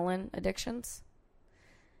adrenaline addictions.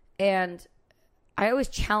 And I always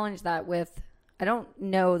challenge that with, I don't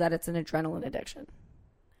know that it's an adrenaline addiction.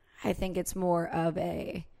 I think it's more of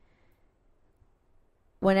a,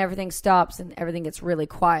 when everything stops and everything gets really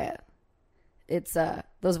quiet, it's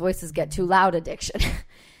those voices get too loud addiction.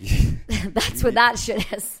 That's what that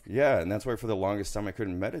shit is. Yeah, and that's why for the longest time I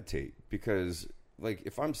couldn't meditate, because like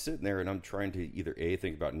if I'm sitting there and I'm trying to either A,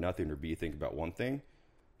 think about nothing, or B, think about one thing,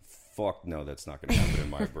 fuck no, that's not going to happen in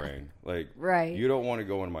my brain. Like, right. You don't want to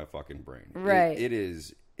go in my fucking brain. Right. It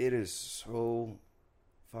is so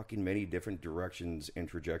fucking many different directions and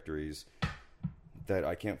trajectories that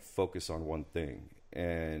I can't focus on one thing.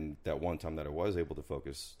 And that one time that I was able to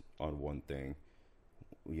focus on one thing,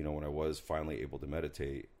 you know, when I was finally able to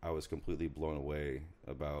meditate, I was completely blown away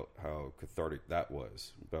about how cathartic that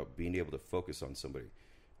was, about being able to focus on somebody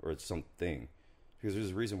or something. Because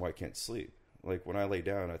there's a reason why I can't sleep. Like, when I lay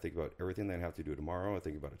down, I think about everything that I have to do tomorrow. I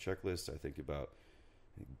think about a checklist. I think about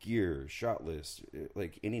gear, shot list,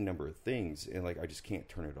 like any number of things. And, like, I just can't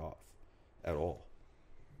turn it off at all.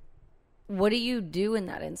 What do you do in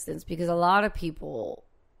that instance? Because a lot of people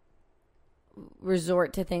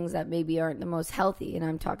resort to things that maybe aren't the most healthy. And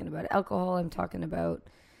I'm talking about alcohol. I'm talking about,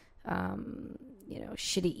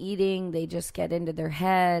 shitty eating. They just get into their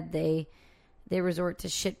head. They resort to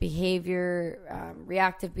shit behavior,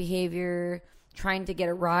 reactive behavior, trying to get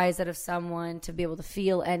a rise out of someone, to be able to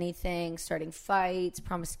feel anything, starting fights,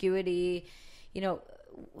 promiscuity. You know,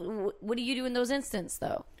 what do you do in those instances,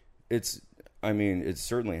 though? It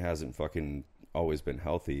certainly hasn't fucking always been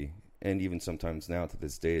healthy. And even sometimes now, to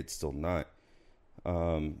this day, it's still not.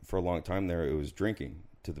 For a long time there, it was drinking,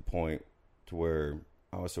 to the point to where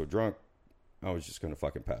I was so drunk, I was just going to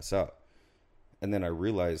fucking pass out. And then I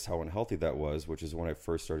realized how unhealthy that was, which is when I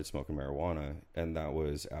first started smoking marijuana. And that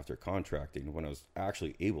was after contracting, when I was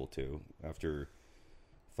actually able to, after,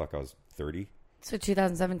 I was 30. So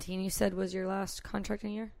 2017, you said, was your last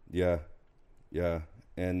contracting year? Yeah.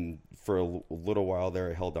 And for a little while there,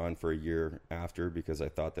 I held on for a year after, because I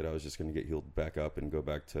thought that I was just going to get healed back up and go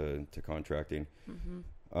back to contracting.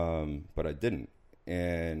 Mm-hmm. But I didn't.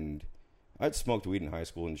 And I'd smoked weed in high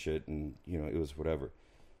school and shit, and, it was whatever.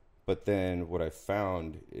 But then what I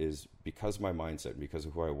found is, because of my mindset, because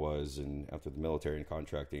of who I was, and after the military and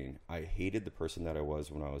contracting, I hated the person that I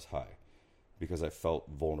was when I was high, because I felt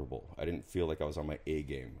vulnerable. I didn't feel like I was on my A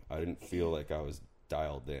game. I didn't feel like I was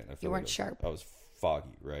dialed in. I felt You weren't like sharp. I was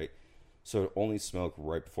foggy, right? So I'd only smoke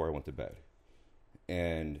right before I went to bed.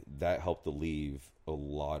 And that helped alleviate a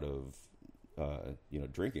lot of,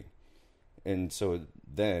 drinking. And so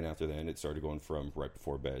then after that, it started going from right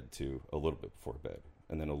before bed to a little bit before bed.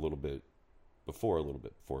 And then a little bit before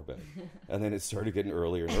bed. And then it started getting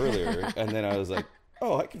earlier and earlier. And then I was like,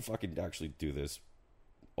 oh, I can fucking actually do this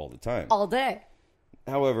all the time. All day.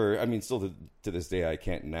 However, I mean, still to this day, I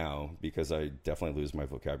can't now because I definitely lose my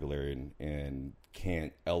vocabulary and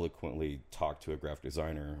can't eloquently talk to a graphic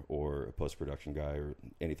designer or a post-production guy or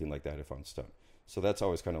anything like that if I'm stumped. So that's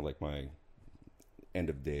always kind of like my end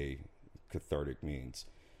of day cathartic means.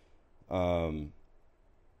 And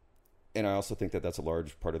I also think that that's a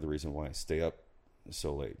large part of the reason why I stay up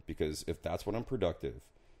so late, because if that's when I'm productive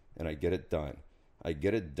and I get it done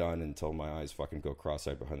until my eyes fucking go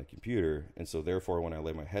cross-eyed behind the computer. And so therefore, when I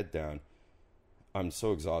lay my head down, I'm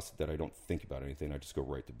so exhausted that I don't think about anything. I just go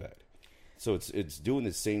right to bed. So it's doing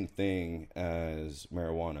the same thing as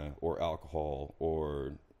marijuana or alcohol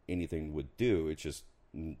or anything would do. It's just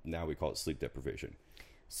now we call it sleep deprivation.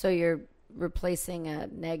 So you're replacing a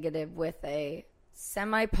negative with a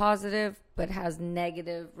semi-positive but has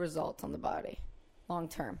negative results on the body long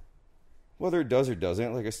term. Whether it does or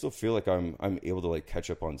doesn't, like I still feel like I'm able to like catch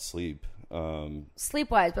up on sleep.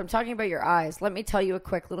 Sleep-wise, but I'm talking about your eyes. Let me tell you a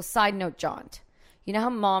quick little side note, Jaunt. You know how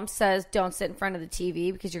mom says don't sit in front of the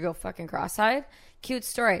TV because you go fucking cross-eyed? Cute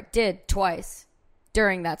story. Did twice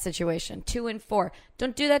during that situation. 2 and 4.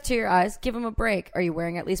 Don't do that to your eyes. Give them a break. Are you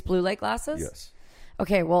wearing at least blue light glasses? Yes.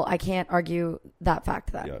 Okay, well, I can't argue that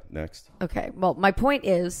fact then. Yeah, next. Okay, well, my point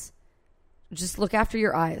is just look after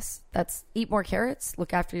your eyes. That's eat more carrots,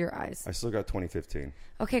 look after your eyes. I still got 2015.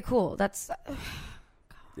 Okay, cool. That's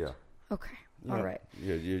Yeah. okay. Yeah. All right.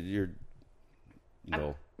 Yeah, you're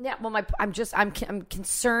no. Yeah, well, I'm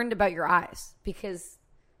concerned about your eyes because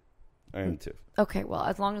I am too. okay, well,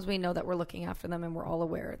 as long as we know that we're looking after them and we're all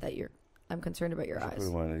aware that I'm concerned about your I eyes.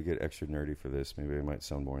 really wanted to get extra nerdy for this. Maybe I might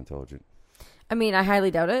sound more intelligent. I mean, I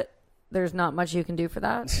highly doubt it. There's not much you can do for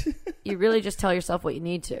that. You really just tell yourself what you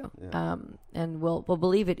need to, and we'll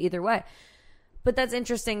believe it either way. But that's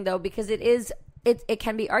interesting though, because it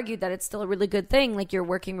can be argued that it's still a really good thing. Like you're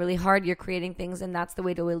working really hard, you're creating things, and that's the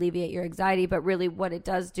way to alleviate your anxiety. But really, what it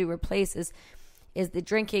does do replace is the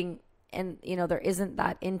drinking, and there isn't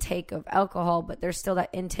that intake of alcohol, but there's still that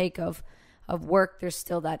intake of work. There's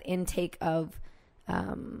still that intake of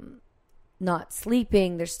not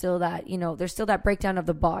sleeping. There's still that there's still that breakdown of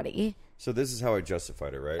the body. So this is how I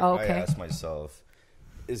justified it, right? Oh, okay. I asked myself,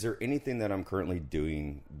 is there anything that I'm currently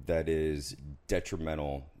doing that is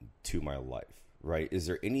detrimental to my life, right? Is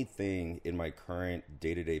there anything in my current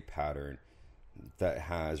day-to-day pattern that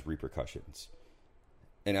has repercussions?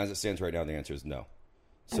 And as it stands right now, the answer is no.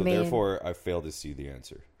 So therefore, I fail to see the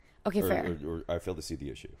answer. Okay, fair. Or I fail to see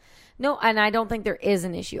the issue. No, and I don't think there is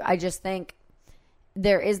an issue. I just think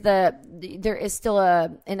there is still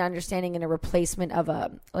an understanding and a replacement of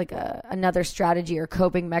another strategy or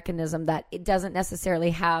coping mechanism that it doesn't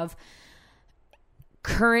necessarily have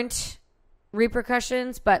current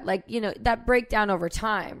repercussions, but that breakdown over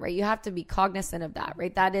time, right? You have to be cognizant of that,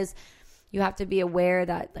 right? That is, you have to be aware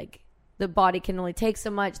that the body can only take so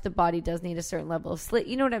much. The body does need a certain level of sleep.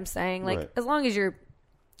 You know what I'm saying? Right. As long as you're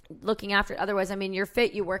looking after it. Otherwise, I mean, you're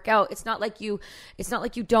fit, you work out. It's not like you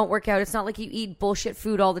don't work out. It's not like you eat bullshit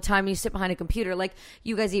food all the time and you sit behind a computer. Like,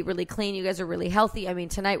 you guys eat really clean. You guys are really healthy. I mean,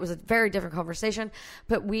 tonight was a very different conversation,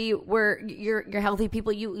 but you're healthy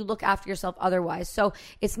people. You look after yourself otherwise. So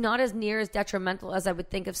it's not as near as detrimental as I would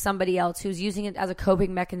think of somebody else who's using it as a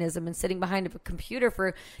coping mechanism and sitting behind a computer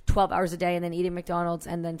for 12 hours a day and then eating McDonald's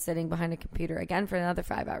and then sitting behind a computer again for another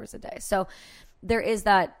 5 hours a day. So there is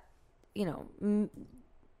that,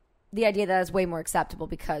 the idea that is way more acceptable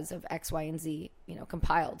because of X, Y, and Z,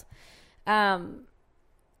 compiled.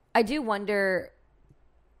 I do wonder,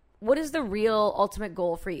 what is the real ultimate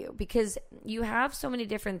goal for you? Because you have so many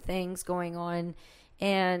different things going on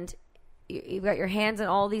and you've got your hands in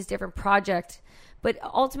all these different projects, but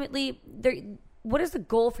ultimately what is the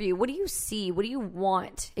goal for you? What do you see? What do you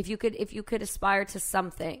want? If you could aspire to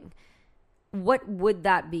something, what would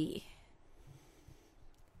that be?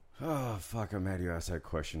 Oh, fuck, I'm mad you asked that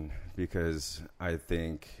question because I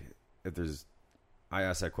think I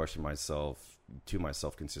ask that question to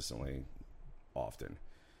myself consistently, often,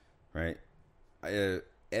 right?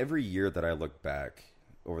 Every year that I look back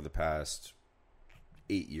over the past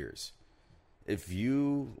 8 years, if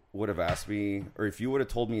you would have asked me, or if you would have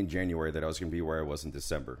told me in January that I was going to be where I was in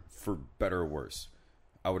December, for better or worse,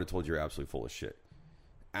 I would have told you you're absolutely full of shit.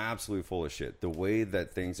 absolutely full of shit. The way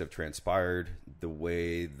that things have transpired, the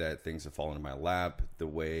way that things have fallen in my lap, the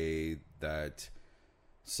way that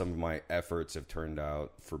some of my efforts have turned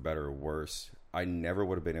out for better or worse, I never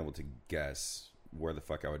would have been able to guess where the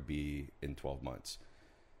fuck I would be in 12 months.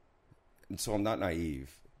 And so I'm not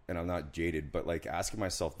naive and I'm not jaded, but like asking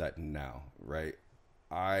myself that now, right?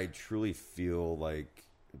 I truly feel like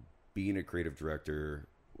being a creative director,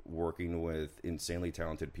 working with insanely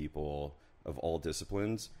talented people of all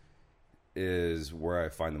disciplines is where I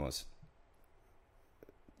find the most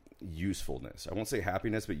usefulness. I won't say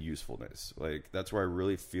happiness, but usefulness. Like that's where I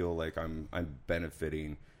really feel like I'm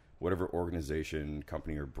benefiting whatever organization,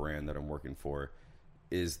 company, or brand that I'm working for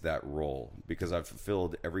is that role, because I've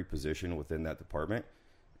fulfilled every position within that department.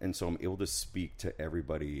 And so I'm able to speak to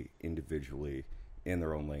everybody individually in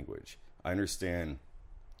their own language. I understand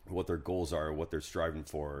what their goals are, what they're striving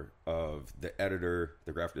for, of the editor,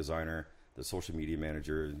 the graphic designer, the social media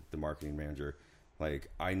manager, the marketing manager.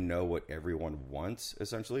 Like I know what everyone wants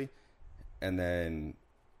essentially. And then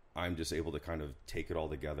I'm just able to kind of take it all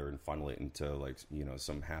together and funnel it into like, you know,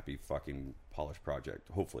 some happy fucking polished project,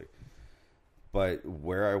 hopefully. But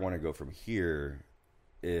where I want to go from here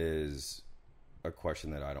is a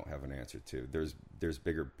question that I don't have an answer to. There's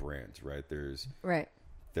bigger brands, right?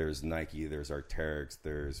 There's Nike, there's Arc'teryx,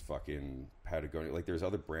 there's fucking Patagonia. Like there's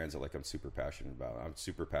other brands that like I'm super passionate about. I'm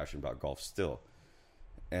super passionate about golf still.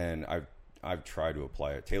 And I've tried to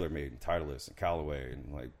apply it, TaylorMade and Titleist and Callaway,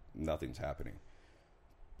 and like nothing's happening.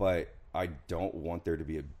 But I don't want there to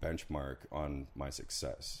be a benchmark on my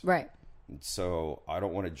success. Right. And so I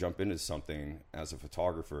don't want to jump into something as a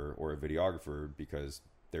photographer or a videographer because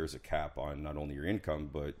there's a cap on not only your income,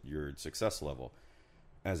 but your success level.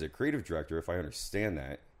 As a creative director, if I understand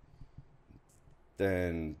that,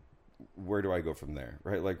 then where do I go from there?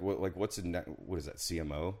 Right? Like what is that,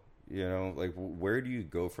 CMO? You know, like where do you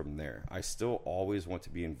go from there? I still always want to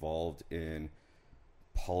be involved in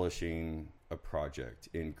polishing a project,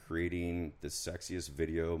 in creating the sexiest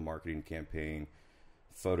video marketing campaign,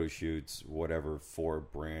 photo shoots, whatever, for a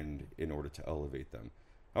brand in order to elevate them.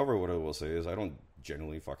 However, what I will say is I don't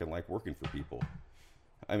genuinely fucking like working for people.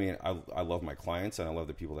 I mean, I love my clients and I love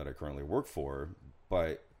the people that I currently work for,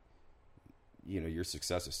 but you know, your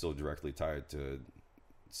success is still directly tied to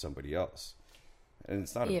somebody else. And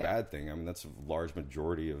it's not a bad thing. I mean, that's a large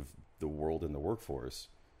majority of the world in the workforce.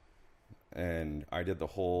 And I did the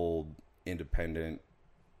whole independent,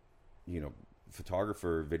 you know,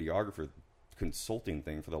 photographer, videographer consulting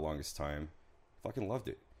thing for the longest time. Fucking loved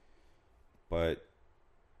it. But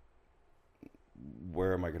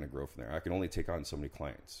where am I going to grow from there? I can only take on so many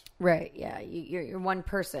clients. Right. Yeah. You're one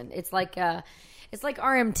person. It's like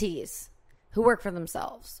RMTs who work for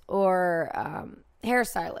themselves, or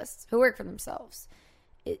hairstylists who work for themselves.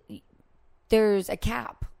 There's a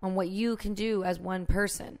cap on what you can do as one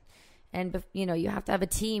person. And, you know, you have to have a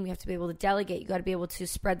team. You have to be able to delegate. You got to be able to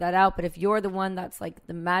spread that out. But if you're the one that's like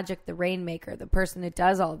the magic, the rainmaker, the person that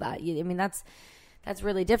does all that, I mean, that's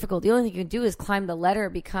really difficult. The only thing you can do is climb the ladder,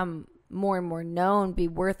 become more and more known, be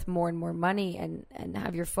worth more and more money, and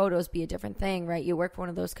have your photos be a different thing, right? You work for one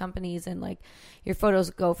of those companies and like your photos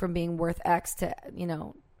go from being worth X to, you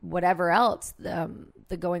know, whatever else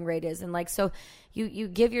the going rate is. And like, so you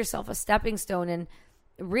give yourself a stepping stone, and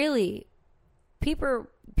really people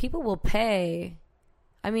will pay.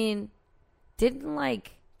 I mean,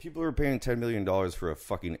 people are paying $10 million for a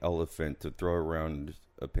fucking elephant to throw around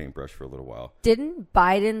a paintbrush for a little while. Didn't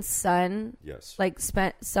Biden's son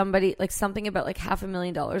spent something about like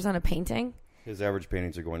 $500,000 on a painting? His average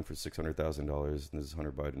paintings are going for $600,000, and this is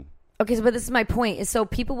Hunter Biden. Okay, but this is my point. Is so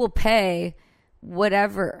people will pay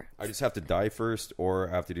whatever. I just have to die first, or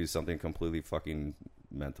I have to do something completely fucking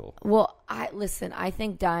mental. Well, I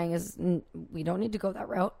think dying is, we don't need to go that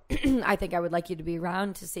route. I think I would like you to be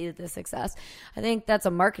around to see the success. I think that's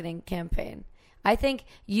a marketing campaign. I think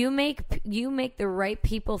you make the right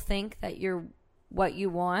people think that you're what you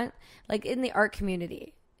want. Like in the art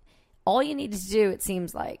community, all you need to do, it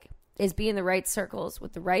seems like, is be in the right circles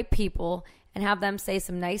with the right people and have them say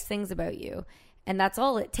some nice things about you. And that's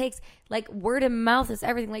all it takes. Like word of mouth is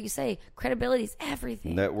everything. Like you say, credibility is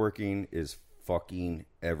everything. Networking is fucking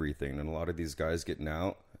everything. And a lot of these guys getting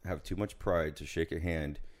out have too much pride to shake a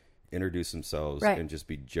hand, introduce themselves, and just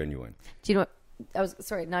be genuine. Do you know what?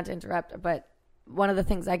 Sorry, not to interrupt, but one of the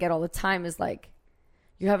things I get all the time is like,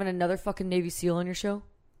 you're having another fucking Navy SEAL on your show?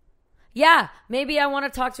 Yeah, maybe I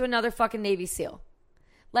want to talk to another fucking Navy SEAL.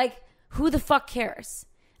 Like, who the fuck cares?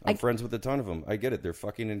 I'm friends with a ton of them. I get it. They're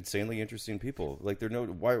fucking insanely interesting people. Like, they're no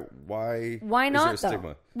why not, is there a though?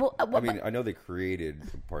 stigma? Well, I mean, I know they created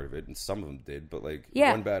part of it, and some of them did, but like,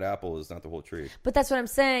 Yeah. one bad apple is not the whole tree. But that's what I'm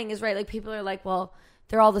saying is right. Like, people are like, well,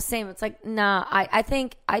 they're all the same. It's like, nah. I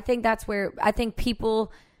think that's where I think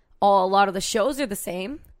people. A lot of the shows are the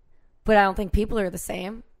same, but I don't think people are the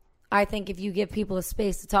same. I think if you give people a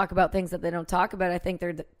space to talk about things that they don't talk about, I think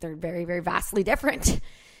they're very, very vastly different.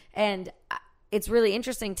 And it's really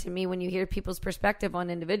interesting to me when you hear people's perspective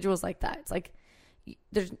on individuals like that. It's like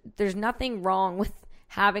there's nothing wrong with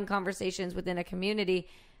having conversations within a community.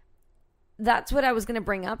 That's what I was going to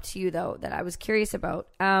bring up to you, though, that I was curious about.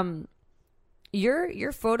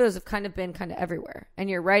 Your photos have kind of been kind of everywhere, and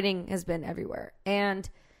your writing has been everywhere. And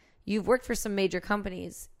you've worked for some major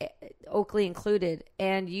companies, Oakley included,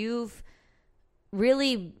 and you've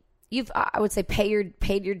I would say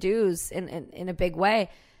paid your dues in a big way.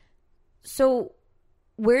 So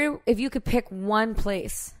if you could pick one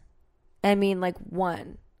place, I mean, like,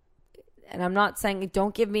 one, and I'm not saying,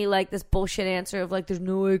 don't give me like this bullshit answer of like, there's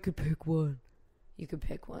no way I could pick one. You could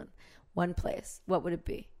pick one place. What would it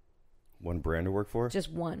be? One brand to work for?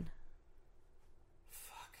 Just one.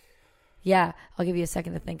 Fuck. Yeah, I'll give you a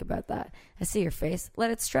second to think about that. I see your face.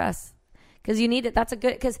 Let it stress. Because you need it. That's a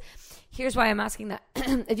good... Because here's why I'm asking that.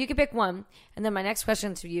 If you could pick one, and then my next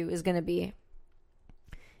question to you is going to be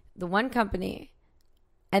the one company,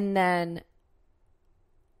 and then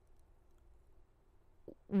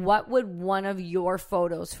what would one of your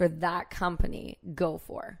photos for that company go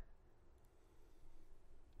for?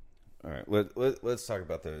 All right, let's talk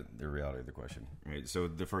about the reality of the question. Right. So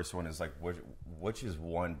the first one is like, which is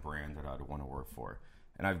one brand that I'd want to work for?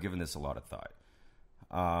 And I've given this a lot of thought.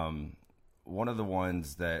 One of the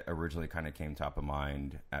ones that originally kind of came top of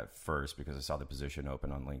mind at first, because I saw the position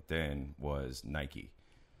open on LinkedIn, was Nike.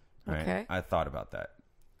 Right? Okay. I thought about that.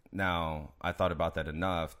 Now, I thought about that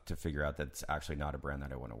enough to figure out that it's actually not a brand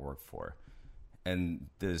that I want to work for. And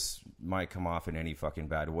this might come off in any fucking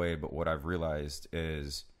bad way, but what I've realized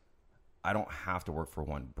is I don't have to work for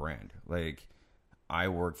one brand. Like, I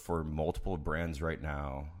work for multiple brands right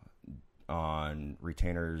now on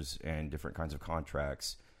retainers and different kinds of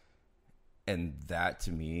contracts. And that,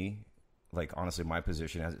 to me, like, honestly, my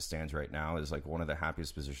position as it stands right now is like one of the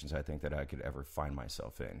happiest positions I think that I could ever find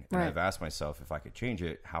myself in. And right. I've asked myself, if I could change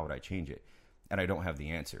it, how would I change it? And I don't have the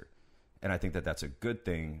answer. And I think that that's a good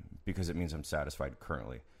thing because it means I'm satisfied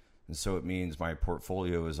currently. And so it means my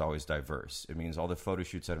portfolio is always diverse. It means all the photo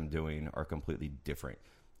shoots that I'm doing are completely different.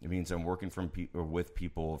 It means I'm working with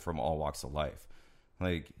people from all walks of life.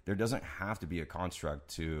 Like, there doesn't have to be a construct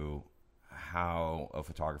to how a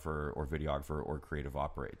photographer or videographer or creative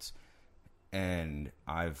operates. And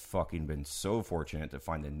I've fucking been so fortunate to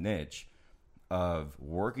find a niche of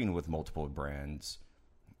working with multiple brands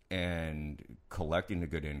and collecting a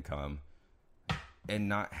good income and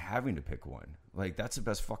not having to pick one. Like, that's the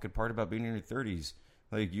best fucking part about being in your 30s.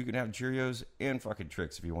 Like, you can have Cheerios and fucking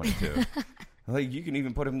Trix if you wanted to. Like, you can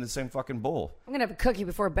even put them in the same fucking bowl. I'm going to have a cookie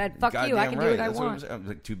before bed. Fuck God you. I damn can right. do what That's I want. I'm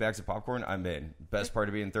like, 2 bags of popcorn, I'm in. Best part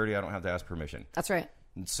of being 30, I don't have to ask permission. That's right.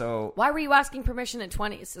 And so, Why were you asking permission at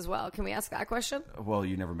 20s as well? Can we ask that question? well,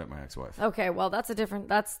 you never met my ex-wife. Okay, well, that's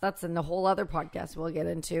in a whole other podcast we'll get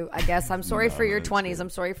into. I guess I'm sorry for your 20s. I'm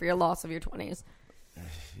sorry for your loss of your 20s.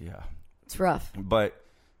 Yeah. It's rough. But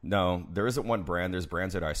no, there isn't one brand. There's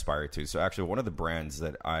brands that I aspire to. So actually, one of the brands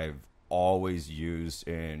that I've always used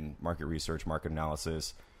in market research, market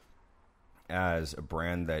analysis, as a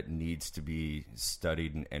brand that needs to be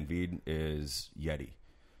studied and envied is Yeti.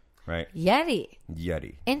 Right?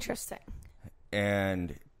 Yeti. Interesting.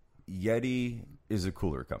 And Yeti is a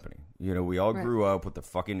cooler company. You know, we all grew up with the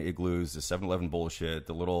fucking igloos, the 7-Eleven bullshit,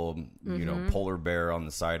 the little, you know, polar bear on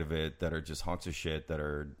the side of it that are just hunks of shit that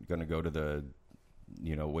are going to go to the,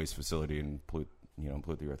 you know, waste facility and pollute the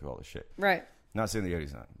earth with all this shit. Right. Not saying the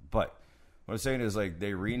Yeti's not. But what I'm saying is, like,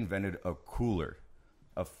 they reinvented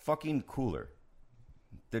a fucking cooler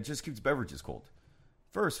that just keeps beverages cold.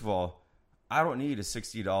 First of all, I don't need a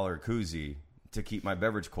 $60 koozie to keep my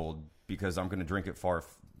beverage cold because I'm going to drink it far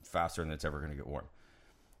faster than it's ever going to get warm.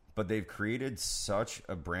 But they've created such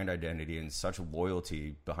a brand identity and such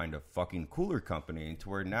loyalty behind a fucking cooler company to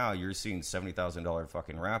where now you're seeing $70,000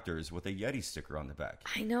 fucking Raptors with a Yeti sticker on the back.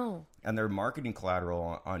 I know. And their marketing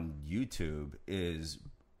collateral on YouTube is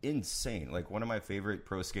insane. Like, one of my favorite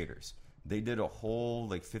pro skaters, they did a whole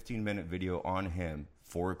like 15-minute video on him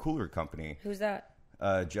for a cooler company. Who's that?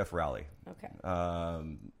 Jeff Rowley. Okay.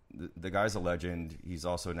 The guy's a legend. He's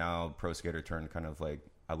also now pro skater turned kind of like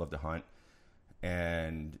I love to hunt.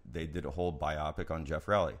 And they did a whole biopic on Jeff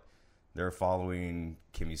Rowley. They're following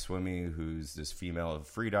Kimmy Swimmy, who's this female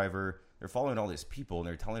freediver. They're following all these people, and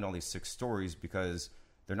they're telling all these sick stories because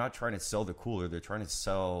they're not trying to sell the cooler. They're trying to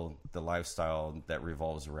sell the lifestyle that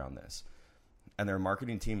revolves around this. And their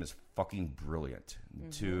marketing team is fucking brilliant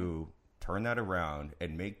to turn that around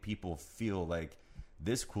and make people feel like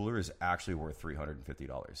this cooler is actually worth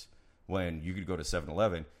 $350 when you could go to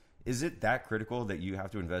 7-Eleven. Is it that critical that you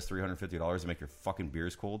have to invest $350 to make your fucking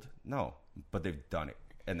beers cold? No, but they've done it.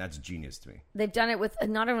 And that's genius to me. They've done it with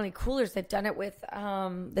not only coolers. They've done it with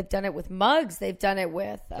mugs. They've done it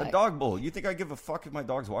with a dog bowl. You think I give a fuck if my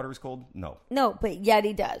dog's water is cold? No. No, but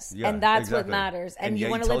Yeti does, Yeah, and that's exactly. what matters. And you Yeti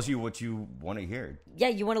want to tells you what you want to hear. Yeah,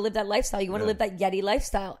 you want to live that lifestyle. You want to live that Yeti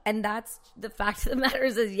lifestyle, and that's the fact of the matter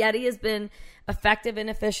is Yeti has been effective and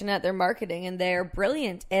efficient at their marketing, and they're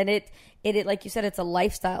brilliant. And it like you said, it's a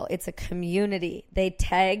lifestyle. It's a community. They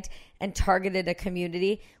tagged and targeted a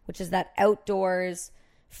community, which is that outdoors,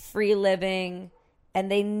 free living, and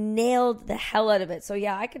they nailed the hell out of it. So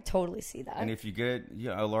yeah, I could totally see that. And if you get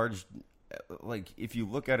a large, like if you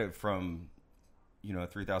look at it from, a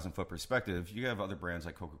 3,000 foot perspective, you have other brands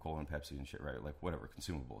like Coca-Cola and Pepsi and shit, right? Like whatever,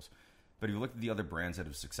 consumables. But if you look at the other brands that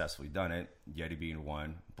have successfully done it, Yeti being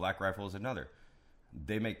one, Black Rifle is another.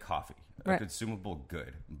 They make coffee, a consumable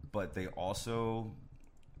good, but they also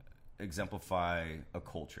exemplify a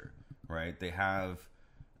culture, right? They have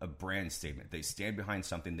a brand statement. They stand behind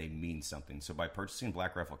something. They mean something. So by purchasing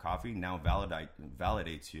Black Rifle coffee now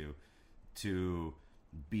validates you to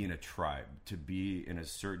be in a tribe, to be in a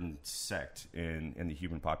certain sect in the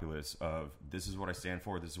human populace of this is what I stand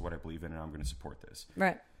for, this is what I believe in, and I'm going to support this.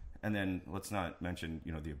 Right. And then let's not mention,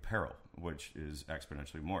 the apparel, which is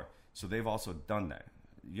exponentially more. So they've also done that.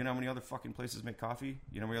 You know how many other fucking places make coffee?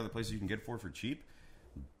 You know how many other places you can get it for cheap?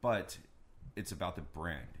 But it's about the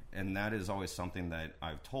brand. And that is always something that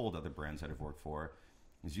I've told other brands that I've worked for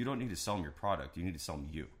is you don't need to sell them your product. You need to sell them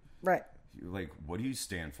you. Right. Like, what do you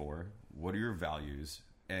stand for? What are your values?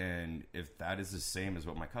 And if that is the same as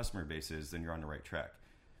what my customer base is, then you're on the right track.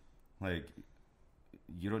 Like,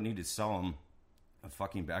 you don't need to sell them a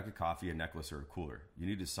fucking bag of coffee, a necklace, or a cooler. You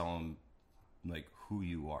need to sell them, like, who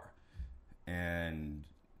you are. And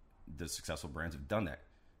the successful brands have done that.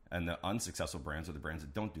 And the unsuccessful brands are the brands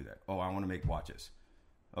that don't do that. Oh, I want to make watches.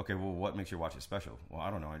 Okay, well, what makes your watches special? Well, I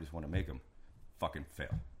don't know. I just want to make them. Fucking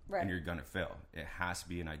fail. Right. And you're going to fail. It has to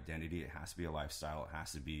be an identity. It has to be a lifestyle. It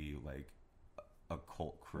has to be like a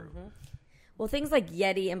cult crew. Mm-hmm. Well, things like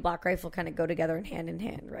Yeti and Black Rifle kind of go together hand in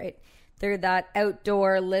hand, right? They're that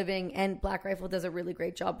outdoor living, and Black Rifle does a really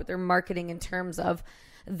great job with their marketing in terms of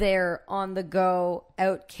their on-the-go,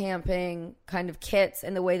 out camping kind of kits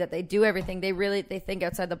and the way that they do everything. They think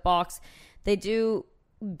outside the box. They do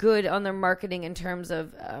good on their marketing in terms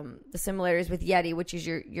of the similarities with Yeti, which is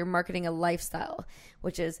you're marketing a lifestyle,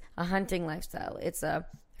 which is a hunting lifestyle. It's a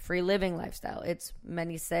free living lifestyle. It's,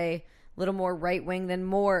 many say, a little more right wing than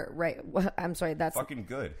more right. I'm sorry, that's fucking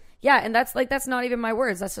good. Yeah, and that's not even my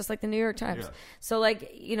words. That's just like the New York Times. Yeah. So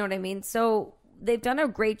like, you know what I mean? So they've done a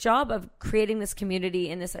great job of creating this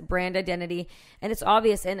community and this brand identity, and it's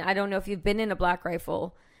obvious. And I don't know if you've been in a Black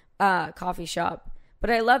Rifle coffee shop, but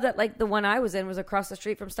I love that, like, the one I was in was across the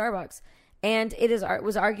street from Starbucks. And it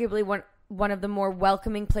was arguably one of the more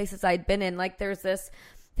welcoming places I'd been in. Like,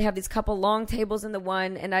 they have these couple long tables in the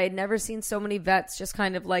one, and I had never seen so many vets just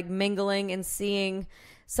kind of like mingling and seeing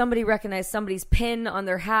somebody recognize somebody's pin on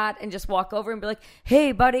their hat and just walk over and be like,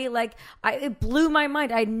 hey, buddy. Like, it blew my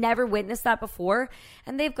mind. I'd never witnessed that before.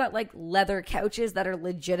 And they've got like leather couches that are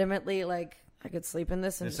legitimately like, I could sleep in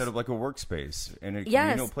this. And instead of like a workspace. And it Yes.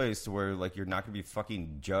 can be no place to where like you're not going to be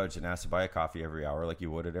fucking judged and asked to buy a coffee every hour like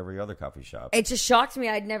you would at every other coffee shop. It just shocked me.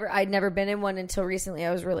 I'd never been in one until recently.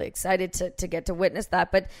 I was really excited to get to witness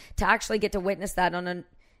that, but to actually get to witness that and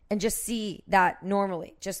just see that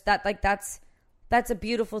normally, just that, like, that's a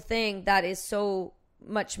beautiful thing that is so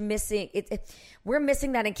much missing. We're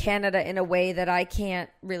missing that in Canada in a way that I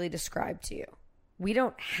can't really describe to you. We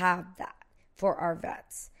don't have that for our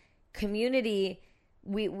vets. Community,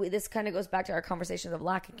 we this kind of goes back to our conversation of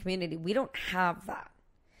lack of community. We don't have that.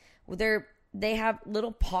 They have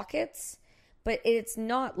little pockets, but it's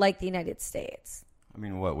not like the United States. I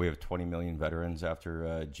mean, we have 20 million veterans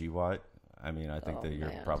after GWAT. I mean, I think that you're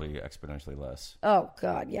probably exponentially less. Oh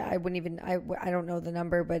God, yeah. I wouldn't even. I don't know the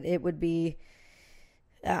number, but it would be.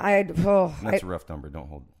 That's a rough number. Don't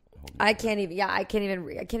hold. I can't even. Yeah, I can't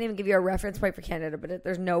even give you a reference point for Canada, but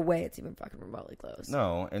there's no way it's even fucking remotely close.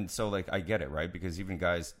 No, and so like I get it, right? Because even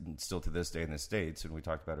guys still to this day in the States, and we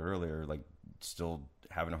talked about it earlier, like still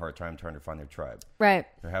having a hard time trying to find their tribe. Right.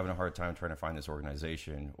 They're having a hard time trying to find this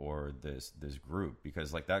organization or this group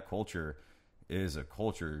because like that culture is a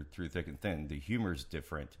culture through thick and thin. The humor's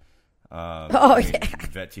different.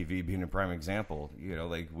 Vet TV being a prime example. You know,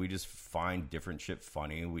 like, we just find different shit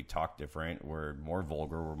funny. We talk different. We're more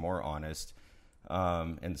vulgar. We're more honest.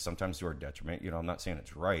 And sometimes to our detriment. You know, I'm not saying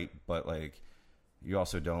it's right, but, like, you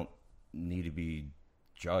also don't need to be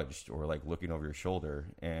judged or, like, looking over your shoulder.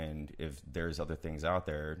 And if there's other things out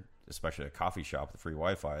there, especially a coffee shop with free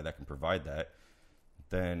Wi-Fi that can provide that,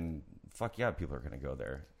 then fuck yeah, people are going to go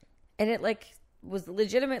there. And it, like, was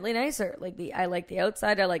legitimately nicer. Like, I like the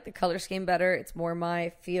outside. I like the color scheme better. It's more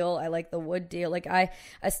my feel. I like the wood deal. Like,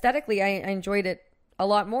 aesthetically, I enjoyed it a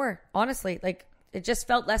lot more, honestly. Like, it just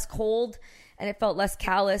felt less cold and it felt less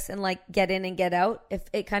callous and, like, get in and get out. If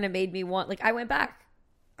it kind of made me want, like, I went back.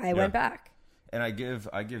 Went back. And I give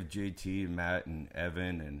JT, Matt, and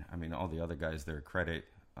Evan, and I mean all the other guys their credit.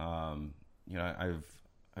 You know,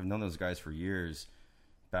 I've known those guys for years,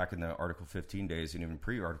 back in the Article 15 days and even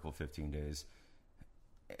pre-Article 15 days.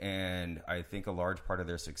 And I think a large part of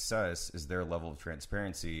their success is their level of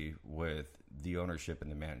transparency with the ownership and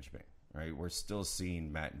the management, right? We're still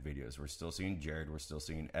seeing Matt in videos. We're still seeing Jared. We're still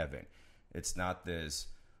seeing Evan. It's not this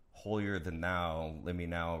holier than thou, let me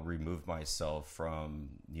now remove myself from,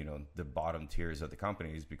 you know, the bottom tiers of the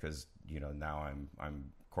companies because, you know, now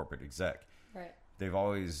I'm corporate exec. Right. They've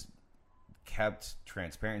always kept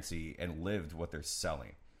transparency and lived what they're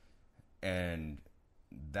selling. And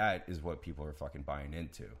that is what people are fucking buying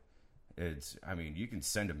into. I mean, you can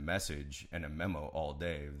send a message and a memo all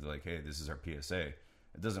day like, hey, this is our PSA.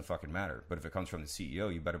 It doesn't fucking matter. But if it comes from the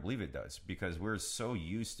CEO, you better believe it does, because we're so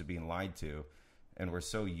used to being lied to, and we're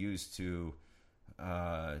so used to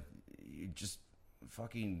just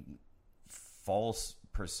fucking false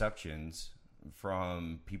perceptions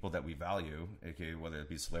from people that we value, aka whether it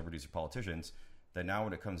be celebrities or politicians, that now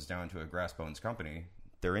when it comes down to a grass bones company,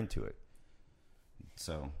 they're into it.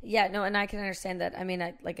 So yeah, no, and I can understand that. I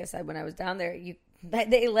mean, like I said, when I was down there,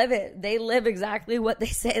 they live it. They live exactly what they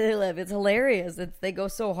say they live. It's hilarious. They go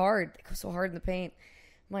so hard. They go so hard in the paint.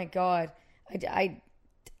 My God,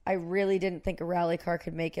 I really didn't think a rally car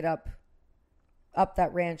could make it up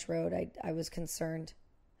that ranch road. I was concerned.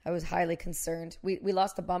 I was highly concerned. We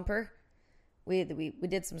lost a bumper. We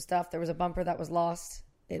did some stuff. There was a bumper that was lost.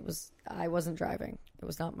 I wasn't driving. It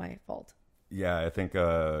was not my fault. Yeah, I think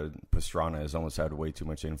Pastrana has almost had way too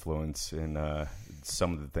much influence in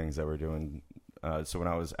some of the things that we're doing. So when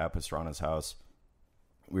I was at Pastrana's house,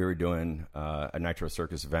 we were doing a Nitro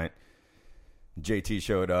Circus event. JT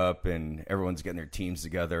showed up, and everyone's getting their teams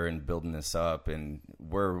together and building this up. And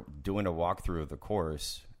we're doing a walkthrough of the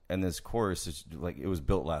course. And this course is like, it was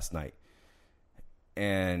built last night.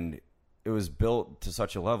 And it was built to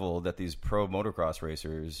such a level that these pro motocross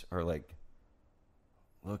racers are like,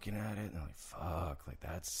 looking at it and they're like, fuck, like,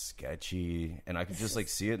 that's sketchy. And I could just like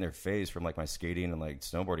see it in their face from like my skating and like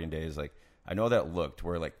snowboarding days. Like, I know that looked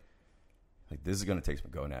where like this is going to take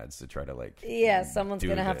some gonads to try to like, yeah, someone's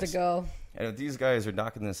going to have to go. And if these guys are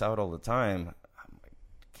knocking this out all the time, oh my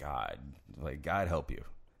God, like, God help you.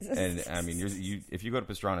 And I mean, if you go to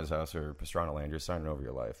Pastrana's house or Pastrana Land, you're signing over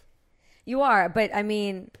your life. You are, but I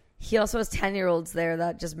mean, he also has 10-year-olds there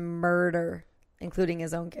that just murder, including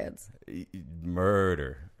his own kids.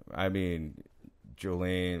 Murder. I mean,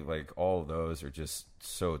 Jolene, like, all of those are just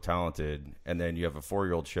so talented. And then you have a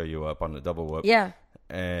 4-year-old show you up on the double whoop. Yeah.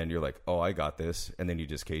 And you're like, oh, I got this. And then you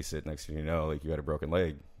just case it. Next thing you know, like, you had a broken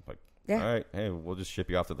leg. Like, yeah. All right, hey, we'll just ship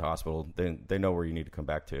you off to the hospital. Then they know where you need to come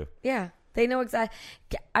back to. Yeah. They know exactly.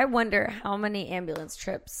 I wonder how many ambulance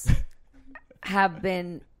trips have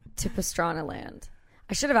been to Pastrana Land.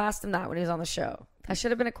 I should have asked him that when he was on the show. That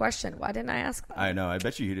should have been a question. Why didn't I ask that? I know. I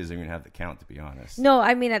bet you he doesn't even have the count, to be honest. No,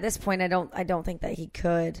 I mean, at this point, I don't think that he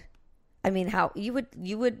could. I mean, how you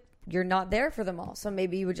would you're not there for them all, so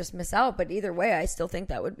maybe you would just miss out. But either way, I still think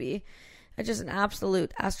that would be just an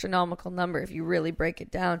absolute astronomical number if you really break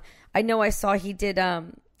it down. I know I saw he did.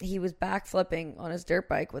 He was backflipping on his dirt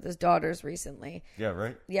bike with his daughters recently. Yeah,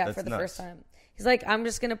 right. Yeah, that's for the first time. He's like, I'm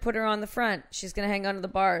just gonna put her on the front. She's gonna hang onto the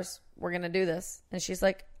bars. We're gonna do this, and she's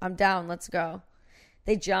like, I'm down. Let's go.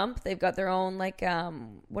 They jump. They've got their own, like,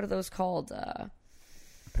 what are those called?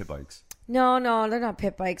 Pit bikes. No, they're not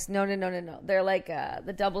pit bikes. No. They're like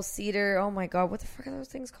the double-seater. Oh, my God. What the fuck are those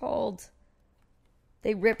things called?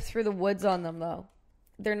 They rip through the woods on them, though.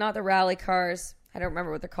 They're not the rally cars. I don't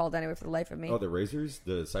remember what they're called anyway for the life of me. Oh, the Razors?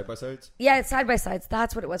 The side-by-sides? Yeah, it's side-by-sides.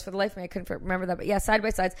 That's what it was for the life of me. I couldn't remember that. But, yeah,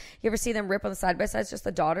 side-by-sides. You ever see them rip on the side-by-sides, just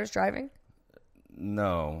the daughters driving?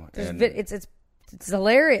 No. It's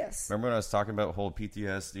hilarious. Remember when I was talking about whole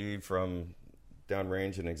PTSD from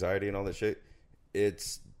downrange and anxiety and all that shit?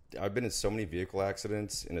 I've been in so many vehicle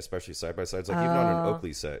accidents, and especially side-by-sides, like even on an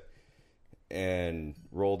Oakley set. and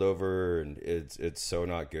rolled over, and it's so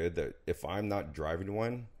not good that if I'm not driving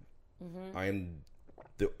one, I'm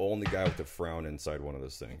the only guy with a frown inside one of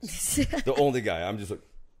those things. The only guy. I'm just like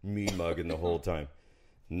mean mugging the whole time,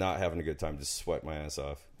 not having a good time, just sweat my ass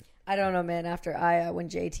off. I don't know, man. After when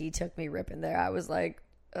JT took me ripping there, I was like,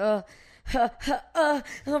 I'm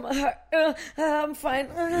fine.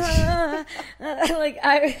 Like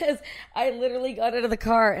I literally got out of the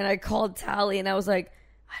car and I called Tally and I was like,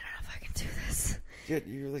 I don't know if I can do this. Yeah,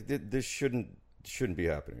 you're like, this shouldn't be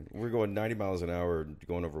happening. We're going 90 miles an hour,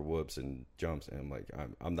 going over whoops and jumps, and I'm like,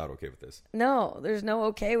 I'm not okay with this. No, there's no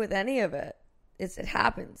okay with any of it. It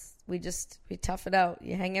happens. We tough it out.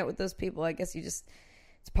 You hang out with those people. I guess it's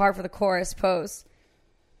par for the course, I suppose.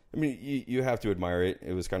 I mean, you have to admire it.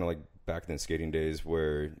 It was kind of like back in the skating days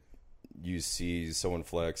where you see someone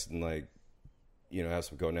flex and like, you know, have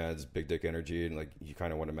some gonads, big dick energy, and like you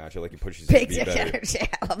kind of want to match it. Like it pushes big you to be dick better.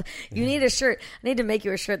 Energy. You need a shirt. I need to make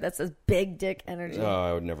you a shirt that says big dick energy. No,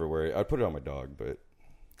 I would never wear it. I'd put it on my dog, but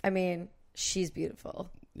I mean, she's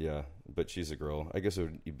beautiful. Yeah, but she's a girl. I guess it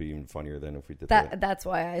would be even funnier than if we did that. That's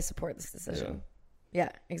why I support this decision. Yeah. Yeah,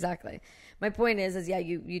 exactly. My point is yeah,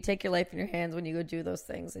 you take your life in your hands when you go do those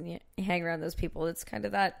things and you hang around those people. It's kind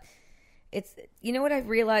of that. It's, you know what I've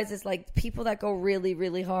realized is like people that go really,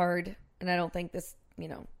 really hard, and I don't think this, you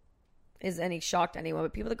know, is any shock to anyone,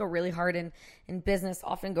 but people that go really hard in business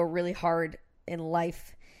often go really hard in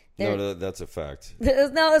life. No, that's a fact.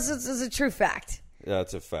 No, this is a true fact. Yeah,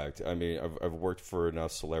 that's a fact. I mean, I've worked for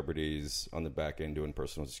enough celebrities on the back end doing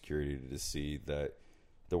personal security to see that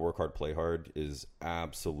the work hard, play hard is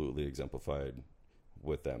absolutely exemplified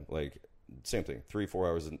with them. Like, same thing, 3-4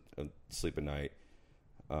 hours of sleep a night,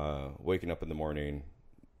 waking up in the morning,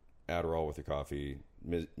 Adderall with your coffee,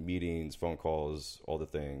 meetings, phone calls, all the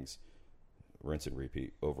things, rinse and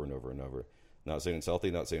repeat over and over and over. Not saying it's healthy,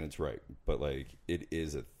 not saying it's right, but like it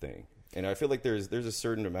is a thing. And I feel like there's a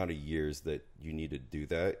certain amount of years that you need to do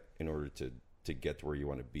that in order to get to where you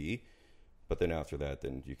want to be. But then after that,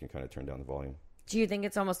 then you can kind of turn down the volume. Do you think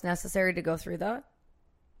it's almost necessary to go through that?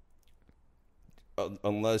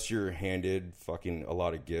 Unless you're handed fucking a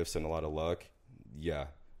lot of gifts and a lot of luck, yeah.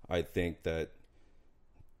 I think that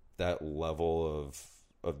level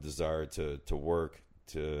of desire to work,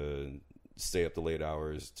 to stay up to late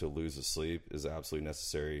hours, to lose the sleep is absolutely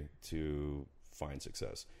necessary to find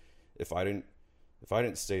success. If I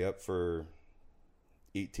didn't stay up for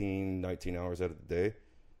 18, 19 hours out of the day,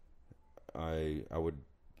 I would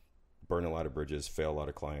burn a lot of bridges, fail a lot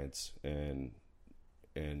of clients, and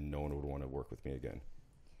no one would want to work with me again.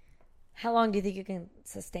 How long do you think you can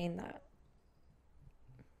sustain that?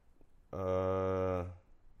 I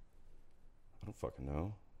don't fucking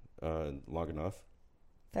know. Long enough.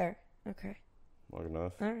 Fair. Okay. Long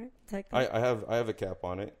enough. All right. Take that. I have a cap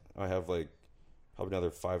on it. I have like probably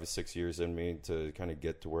another 5 or 6 years in me to kind of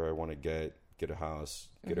get to where I want to get a house,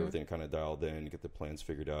 get everything kind of dialed in, get the plans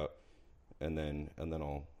figured out, and then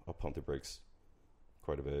I'll pump the brakes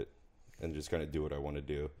quite a bit and just kind of do what I want to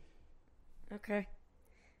do. Okay.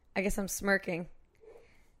 I guess I'm smirking.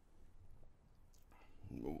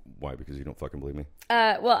 Why? Because you don't fucking believe me?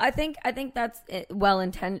 Well, I think that's well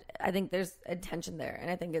intended. I think there's intention there,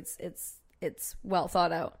 and I think it's well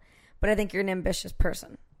thought out. But I think you're an ambitious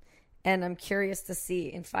person, and I'm curious to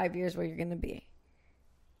see in 5 years where you're going to be.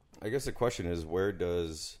 I guess the question is, where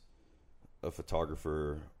does a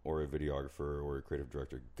photographer or a videographer or a creative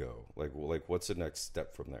director go? Like what's the next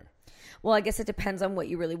step from there? Well, I guess it depends on what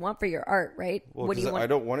you really want for your art, right? Well, what do you want? I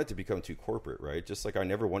don't want it to become too corporate, right? Just like I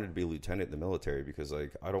never wanted to be a lieutenant in the military because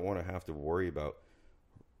like I don't want to have to worry about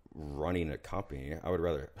running a company. I would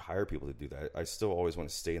rather hire people to do that. I still always want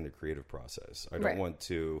to stay in the creative process. I don't want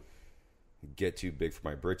to get too big for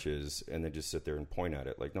my britches and then just sit there and point at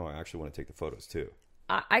it. Like, no, I actually want to take the photos too.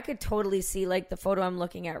 I could totally see like the photo I'm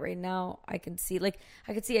looking at right now. I could see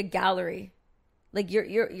a gallery. Like you're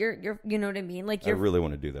you know what I mean? Like I really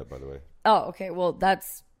want to do that, by the way. Oh, okay. Well,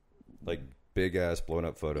 that's like big ass blown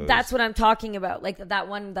up photos. That's what I'm talking about. Like that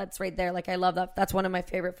one that's right there. Like I love that. That's one of my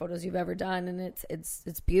favorite photos you've ever done, and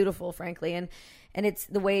it's beautiful, frankly. And it's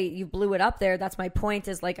the way you blew it up there. That's my point.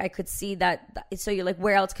 Is like I could see that. So you're like,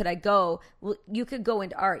 where else could I go? Well, you could go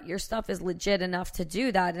into art. Your stuff is legit enough to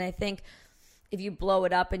do that, and I think if you blow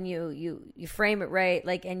it up and you frame it right,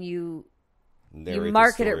 like, and you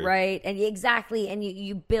market it right, and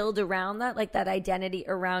you build around that, like that identity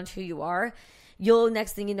around who you are,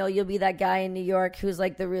 next thing you know, you'll be that guy in New York who's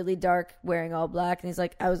like the really dark wearing all black, and he's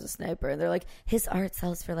like, I was a sniper, and they're like, his art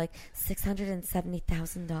sells for like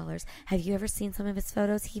 $670,000. Have you ever seen some of his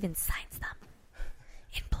photos? He even signs them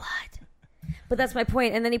in blood. But that's my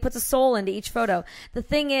point. And then he puts a soul into each photo. The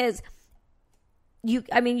thing is,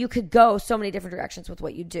 you could go so many different directions with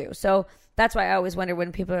what you do. So that's why I always wonder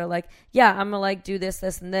when people are like, yeah, I'm gonna like do this,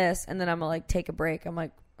 this, and this, and then I'm gonna like take a break. I'm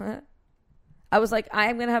like, huh? I was like,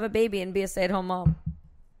 I'm gonna have a baby and be a stay-at-home mom.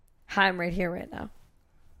 Hi, I'm right here, right now.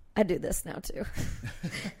 I do this now too.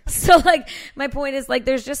 So like, my point is like,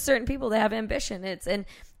 there's just certain people that have ambition. That's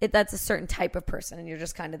a certain type of person, and you're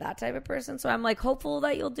just kind of that type of person. So I'm like hopeful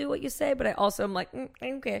that you'll do what you say, but I also am like,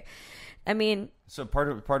 okay. I mean, so part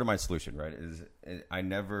of my solution, right, is I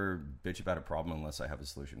never bitch about a problem unless I have a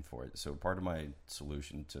solution for it. So part of my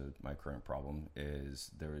solution to my current problem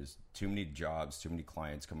is there is too many jobs, too many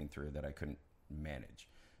clients coming through that I couldn't manage.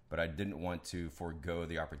 But I didn't want to forego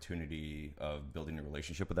the opportunity of building a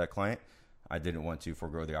relationship with that client. I didn't want to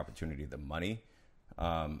forego the opportunity of the money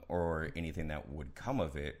or anything that would come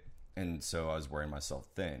of it. And so I was wearing myself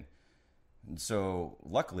thin. And so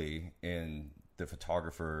luckily in the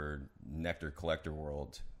photographer nectar collector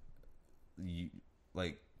world,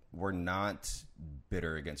 we're not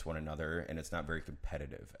bitter against one another, and it's not very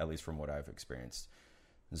competitive, at least from what I've experienced.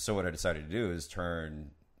 And so what I decided to do is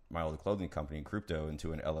turn my old clothing company, Crypto,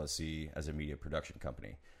 into an LLC as a media production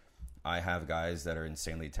company. I have guys that are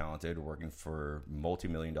insanely talented working for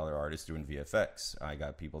multi-million-dollar artists doing VFX. I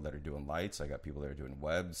got people that are doing lights. I got people that are doing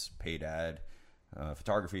webs, paid ad,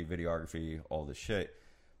 photography, videography, all this shit.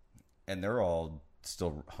 And they're all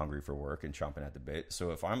still hungry for work and chomping at the bit.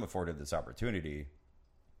 So if I'm afforded this opportunity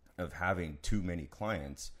of having too many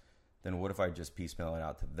clients, then what if I just piecemeal it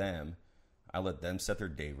out to them? I let them set their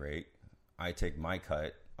day rate. I take my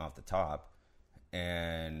cut off the top,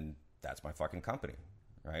 and that's my fucking company,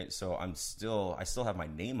 right? So I still have my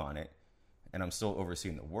name on it, and I'm still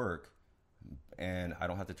overseeing the work, and I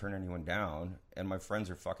don't have to turn anyone down, and my friends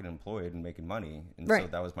are fucking employed and making money, and right. So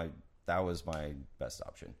that was my best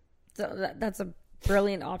option. So that's a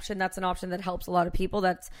brilliant option. That's an option that helps a lot of people.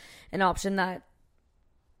 That's an option that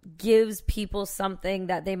gives people something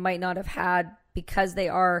that they might not have had because they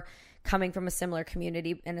are coming from a similar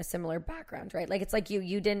community and a similar background, right? Like, it's like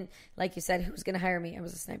you didn't, like you said, who's going to hire me? I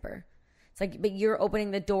was a sniper. It's like, but you're opening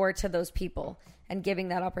the door to those people and giving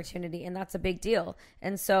that opportunity. And that's a big deal.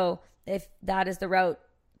 And so if that is the route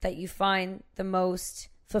that you find the most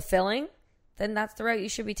fulfilling, then that's the route you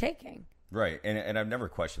should be taking. Right. And I've never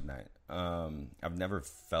questioned that. I've never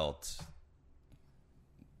felt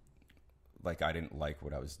like I didn't like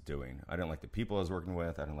what I was doing. I didn't like the people I was working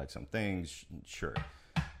with. I didn't like some things. Sure.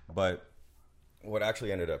 But what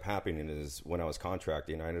actually ended up happening is when I was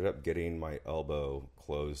contracting, I ended up getting my elbow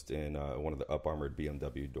closed in one of the up-armored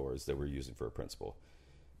BMW doors that we're using for a principal.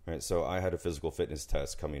 Right, so I had a physical fitness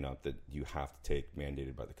test coming up that you have to take,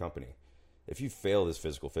 mandated by the company. If you fail this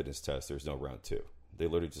physical fitness test, there's no round two. They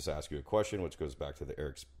literally just ask you a question, which goes back to the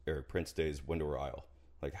Eric Prince days, window or aisle.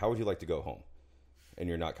 Like, how would you like to go home? And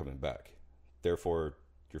you're not coming back. Therefore,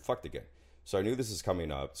 you're fucked again. So I knew this is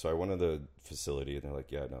coming up. So I went to the facility, and they're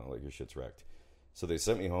like, yeah, no, like, your shit's wrecked. So they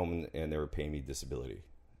sent me home, and they were paying me disability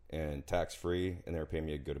and tax-free, and they were paying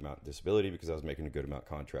me a good amount of disability because I was making a good amount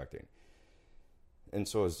contracting. And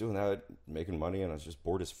so I was doing that, making money, and I was just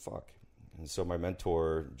bored as fuck. And so my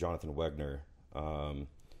mentor, Jonathan Wegner,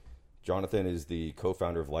 Jonathan is the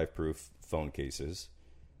co-founder of LifeProof phone cases,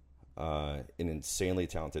 an insanely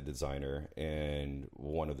talented designer, and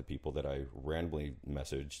one of the people that I randomly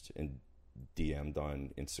messaged and DM'd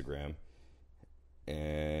on Instagram.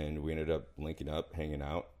 And we ended up linking up, hanging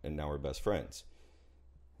out, and now we're best friends.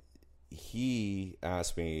 He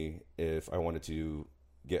asked me if I wanted to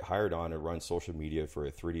get hired on and run social media for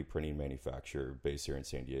a 3D printing manufacturer based here in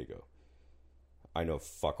San Diego. I know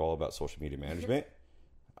fuck all about social media management.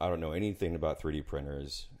 I don't know anything about 3D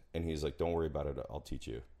printers. And he's like, don't worry about it. I'll teach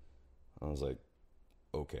you. I was like,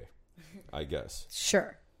 okay, I guess.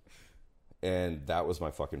 Sure. And that was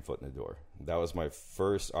my fucking foot in the door. That was my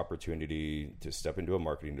first opportunity to step into a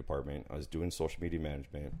marketing department. I was doing social media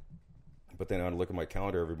management. But then I'd look at my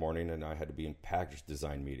calendar every morning, and I had to be in package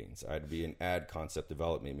design meetings. I had to be in ad concept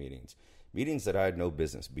development meetings that I had no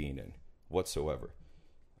business being in whatsoever.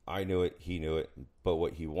 I knew it. He knew it. But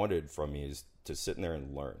what he wanted from me is to sit in there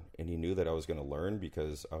and learn. And he knew that I was going to learn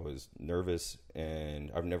because I was nervous,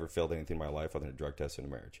 and I've never failed anything in my life other than a drug test and a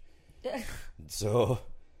marriage. So,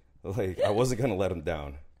 like, I wasn't going to let him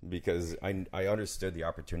down because I understood the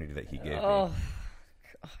opportunity that he gave me. Gosh.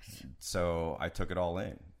 So I took it all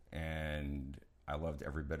in. And I loved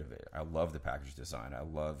every bit of it. I love the package design. I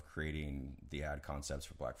love creating the ad concepts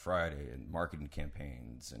for Black Friday and marketing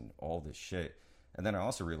campaigns and all this shit. And then I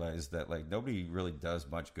also realized that, like, nobody really does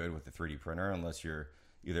much good with the 3D printer unless you're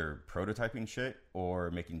either prototyping shit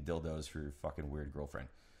or making dildos for your fucking weird girlfriend.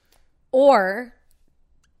 Or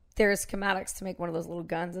there's schematics to make one of those little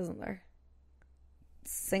guns, isn't there?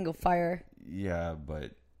 single fire. Yeah,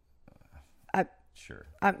 but I- sure.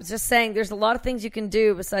 I'm just saying there's a lot of things you can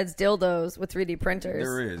do besides dildos with 3D printers.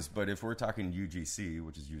 There is, but if we're talking UGC,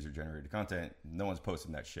 which is user-generated content, no one's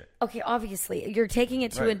posting that shit. Okay, obviously. You're taking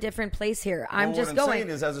it to a Right. different place here. I'm Well, just what going. I'm saying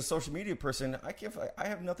is, as a social media person, I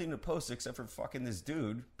have nothing to post except for fucking this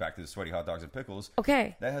dude, back to the sweaty hot dogs and pickles,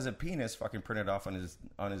 Okay. that has a penis fucking printed off on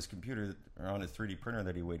his computer or on his 3D printer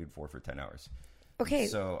that he waited for 10 hours. Okay.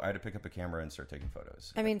 So I had to pick up a camera and start taking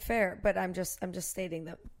photos. I mean, fair, but I'm just stating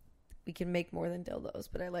that we can make more than dildos,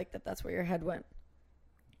 but I like that that's where your head went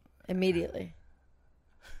immediately.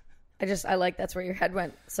 I like that's where your head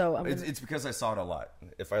went. So It's because I saw it a lot.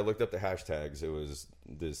 If I looked up the hashtags, it was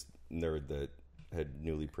this nerd that had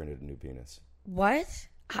newly printed a new penis. What?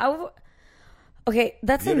 How? Okay,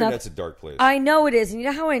 that's The enough. internet's a dark place. I know it is. And you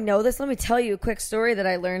know how I know this? Let me tell you a quick story that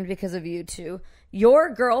I learned because of you two. Your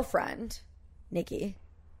girlfriend, Nikki,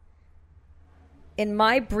 in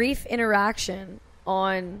my brief interaction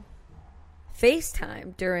on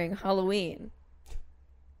FaceTime during Halloween,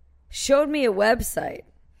 showed me a website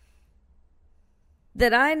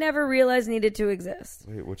that I never realized needed to exist.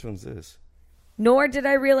 Wait, which one's this? Nor did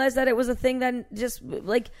I realize that it was a thing that just,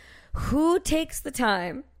 like, who takes the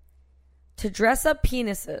time to dress up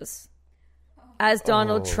penises as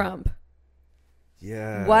Donald Trump?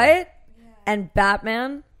 Yeah. What? And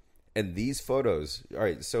Batman? And these photos. All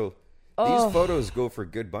right, so Oh. these photos go for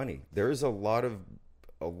good money. There is a lot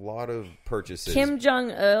of purchases. Kim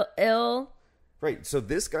Jong-il? Right. So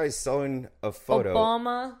this guy's selling a photo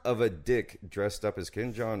Obama? of a dick dressed up as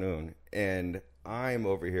Kim Jong-un, and I'm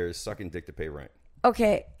over here sucking dick to pay rent.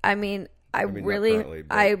 Okay, I mean, I not really, currently,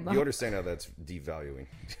 but you understand how that's devaluing.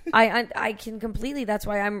 I can completely. That's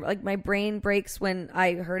why I'm like, my brain breaks when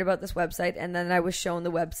I heard about this website, and then I was shown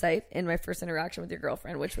the website in my first interaction with your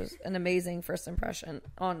girlfriend, which was an amazing first impression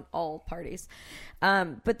on all parties.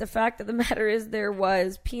 But the fact of the matter is, there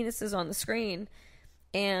was penises on the screen,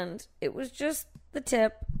 and it was just the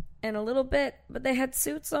tip and a little bit, but they had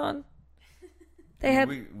suits on. They had,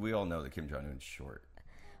 we all know that Kim Jong-un's short.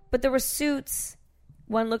 but there were suits.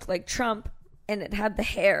 One looked like Trump, and it had the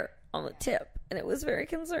hair on the tip, and it was very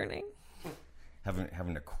concerning.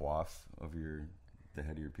 Having a coif over the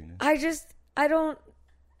head of your penis. I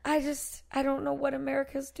don't know what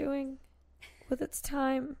America's doing with its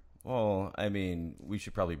time. Well, I mean, we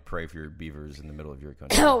should probably pray for your beavers in the middle of your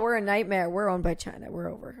country. Oh, we're a nightmare. We're owned by China.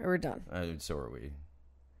 We're over. We're done. So are we.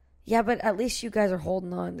 Yeah, but at least you guys are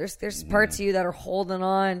holding on. There's parts of you that are holding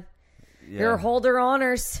on. Yeah. You're holder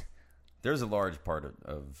honors. There's a large part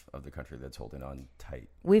of the country that's holding on tight.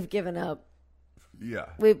 We've given up. Yeah.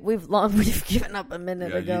 We've given up a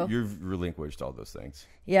minute ago. You've relinquished all those things.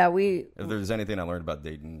 Yeah, If there's anything I learned about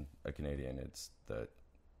dating a Canadian, it's that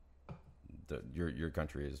your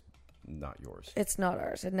country is not yours. It's not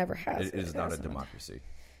ours. It never has. It is not a democracy.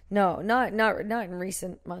 No, not in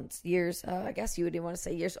recent months, years. I guess you would even want to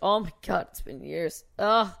say years. Oh my God, it's been years.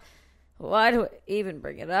 Ugh. Why do I even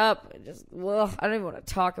bring it up? I don't even want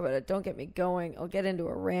to talk about it. Don't get me going. I'll get into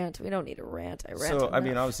a rant. We don't need a rant. I rant. So, enough. I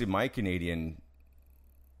mean, obviously, my Canadian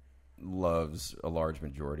loves a large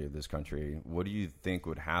majority of this country. What do you think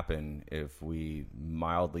would happen if we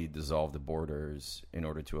mildly dissolve the borders in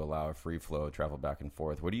order to allow a free flow of travel back and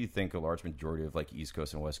forth? What do you think a large majority of like East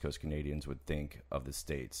Coast and West Coast Canadians would think of the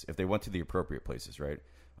states if they went to the appropriate places, right?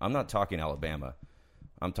 I'm not talking Alabama.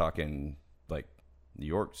 I'm talking like New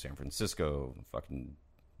York, San Francisco, fucking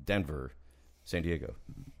Denver, San Diego.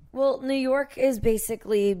 Well, New York is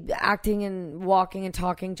basically acting and walking and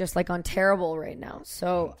talking just like on Terrible right now.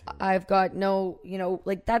 So I've got no,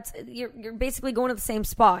 like that's, you're basically going to the same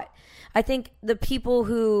spot. I think the people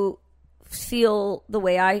who feel the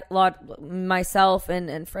way myself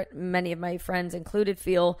and many of my friends included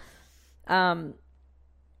feel,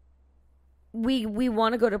 we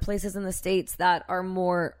want to go to places in the States that are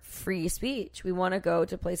more free speech. We want to go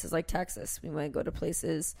to places like Texas. We want to go to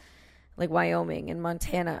places like Wyoming and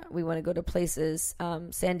Montana. We want to go to places.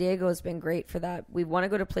 San Diego has been great for that. We want to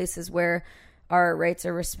go to places where our rights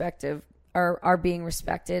are being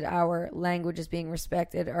respected. Our language is being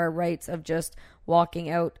respected. Our rights of just walking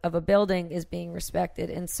out of a building is being respected.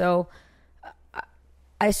 And so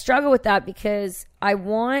I struggle with that because I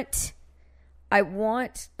want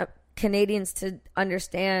Canadians to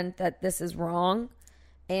understand that this is wrong.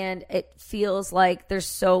 And it feels like there's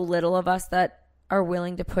so little of us that are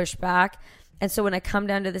willing to push back. And so when I come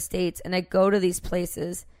down to the States and I go to these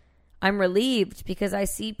places, I'm relieved because I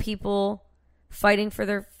see people fighting for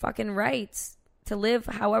their fucking rights to live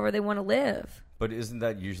however they want to live. But isn't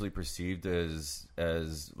that usually perceived as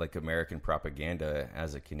like American propaganda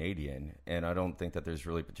as a Canadian? And I don't think that there's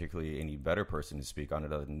really particularly any better person to speak on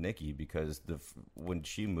it other than Nikki, because when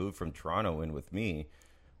she moved from Toronto in with me,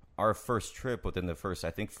 our first trip within the first, I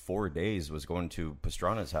think, 4 days was going to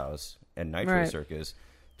Pastrana's house and Nitro Circus,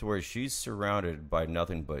 to where she's surrounded by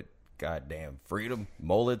nothing but goddamn freedom,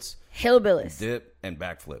 mullets, hillbillies, dip, and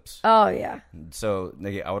backflips. Oh, yeah. So,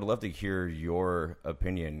 Nikki, I would love to hear your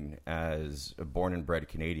opinion as a born and bred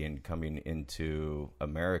Canadian coming into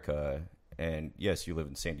America. And yes, you live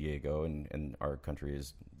in San Diego, and our country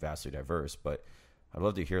is vastly diverse, but I'd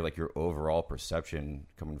love to hear like your overall perception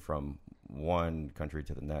coming from one country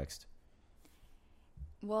to the next.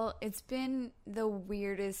 Well, it's been the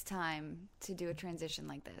weirdest time to do a transition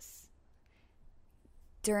like this.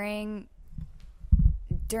 During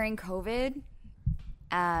COVID,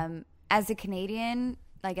 as a Canadian,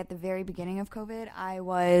 like at the very beginning of COVID, I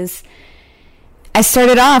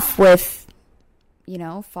started off with,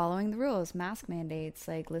 following the rules, mask mandates,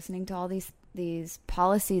 like listening to all these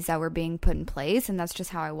policies that were being put in place, and that's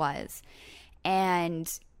just how I was. And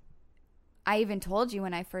I even told you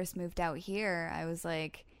when I first moved out here, I was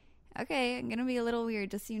like, okay, I'm going to be a little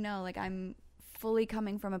weird, just so you know, like I'm fully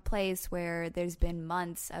coming from a place where there's been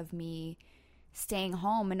months of me staying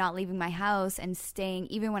home and not leaving my house, and staying,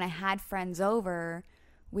 even when I had friends over,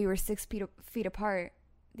 we were 6 feet apart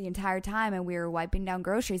the entire time, and we were wiping down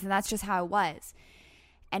groceries, and that's just how it was.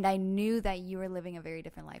 And I knew that you were living a very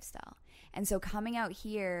different lifestyle. And so coming out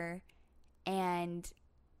here and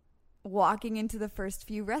walking into the first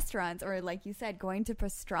few restaurants, or like you said, going to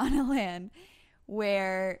Pastrana Land,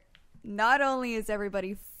 where not only is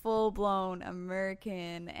everybody full-blown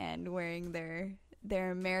American and wearing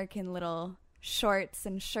their American little shorts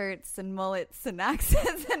and shirts and mullets and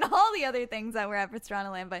accents and all the other things that were at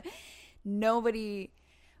Pastrana Land, but nobody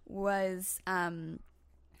was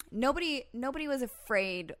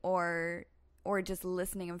afraid or just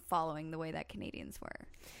listening and following the way that Canadians were.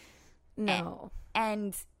 No.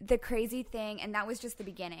 And the crazy thing, and that was just the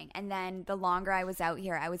beginning. And then the longer I was out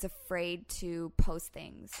here, I was afraid to post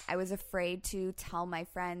things. I was afraid to tell my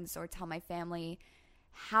friends or tell my family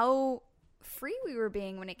how free we were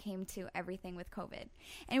being when it came to everything with COVID.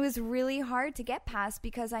 And it was really hard to get past,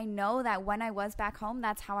 because I know that when I was back home,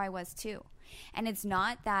 that's how I was too. And it's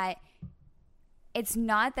not that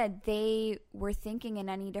they were thinking in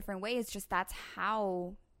any different way. It's just that's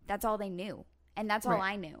all they knew. And that's all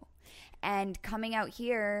I knew. And coming out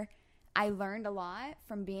here, I learned a lot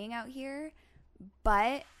from being out here,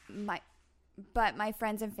 but my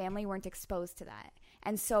friends and family weren't exposed to that.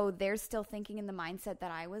 And so they're still thinking in the mindset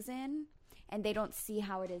that I was in, and they don't see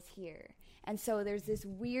how it is here. And so there's this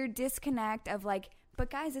weird disconnect of like,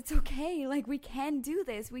 but guys, it's okay. Like, we can do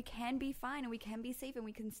this. We can be fine, and we can be safe, and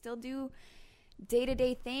we can still do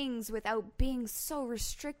day-to-day things without being so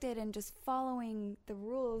restricted and just following the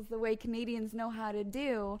rules the way Canadians know how to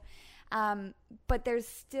do. But there's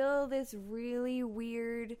still this really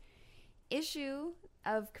weird issue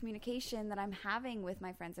of communication that I'm having with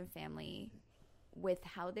my friends and family, with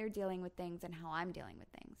how they're dealing with things and how I'm dealing with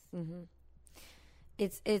things. Mm-hmm.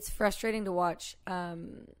 It's frustrating to watch,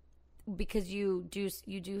 because you do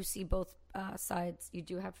see both sides. You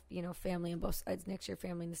do have family on both sides. Next, your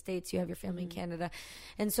family in the States, you have your family in Canada,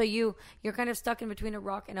 and so you're kind of stuck in between a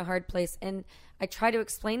rock and a hard place. And I try to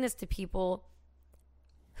explain this to people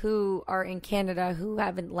who are in Canada who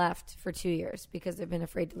haven't left for 2 years because they've been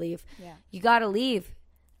afraid to leave. Yeah. You got to leave.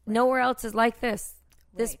 Right. Nowhere else is like this.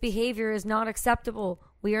 This behavior is not acceptable.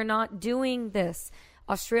 We are not doing this.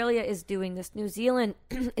 Australia is doing this. New Zealand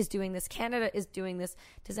is doing this. Canada is doing this.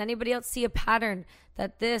 Does anybody else see a pattern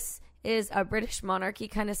that this is a British monarchy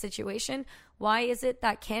kind of situation? Why is it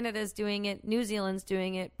that Canada is doing it, New Zealand's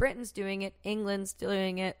doing it, Britain's doing it, England's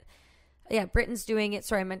doing it? Yeah, Britain's doing it.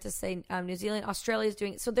 Sorry, I meant to say New Zealand. Australia's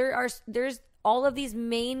doing it. So there's all of these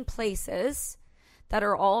main places that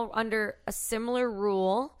are all under a similar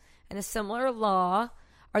rule and a similar law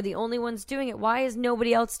are the only ones doing it. Why is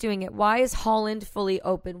nobody else doing it? Why is Holland fully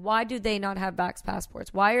open? Why do they not have vax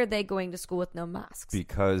passports? Why are they going to school with no masks?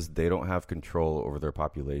 Because they don't have control over their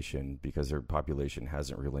population, because their population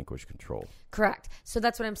hasn't relinquished control. Correct. So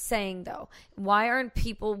that's what I'm saying, though. Why aren't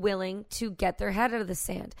people willing to get their head out of the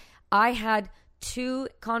sand? I had 2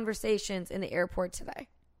 conversations in the airport today,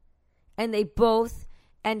 and they both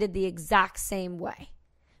ended the exact same way,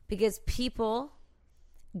 because people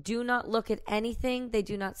do not look at anything. They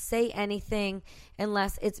do not say anything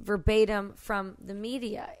unless it's verbatim from the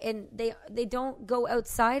media, and they don't go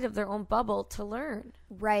outside of their own bubble to learn.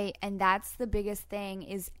 Right. And that's the biggest thing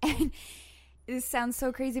is, and this sounds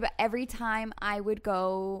so crazy, but every time I would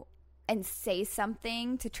go and say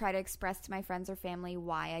something to try to express to my friends or family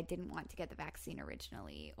why I didn't want to get the vaccine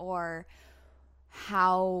originally, or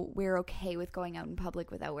how we're okay with going out in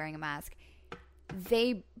public without wearing a mask,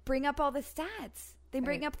 they bring up all the stats. They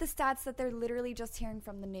bring up the stats that they're literally just hearing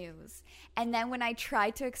from the news. And then when I try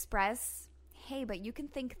to express, hey, but you can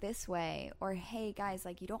think this way, or hey, guys,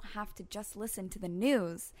 like, you don't have to just listen to the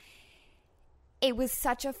news, it was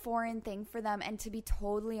such a foreign thing for them. And to be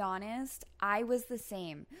totally honest, I was the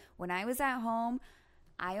same. When I was at home,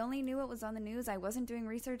 I only knew what was on the news. I wasn't doing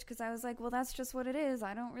research because I was like, well, that's just what it is.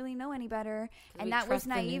 I don't really know any better. And that was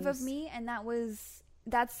naive of me. And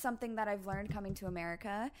that's something that I've learned coming to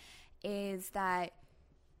America, is that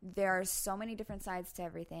there are so many different sides to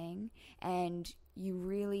everything, and you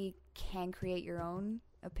really can create your own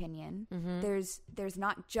opinion. There's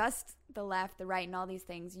not just the left, the right, and all these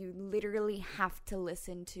things. You literally have to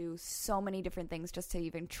listen to so many different things just to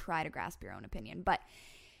even try to grasp your own opinion. But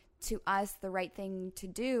to us, the right thing to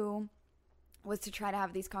do was to try to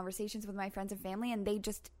have these conversations with my friends and family, and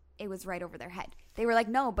it was right over their head. They were like,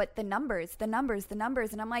 no, but the numbers.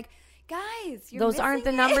 And I'm like, guys, those aren't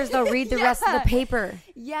the numbers. They'll read the rest of the paper.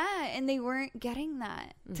 Yeah, and they weren't getting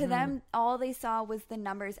that. To them, all they saw was the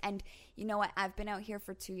numbers. And you know what? I've been out here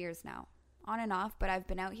for 2 years now, on and off, but I've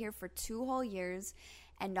been out here for 2 whole years,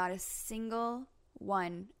 and not a single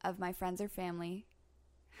one of my friends or family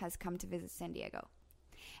has come to visit San Diego.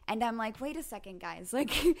 And I'm like, wait a second, guys.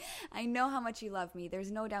 Like, I know how much you love me.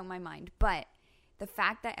 There's no doubt in my mind. But the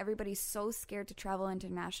fact that everybody's so scared to travel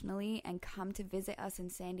internationally and come to visit us in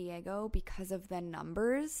San Diego because of the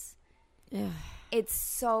numbers, it's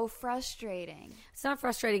so frustrating. It's not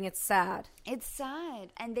frustrating. It's sad. It's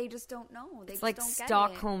sad. And they just don't know. It's like don't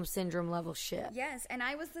Stockholm Syndrome level shit. Yes. And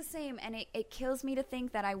I was the same. And it kills me to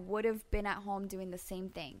think that I would have been at home doing the same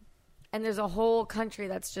thing. And there's a whole country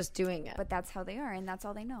that's just doing it. But that's how they are, and that's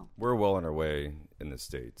all they know. We're well on our way in the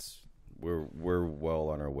States. We're well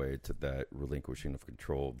on our way to that relinquishing of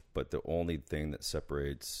control. But the only thing that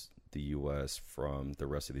separates the U.S. from the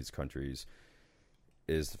rest of these countries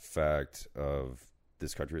is the fact of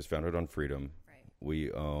this country is founded on freedom. Right.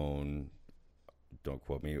 We own, don't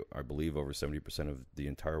quote me, I believe over 70% of the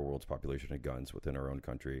entire world's population of guns within our own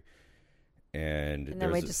country. And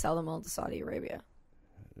then we just sell them all to Saudi Arabia.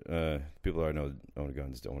 People that I know own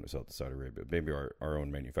guns don't want to sell to Saudi Arabia. Maybe our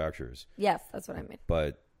own manufacturers. Yes, that's what I mean.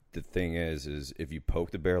 But the thing is if you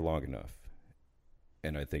poke the bear long enough,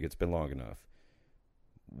 and I think it's been long enough,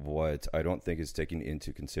 what I don't think is taken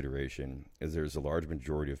into consideration is there's a large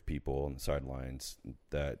majority of people on the sidelines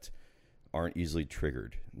that aren't easily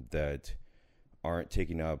triggered, that aren't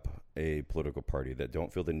taking up a political party, that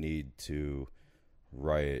don't feel the need to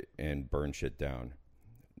riot and burn shit down.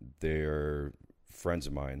 They're friends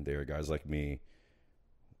of mine. They're guys like me,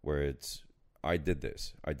 where I did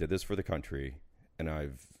this for the country, and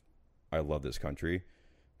I love this country,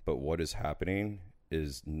 but what is happening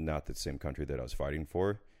is not the same country that I was fighting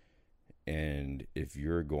for. And if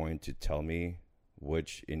you're going to tell me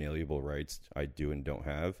which inalienable rights I do and don't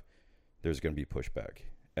have, there's going to be pushback.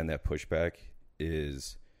 And that pushback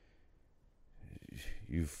is,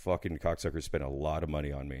 you fucking cocksuckers spent a lot of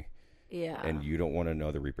money on me. Yeah. And you don't want to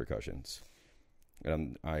know the repercussions.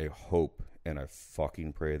 And I hope and I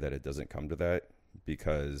fucking pray that it doesn't come to that,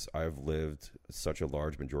 because I've lived such a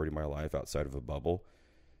large majority of my life outside of a bubble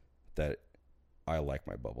that I like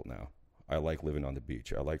my bubble now. I like living on the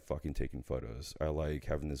beach. I like fucking taking photos. I like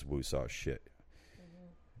having this woo-saw shit.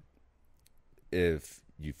 If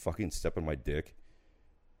you fucking step on my dick,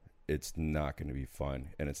 it's not going to be fun,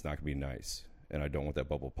 and it's not going to be nice. And I don't want that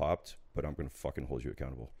bubble popped, but I'm going to fucking hold you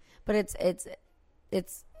accountable. But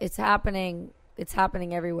it's happening. It's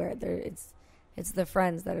happening everywhere. It's the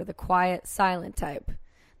friends that are the quiet, silent type.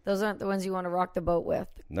 Those aren't the ones you want to rock the boat with.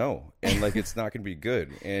 No. And like, it's not going to be good.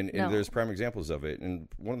 And No. there's prime examples of it. And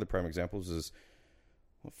one of the prime examples is,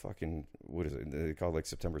 what is it? They call it like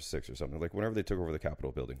September 6th or something. Like whenever they took over the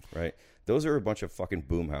Capitol building, right? Those are a bunch of fucking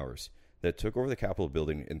boomhowers that took over the Capitol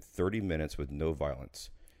building in 30 minutes with no violence.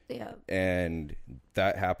 Yeah. And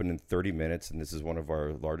that happened in 30 minutes. And this is one of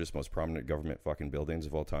our largest, most prominent government fucking buildings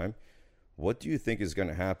of all time. What do you think is going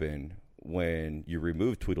to happen when you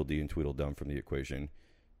remove Tweedledee and Tweedledum from the equation,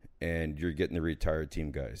 and you're getting the retired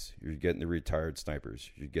team guys, you're getting the retired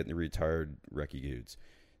snipers, you're getting the retired recce dudes?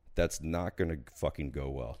 That's not going to fucking go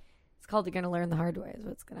well. It's called You're Going to Learn the Hard Way is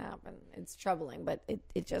what's going to happen. It's troubling, but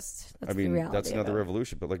it just, that's I mean, the reality that's another of it.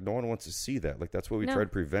 revolution, but like no one wants to see that. Like that's what we tried to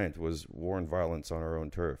prevent, was war and violence on our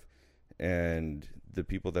own turf. And the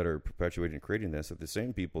people that are perpetuating and creating this are the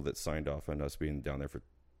same people that signed off on us being down there for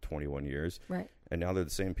 21 years. Right. And now they're the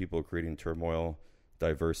same people creating turmoil,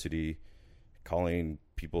 diversity, calling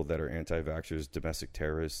people that are anti-vaxxers domestic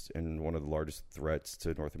terrorists and one of the largest threats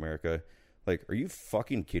to North America. Like, are you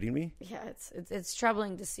fucking kidding me? Yeah, it's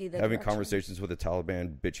troubling to see that. Having conversations with the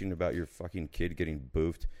Taliban, bitching about your fucking kid getting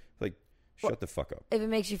boofed. Like, shut the fuck up. If it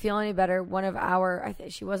makes you feel any better, one of our, I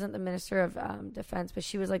think she wasn't the Minister of Defense, but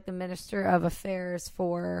she was like the Minister of Affairs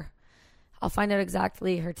for, I'll find out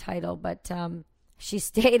exactly her title, but she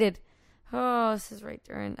stated, this is right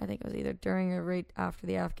during, I think it was either during or right after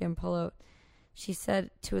the Afghan pullout. She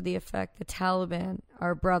said to the effect, the Taliban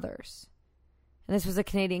are brothers. And this was a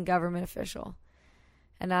Canadian government official.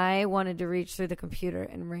 And I wanted to reach through the computer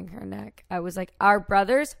and wring her neck. I was like, our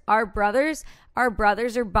brothers are buying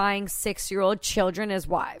 6-year-old children as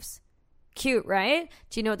wives. Cute, right?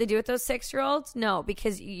 Do you know what they do with those 6-year-olds? No,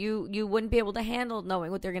 because you wouldn't be able to handle knowing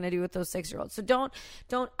what they're going to do with those 6-year-olds. So don't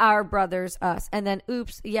our brothers us. And then,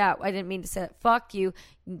 oops, yeah, I didn't mean to say that. Fuck you.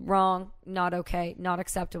 Wrong. Not okay. Not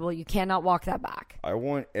acceptable. You cannot walk that back. I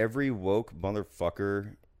want every woke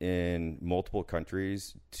motherfucker in multiple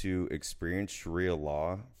countries to experience Sharia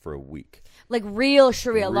law for a week. Like real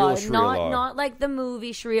Sharia law. Not like the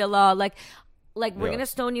movie Sharia law. Like we're gonna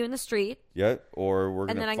stone you in the street. Yeah, or we're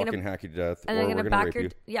gonna fucking hack you to death. And or then we're gonna gonna back rape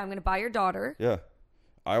you. Yeah, I'm gonna buy your daughter. Yeah.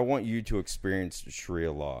 I want you to experience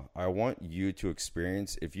Sharia law. I want you to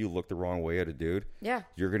experience, if you look the wrong way at a dude,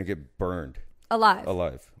 you're gonna get burned.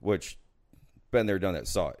 Alive. Which, been there, done that,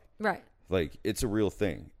 saw it. Right. Like, it's a real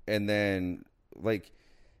thing. And then, like,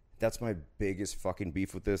 that's my biggest fucking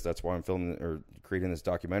beef with this. That's why I'm filming or creating this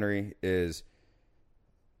documentary is,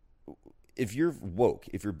 if you're woke,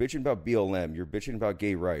 if you're bitching about BLM, you're bitching about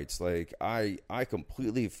gay rights, like, I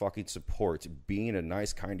completely fucking support being a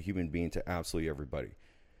nice, kind human being to absolutely everybody.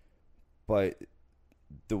 But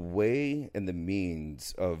the way and the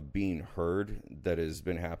means of being heard that has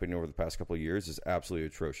been happening over the past couple of years is absolutely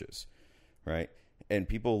atrocious, right? And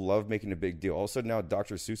people love making a big deal. All of a sudden now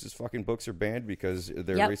Dr. Seuss's fucking books are banned because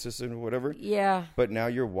they're racist and whatever. Yeah. But now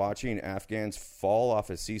you're watching Afghans fall off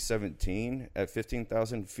a C-17 at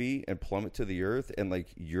 15,000 feet and plummet to the earth. And, like,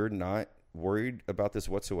 you're not worried about this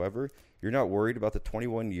whatsoever. You're not worried about the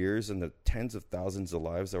 21 years and the tens of thousands of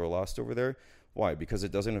lives that were lost over there. Why? Because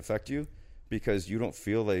it doesn't affect you? Because you don't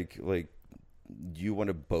feel like you want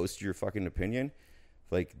to boast your fucking opinion?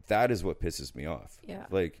 Like, that is what pisses me off. Yeah.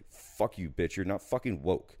 Like, fuck you, bitch. You're not fucking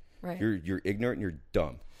woke. Right. You're ignorant and you're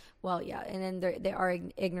dumb. Well, yeah. And then they are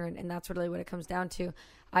ignorant, and that's really what it comes down to.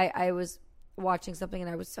 I was watching something,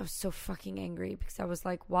 and I was so fucking angry because I was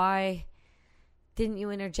like, why didn't you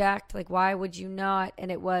interject? Like, why would you not?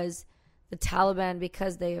 And it was the Taliban,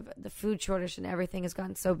 because they have the food shortage and everything has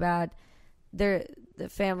gotten so bad. The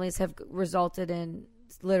families have resulted in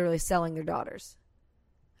literally selling their daughters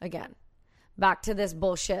again. Back to this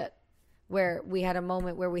bullshit where we had a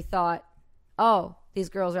moment where we thought, oh, these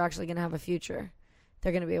girls are actually going to have a future.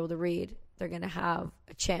 They're going to be able to read. They're going to have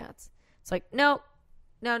a chance. It's like, no.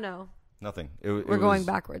 Nothing. We're going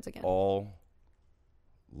backwards again. All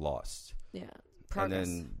lost. Yeah. Progress.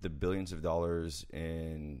 And then the billions of dollars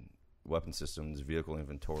in weapon systems, vehicle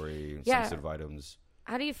inventory, Yeah. sensitive items.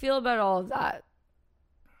 How do you feel about all of that?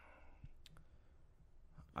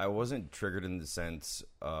 I wasn't triggered in the sense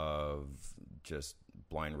of just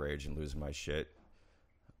blind rage and losing my shit.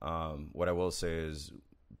 What I will say is,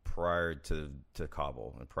 prior to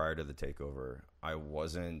Kabul and prior to the takeover, I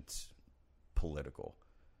wasn't political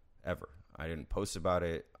ever. I didn't post about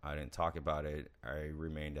it. I didn't talk about it. I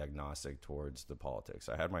remained agnostic towards the politics.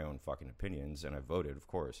 I had my own fucking opinions, and I voted, of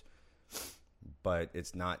course. But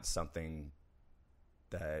it's not something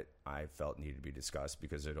that I felt needed to be discussed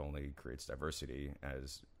because it only creates diversity,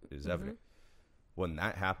 as is evident. When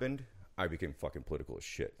that happened, I became fucking political as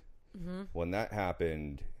shit. When that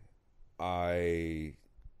happened, I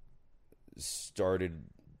started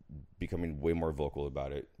becoming way more vocal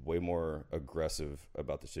about it, way more aggressive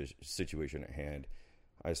about the situation at hand.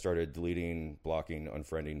 I started deleting, blocking,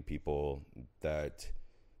 unfriending people that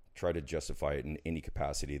try to justify it in any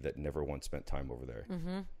capacity that never once spent time over there.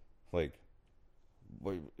 Like,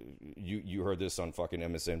 you heard this on fucking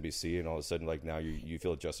MSNBC, and all of a sudden, like, now you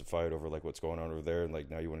feel justified over, like, what's going on over there, and, like,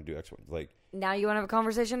 now you want to do X, like, Now you want to have a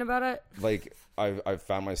conversation about it? like, I've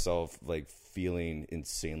found myself, like, feeling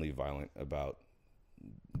insanely violent about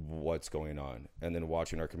what's going on, and then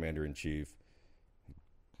watching our commander-in-chief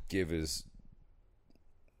give his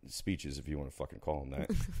speeches, if you want to fucking call them that.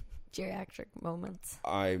 Geriatric moments.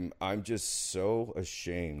 I'm just so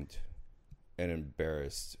ashamed and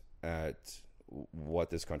embarrassed at what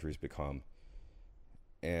this country's become,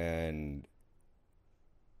 and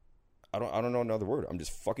I don't know another word. I'm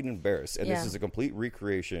just fucking embarrassed, and this is a complete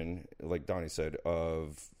recreation, like Donnie said,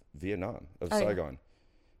 of Vietnam, of Saigon.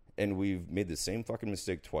 And we've made the same fucking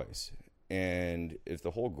mistake twice. And if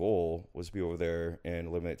the whole goal was to be over there and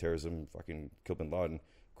eliminate terrorism, fucking kill bin Laden,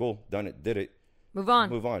 cool, done it, did it. Move on.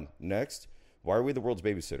 Move on. Next, why are we the world's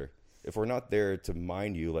babysitter? If we're not there to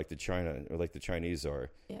mind you like the China or like the Chinese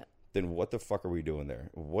are, then what the fuck are we doing there?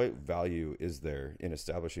 What value is there in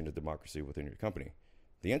establishing a democracy within your company?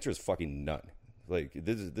 The answer is fucking none. Like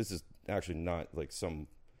this is actually not like some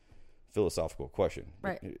philosophical question.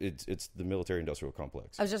 Right. It's the military-industrial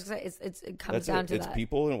complex. I was just gonna say it comes down to it's that. It's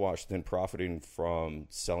people in Washington profiting from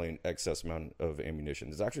selling excess amount of ammunition.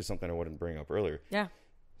 It's actually something I wanted to bring up earlier. Yeah.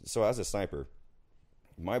 So as a sniper,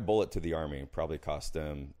 my bullet to the Army probably cost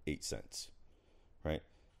them 8 cents, right?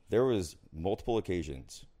 There was multiple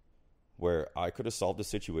occasions where I could have solved a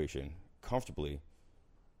situation comfortably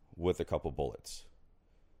with a couple bullets.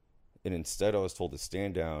 And instead I was told to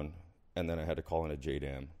stand down, and then I had to call in a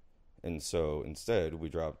JDAM. And so instead we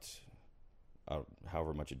dropped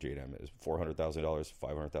however much a JDAM is, $400,000,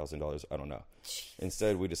 $500,000, I don't know. Jeez.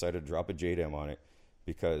 Instead we decided to drop a JDAM on it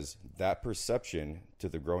because that perception to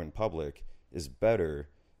the growing public is better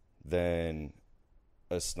than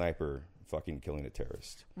a sniper fucking killing a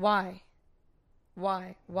terrorist. Why?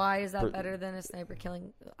 Why is that better than a sniper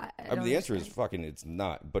killing? I mean, the answer is fucking it's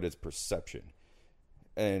not, but it's perception.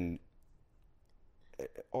 And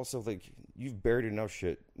also, like, you've buried enough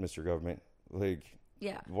shit, Mr. Government. Like,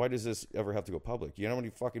 why does this ever have to go public? You know how many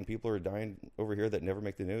fucking people are dying over here that never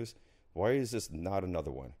make the news? Why is this not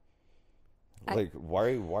another one? Like,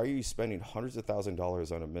 why are you spending hundreds of thousands of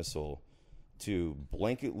dollars on a missile to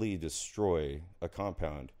blanketly destroy a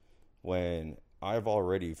compound when I've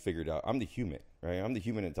already figured out I'm the human, right? I'm the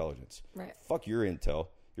human intelligence. Right. Fuck your intel.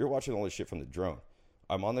 You're watching all this shit from the drone.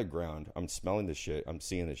 I'm on the ground. I'm smelling the shit. I'm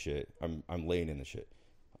seeing the shit. I'm laying in the shit.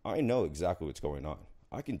 I know exactly what's going on.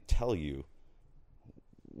 I can tell you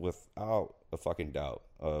without a fucking doubt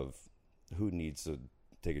of who needs to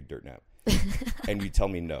take a dirt nap. And you tell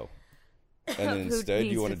me no. And then instead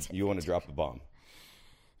you want to drop a bomb.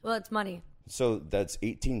 Well, it's money. So that's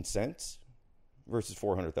 18 cents versus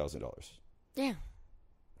 $400,000. Yeah.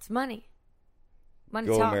 It's money. Money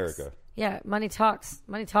Go talks. America. Yeah, money talks.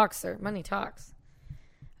 Money talks, sir. Money talks.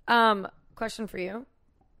 Question for you.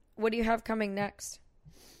 What do you have coming next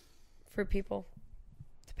for people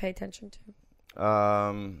to pay attention to?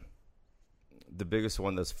 The biggest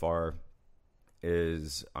one thus far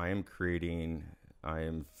is I am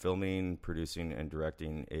filming, producing, and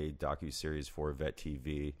directing a docuseries for Vet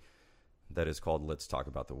TV that is called Let's Talk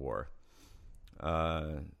About the War.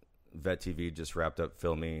 Vet TV just wrapped up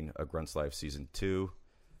filming A Grunt's Life Season 2,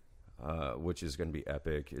 which is going to be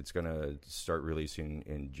epic. It's going to start releasing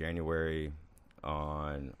in January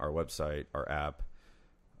on our website, our app.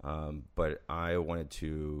 But I wanted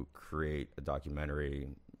to create a documentary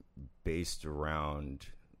based around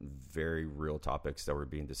very real topics that were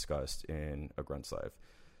being discussed in A Grunt's Life.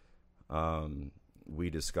 We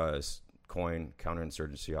discussed COIN,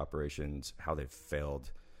 counterinsurgency operations, how they've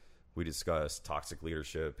failed. We discussed toxic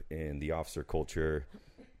leadership in the officer culture,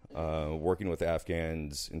 working with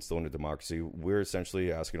Afghans, instilling a democracy. We're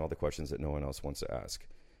essentially asking all the questions that no one else wants to ask.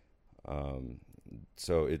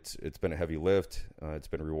 So it's been a heavy lift. It's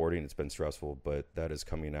been rewarding. It's been stressful, but that is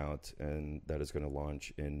coming out, and that is going to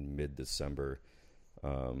launch in mid-December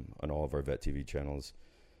on all of our Vet TV channels.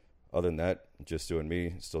 Other than that, just doing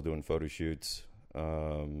me, still doing photo shoots.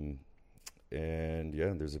 And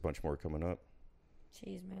yeah, there's a bunch more coming up.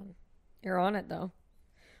 Jeez, man. You're on it, though.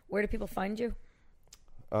 Where do people find you?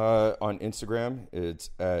 On Instagram, it's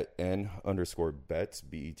at @n_bets,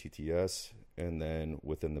 BETTS. And then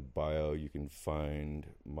within the bio, you can find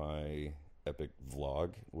my epic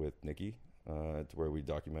vlog with Nikki. It's where we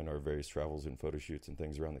document our various travels and photo shoots and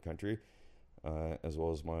things around the country, as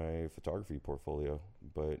well as my photography portfolio.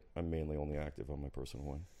 But I'm mainly only active on my personal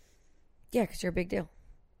one. Yeah, because you're a big deal.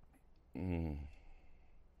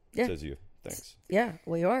 Yeah. Says you. Thanks. Yeah,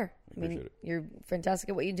 well, you are. I appreciate it. You're fantastic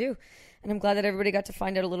at what you do. And I'm glad that everybody got to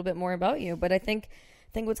find out a little bit more about you. But I think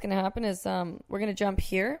what's going to happen is we're going to jump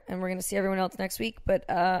here and we're going to see everyone else next week. But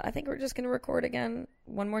I think we're just going to record again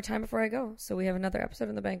one more time before I go. So we have another episode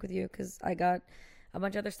in the bank with you because I got a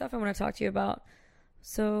bunch of other stuff I want to talk to you about.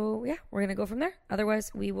 So, yeah, we're going to go from there.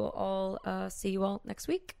 Otherwise, we will all see you all next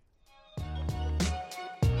week.